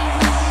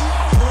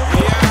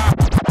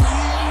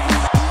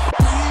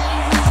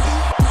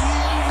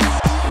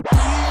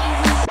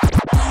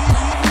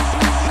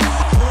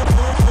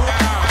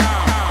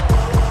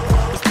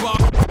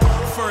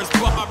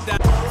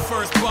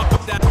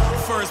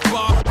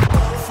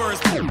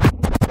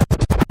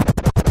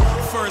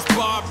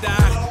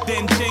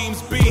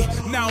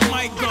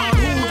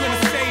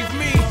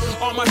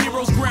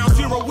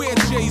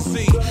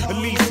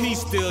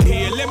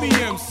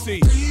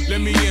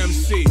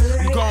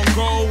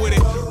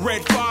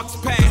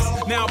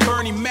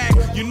 Bernie Mac.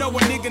 You know a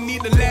nigga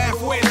need to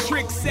laugh where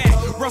tricks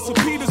at. Russell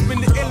Peters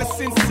been the illest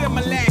since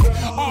Similac.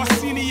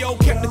 Arsenio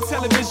kept the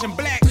television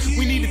black.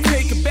 We need to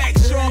take it back,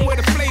 show 'em where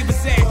the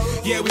flavor's at.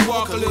 Yeah, we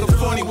walk a little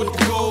funny with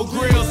the gold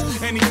grills.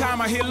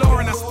 Anytime I hear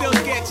Lauren, I still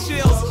get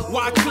chills.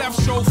 Why Clef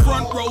show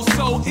front row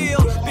so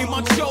ill? They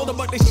much older,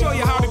 but they show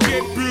you how to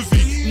get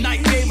busy.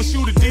 Night Neighbor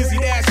shoot a dizzy,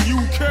 that's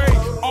UK.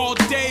 All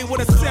day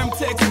with a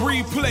Semtex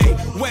replay.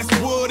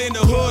 Westwood in the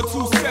hood,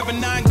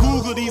 279.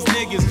 Google these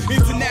niggas.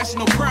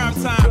 International prime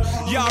time.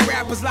 Y'all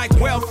rappers like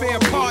welfare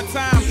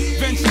part-time.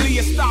 Eventually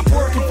you stop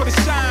working for the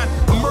shine.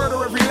 I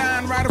murder every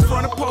line right in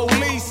front of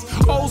police.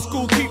 Old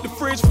school, keep the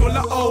fridge full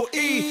of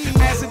OE.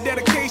 As a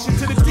dedication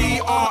to the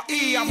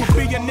DRE. I'ma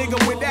be a nigga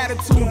with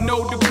attitude,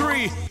 no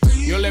degree.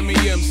 Yo, let me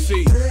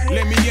MC,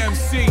 let me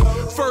MC.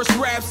 First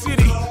rap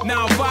city,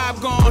 now vibe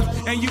gone.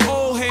 And you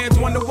old heads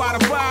wonder why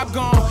the vibe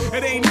gone.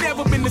 It ain't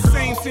never been the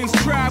same since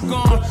Tribe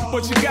gone.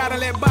 But you gotta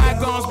let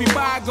bygones be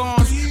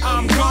bygones.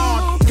 I'm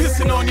gone,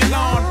 pissing on your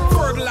lawn.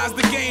 Fertilize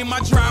the game, I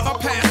drive, I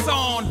pass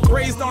on.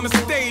 Raised on the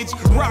stage,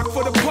 rock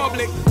for the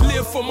public.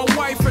 Live for my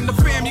wife and the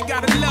fam, you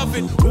gotta love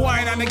it.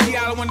 Wine on the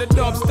gal when the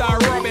dubs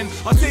start rubbing.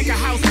 I'll take a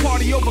house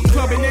party over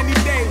clubbing any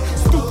day.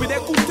 Stupid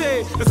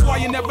écoute, that's why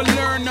you never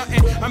learn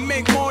nothing. I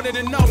make more than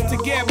enough to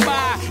get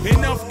by,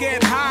 enough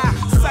get high.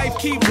 Syfe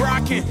keep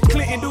rocking,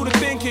 Clinton do the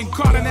thinking,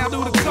 Carter now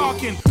do the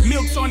talking.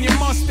 Milk's on your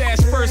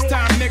mustache, first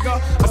time nigga.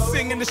 I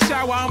sing in the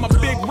shower, I'm a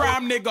big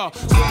rhyme nigga.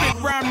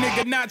 Spit rhyme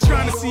nigga, not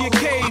trying to see a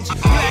cage.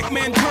 Black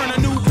men turn a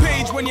new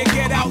page when you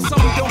get out.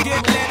 Some don't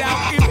get let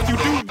out if you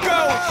do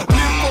go.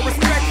 Live for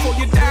respectful,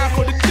 you die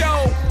for the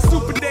dough.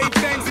 Super Dave,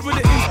 thanks for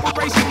the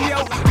inspiration,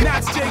 yo.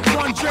 Knots, Jake,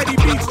 One, Dreddy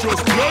Beats,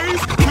 just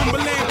Blaze.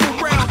 Timberland,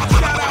 Pharrell,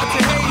 shout out to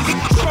Hayes.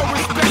 Show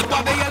respect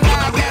while they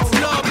alive, that's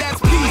love, that's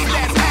peace,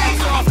 that's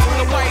hats off for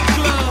the white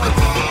gloves.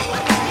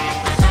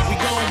 We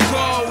gon'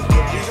 go.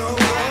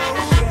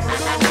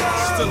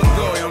 Still a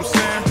go, you know what I'm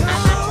saying?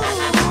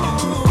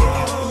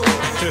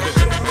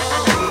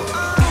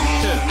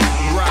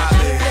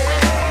 Riley,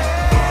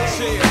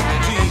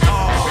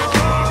 CFDR,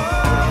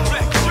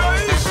 Black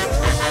Jays.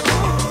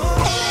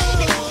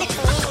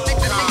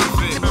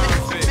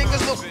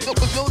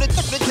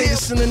 Play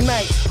this in the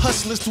night,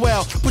 hustlers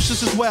dwell,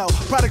 pushers as well,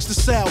 products to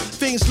sell,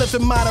 things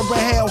living moderate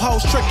hell,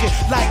 hoes tricking,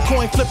 like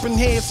coin flipping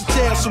heads to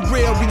tail,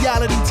 surreal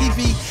reality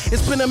TV.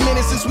 It's been a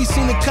minute since we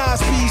seen the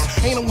Cosby's,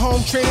 ain't no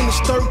home training,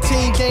 it's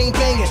 13, gang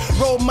banging,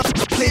 roll my,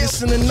 play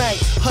this in the night,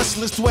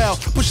 hustlers dwell,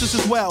 pushers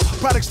as well,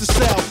 products to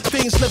sell,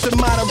 things living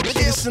moderate,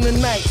 play this in the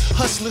night,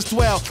 hustlers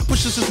dwell,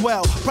 pushers as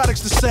well,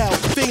 products to sell,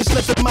 things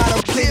living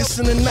moderate, play this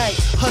in the night,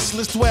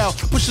 hustlers dwell,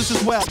 pushers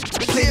as well,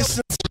 play this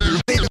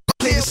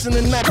in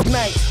the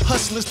night,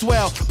 hustlers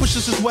dwell,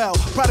 pushers as well,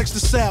 products to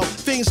sell,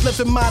 things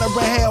living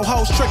moderate hell,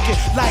 hoes tricking,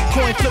 like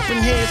coin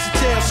flipping heads to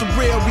tail,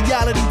 surreal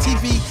reality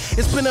TV.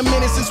 It's been a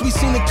minute since we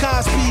seen the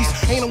Cosby's,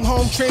 ain't no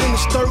home training,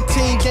 it's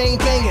 13, gang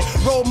banging,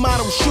 role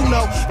model,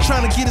 Shuno,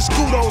 trying to get his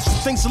kudos for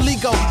things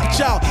illegal, but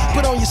y'all,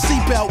 put on your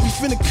seatbelt, we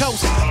finna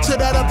coast to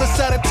that other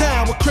side of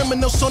town, with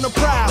criminals on the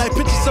prowl, like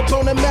bitches up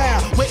on the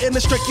mile, waiting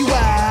to strike you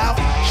out.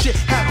 Shit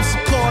happens in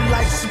car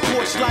lights and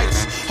porch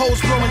lights, hoes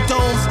blowing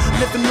domes,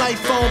 living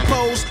life on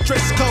pose,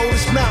 dress code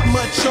is not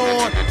much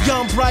on,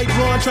 young bright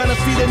blonde trying to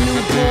feed a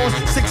newborn,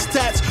 6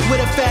 tats with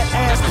a fat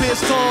ass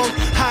pierced on,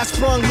 high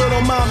sprung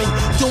little mommy,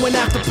 doing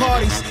after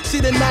parties, see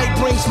the night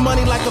brings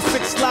money like a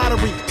fixed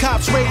lottery,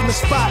 cops raiding the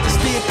spot, it's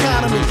the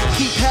economy,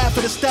 keep half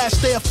of the stash,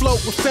 stay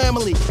afloat with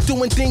family,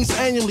 doing things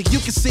annually, you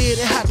can see it,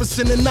 it happens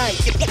in the night.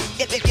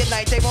 At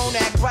night they won't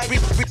act right,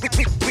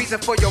 reason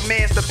for your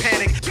mans to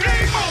panic.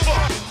 Game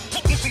over!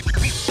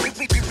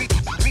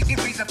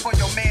 Reason for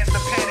your mans to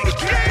panic.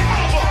 Game over!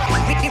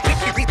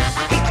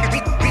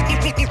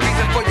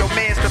 Reason for your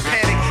mans to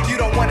panic. You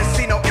don't wanna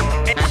see no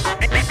ambulances.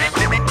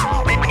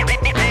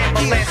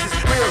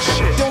 Real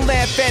shit. Don't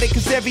laugh at it,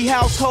 cause every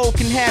household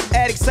can have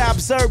addicts. I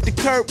observed the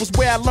curb was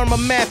where I learned my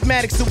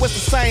mathematics. So what's the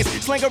science?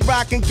 Slang a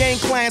rock and gang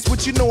clients.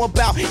 What you know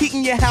about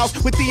heating your house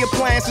with the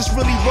appliances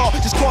really raw.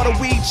 Just caught a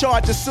weed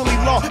charge, a silly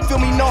law. Feel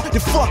me, no? The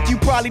fuck you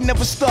probably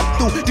never stuck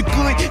through. The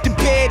good, the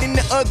bad, and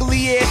the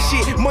ugly ass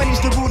shit. Money's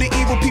the root of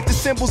evil. Peep the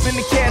symbols in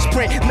the cash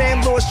print.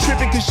 Landlords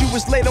tripping cause you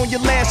was late on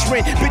your last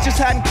rent. Bitches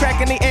hiding crack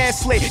in they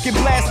ass slit. Get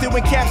blasted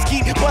when caps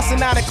keep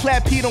busting out a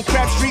clap heat on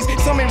crap streets.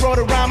 Some ain't wrote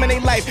a rhyme in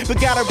their life, but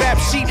got a rap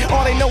sheet.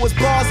 All they know is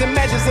bars and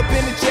measures up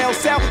in the jail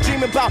cell.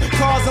 Dreaming about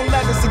cars and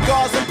leather,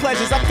 cigars and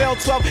pleasures. I fell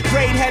 12th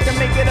grade, had to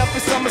make it up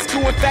in summer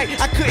school. In fact,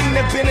 I couldn't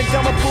have been a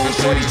dumber fool.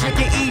 Shorties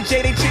drinking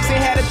EJ, they chicks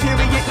ain't had a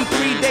period in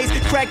 3 days.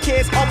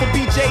 Crackheads off of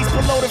BJs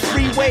below the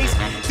freeways.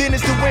 Then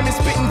it's the women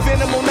spitting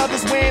venom on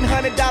others wearing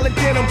 $100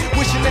 denim.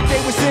 Wishing that they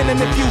was in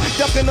them. If you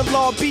ducking the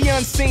law, be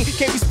unseen.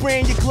 Can't be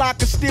spraying your Glock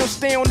and still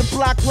stay on the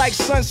block like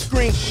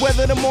sunscreen.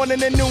 Whether the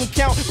morning and noon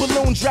count,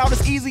 balloon drought,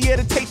 it's easier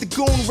to take the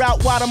goon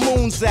route while the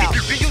moon's out.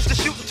 We used to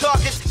shoot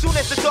targets, soon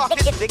as the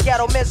darkness The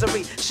ghetto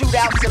misery,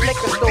 shootouts and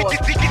liquor stores.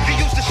 We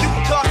used to shoot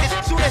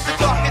targets soon as the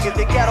darkness.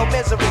 The ghetto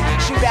misery,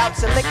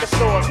 shootouts and liquor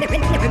stores. The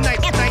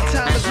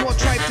nighttime is more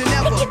tripe than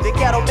ever. The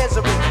ghetto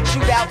misery,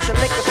 shootouts and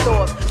liquor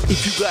stores.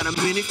 If you got a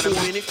minute, 4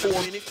 minute, 4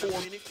 minute, 4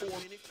 minute, 4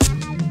 minute.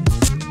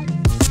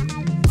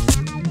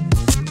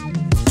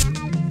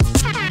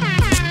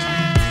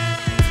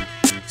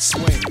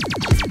 Swing,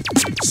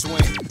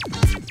 swing,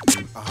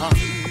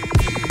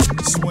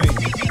 swing.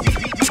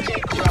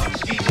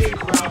 DJ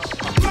Crouch,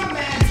 my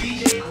man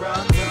DJ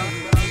Crouch.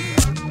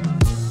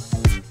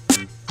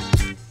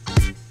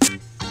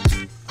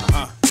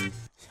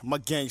 My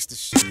gangster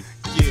shit,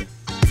 yeah.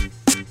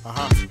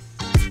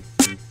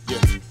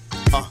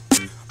 Yeah.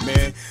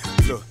 Man,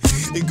 look.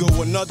 It go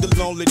another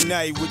lonely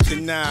night with the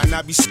 9.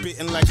 I be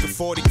spitting like a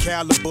 40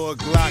 caliber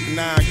Glock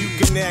 9. You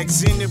can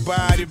ask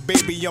anybody,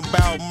 baby, I'm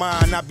about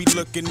mine. I be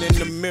looking in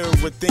the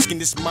mirror,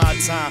 thinking it's my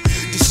time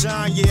to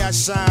shine. Yeah, I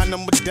shine.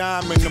 I'm a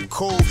diamond, I'm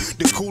cold.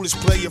 The coolest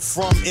player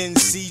from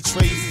NC,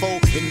 Trade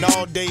 4. And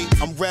all day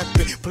I'm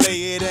rapping,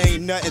 play it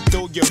ain't nothing,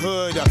 throw your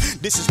hood up.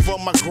 This is for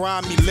my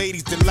grimy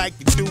ladies that like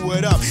to do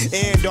it up,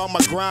 and all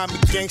my grimy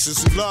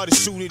gangsters who love to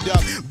shoot it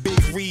up.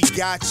 Big Reed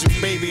got you,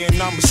 baby, and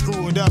I'ma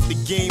screw it up. The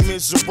game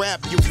is a rap.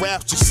 Your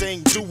rap just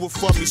ain't do it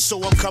for me,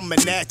 so I'm coming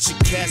at you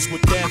cats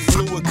with that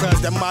fluid, cause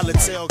that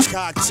Molotov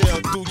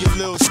cocktail through your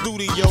little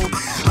studio.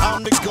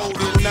 I'm the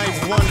golden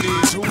knife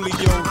wonder is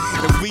Julio,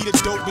 and we the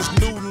dopest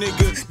new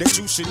nigga that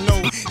you should know.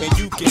 And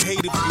you can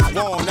hate if you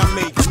want, I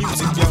make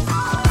music, yo.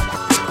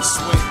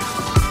 Swing,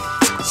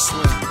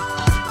 swing,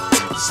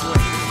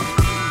 swing,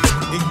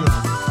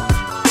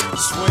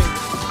 swing,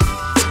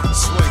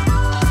 swing, swing.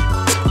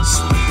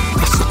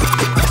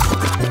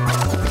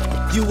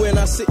 You and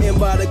I sitting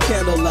by the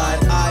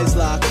candlelight, eyes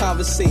locked,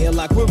 conversating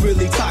like we're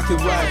really talking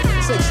right.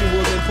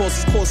 Sexual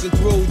impulses coursing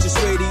through, just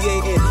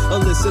radiating.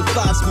 Illicit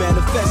thoughts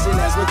manifesting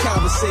as we're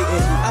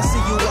conversating. I see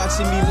you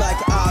watching me like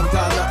I've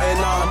got nothing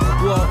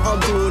on. Well, I'm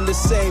doing the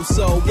same,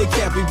 so it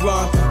can't be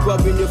wrong.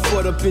 Rubbing your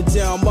foot up and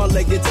down, my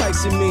leg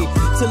enticing me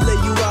to lay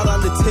you out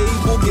on the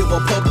table, give a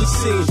public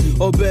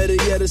scene. Or better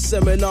yet, a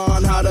seminar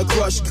on how to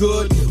crush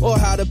good, or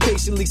how to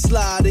patiently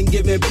slide and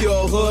give it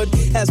pure hood.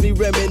 Has me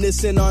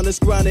reminiscing on this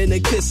grinding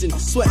and kissing.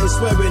 Sweating,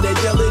 swearing, and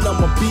yelling,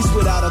 I'm a beast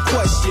without a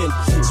question.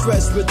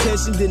 Stress,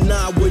 retention,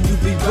 denied when you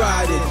be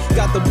riding.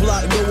 Got the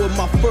block knowing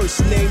my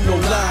first name, no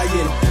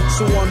lying.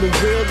 So on the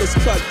real, let's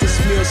cut this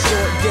meal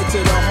short. Get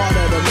to the heart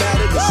of the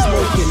matter, the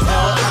smoking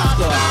hell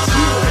after.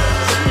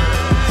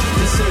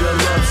 This ain't a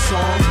love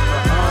song.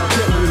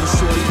 Get with it,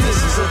 shorty, this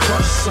is a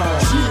crush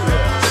song.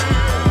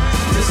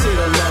 This ain't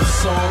a love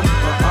song.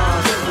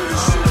 Get with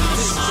it, shorty,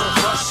 this is a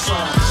crush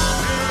song.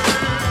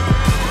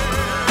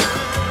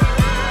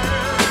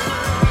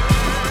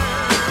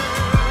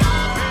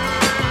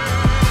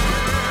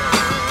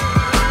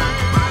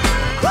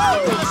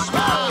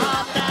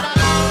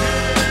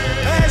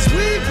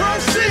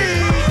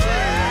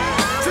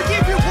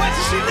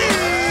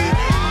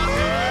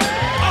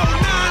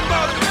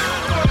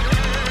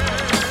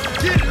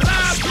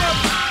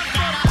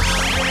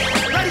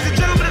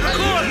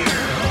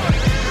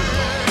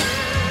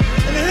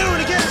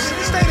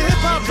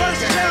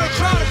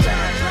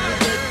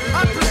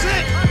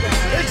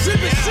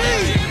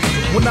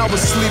 When I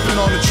was sleeping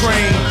on the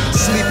train,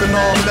 sleeping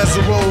on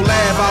Mesero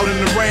Lab out in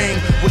the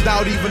rain,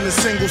 without even a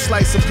single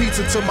slice of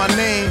pizza to my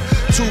name.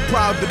 Too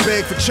proud to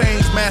beg for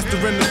change,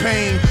 mastering the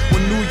pain.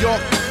 When New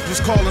York was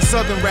calling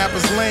Southern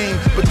rappers lame,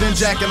 but then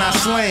Jack and I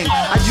slang.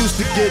 I used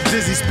to get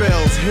dizzy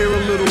spells, hear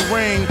a little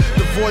ring,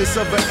 the voice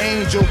of an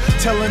angel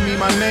telling me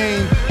my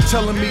name,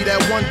 telling me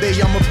that one day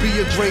I'ma be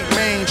a great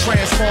man,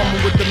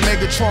 transforming with the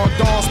Megatron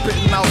dawn,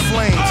 spitting out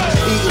flames,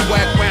 eating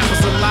whack rappers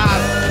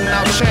alive, putting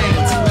out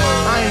chains.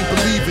 I ain't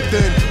believe it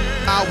then.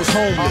 I was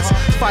homeless,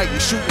 fighting,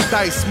 shooting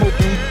dice,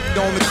 smoking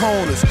on the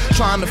corners,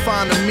 trying to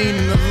find the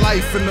meaning of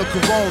life in the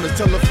corona,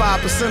 till the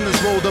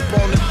 5%ers rolled up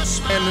on the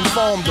and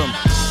informed them.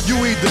 You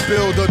either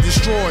build or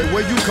destroy,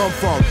 where you come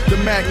from. The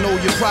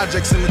Magnolia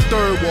Projects in the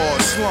Third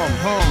Ward slum,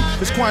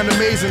 It's quite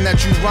amazing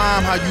that you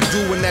rhyme how you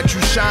do and that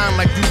you shine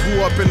like you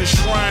grew up in a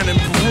shrine in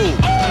Peru.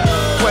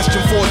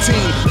 Question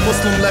 14,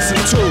 Muslim lesson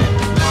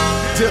 2.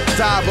 Dip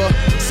diver,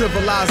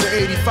 civilizer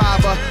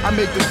 85er. I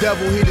make the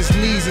devil hit his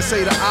knees and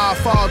say to our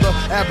Father,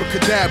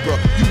 abracadabra.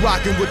 You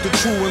rockin' with the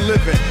true and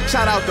living.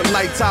 Shout out the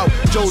Lights Out,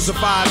 Joseph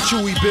I,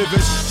 Chewy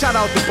Bivens. Shout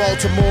out to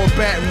Baltimore,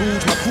 Baton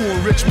Rouge, my crew in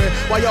Richmond.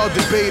 While y'all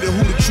debated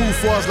who the truth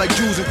was, like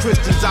Jews and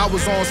Christians, I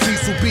was on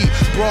Cecil B,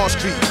 Broad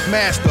Street,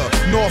 Master,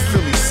 North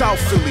Philly,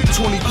 South Philly,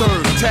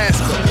 23rd,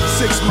 Tasker,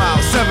 6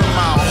 Mile, 7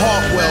 Mile,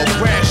 Hartwell,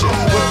 Gratiot.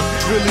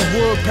 Really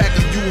would pack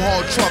a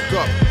U-Haul truck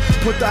up.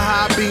 Put the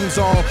high beams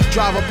on,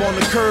 drive up on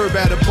the curb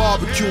at a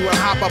barbecue and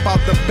hop up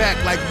out the back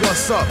like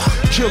what's up.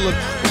 Killer,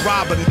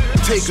 robber,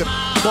 take a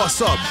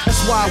bus up. That's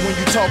why when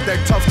you talk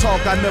that tough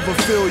talk, I never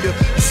feel you.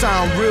 You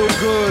sound real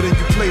good and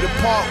you play the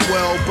part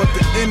well, but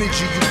the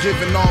energy you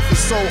giving off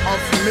is so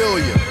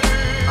unfamiliar.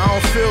 I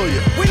don't feel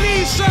you. We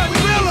need something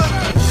realer.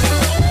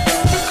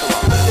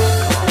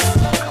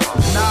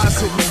 Nas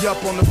hit me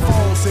up on the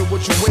phone, said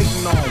what you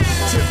waiting on.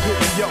 Tip hit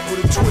me up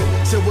with a twit,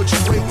 said what you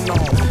waiting on.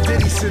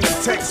 Diddy send a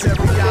text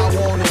every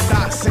hour on the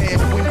dot saying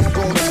when you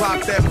gon'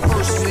 drop that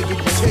first nigga,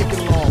 you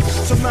taking long.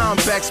 So now I'm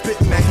back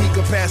spitting that he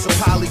could pass a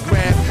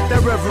polygraph.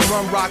 That Reverend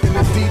Run rockin'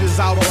 Adidas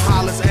out on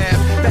Hollis Ave.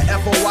 That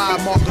FOI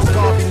Marcus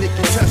Garvey,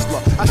 Nicky Tesla.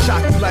 I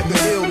shot you like an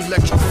ill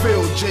electric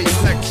field, J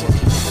Electra.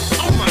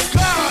 Oh my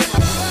God!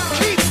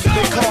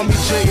 They call me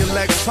J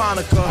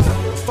Electronica.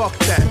 Fuck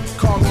that.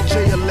 Call me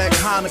J Elect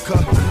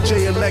Hanukkah,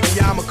 J Elect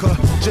Yamaka,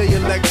 J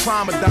Elect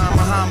Tramadan,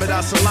 Muhammad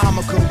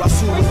Assalamaka,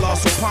 Rasulullah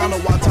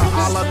Subhanahu wa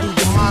Ta'ala through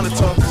your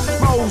monitor.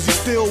 My Uzi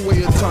still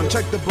weigh a ton.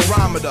 Check the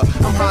barometer.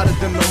 I'm hotter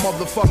than the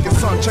motherfucking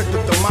sun. Check the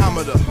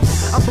thermometer.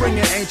 I'm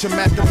bringing ancient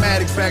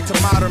mathematics back to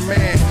modern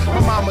man.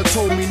 My mama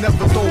told me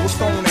never throw a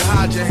stone and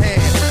hide your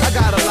hand. I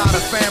got a lot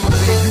of family,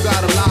 you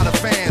got a lot of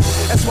fans.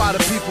 That's why the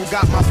people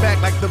got my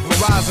back like the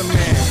Verizon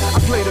man. I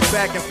play the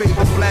back and fade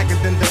the black and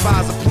then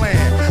devise a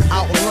plan.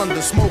 Out in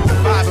London, smoking,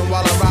 vibing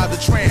while I ride the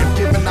tram.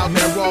 Giving out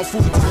that raw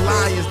food to the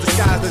lions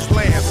disguised as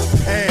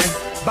lambs. And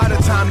by the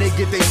time they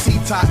get their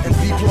seat-top and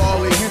deploy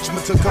all their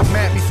henchmen to come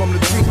at me from the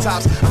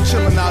treetops, I'm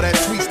chilling out at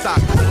Tweet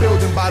Stock,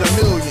 building by the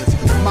millions.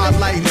 My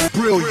light is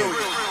brilliant.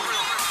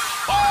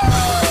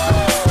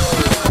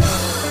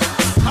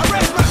 I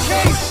rest my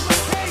case.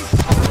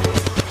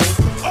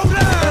 Hold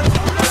on.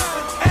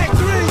 Act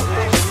 3.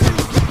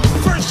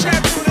 First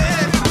chapter of the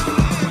end.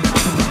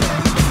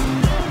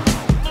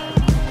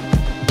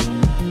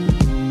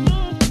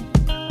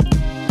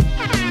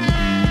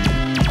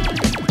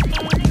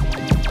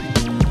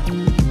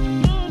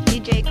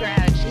 DJ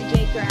Grouch.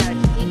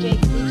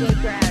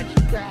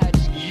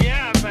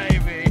 Yeah,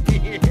 baby.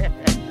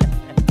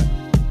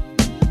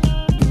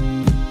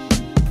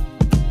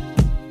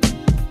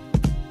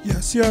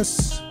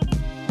 Yes.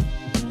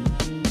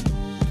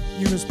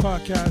 Newness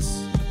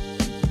podcast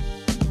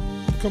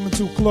coming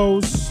to a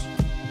close.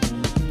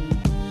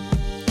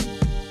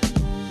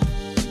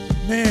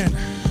 Man,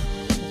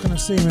 what can I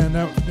say, man?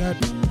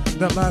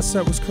 That last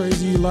set was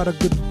crazy. A lot of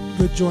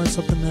good joints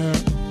up in there.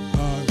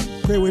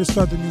 Great way to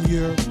start the new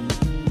year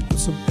with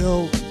some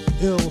ill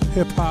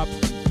hip hop. Know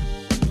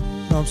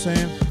what I'm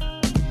saying?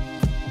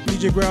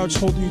 DJ Grouch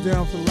holding you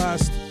down for the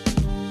last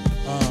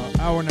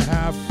hour and a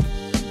half.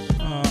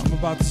 I'm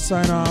about to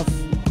sign off.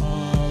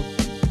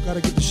 Gotta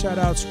give the shout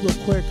outs real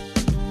quick.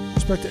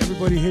 Respect to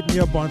everybody hitting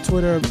me up on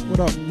Twitter. What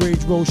up,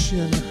 Rage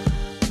Roshan? Know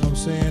what I'm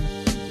saying?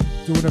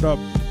 Doing it up.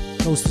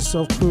 Host the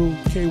Self Crew,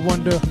 K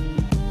Wonder,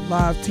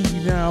 live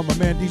TV now. My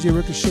man DJ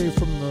Ricochet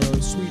from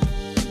the Sweet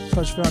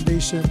Touch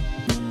Foundation.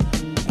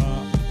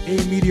 A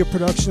Media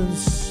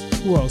Productions.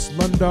 Who else?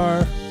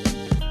 Lundar.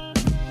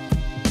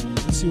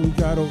 Let's see what we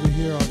got over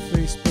here on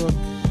Facebook.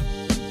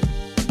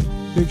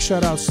 Big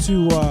shout outs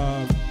to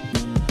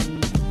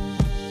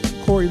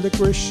Corey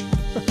Licorice.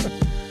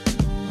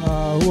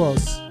 Who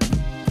else?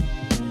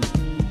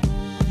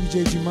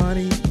 DJ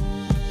Jimani,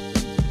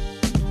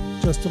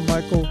 Justin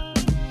Michael,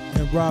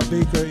 and Rob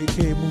Baker,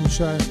 aka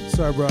Moonshine.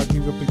 Sorry, bro, I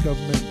gave up the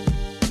government.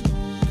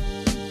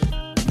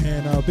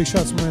 And big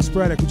shout out to my man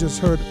Sporadic, we just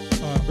heard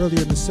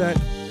earlier in the set.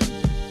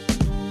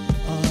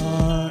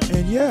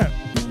 And yeah,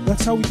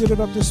 that's how we did it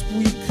up this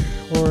week,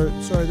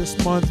 this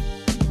month.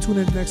 Tune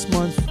in next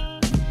month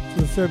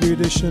for the February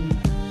edition.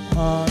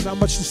 Not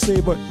much to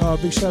say, but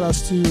big shout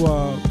outs to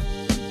the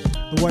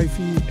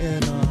wifey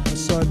and my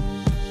son,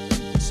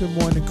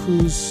 Sim1 and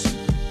Cruz,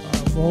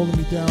 for holding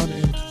me down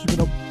and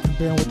keeping up and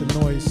bearing with the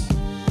noise.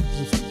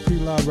 It's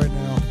pretty loud right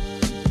now.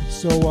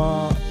 So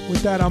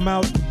with that, I'm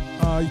out.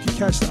 You can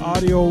catch the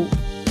audio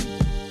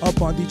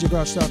up on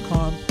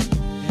djgrouch.com.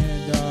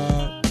 And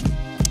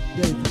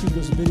yeah, you can keep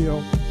this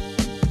video.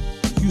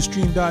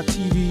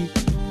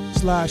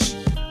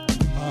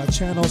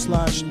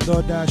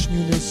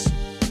 ustream.tv/channel/the-newness.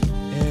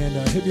 And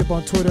hit me up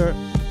on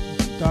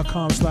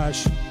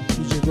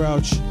twitter.com/DJ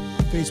Grouch,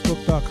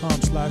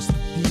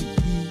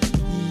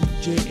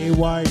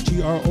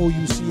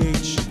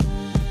 facebook.com/DEEJAYGROUCH,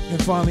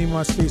 and finally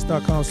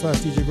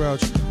myspace.com/DJ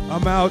Grouch.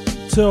 I'm out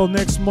till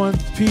next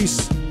month.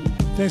 Peace.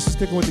 Thanks for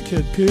sticking with the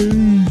kid.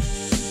 Peace.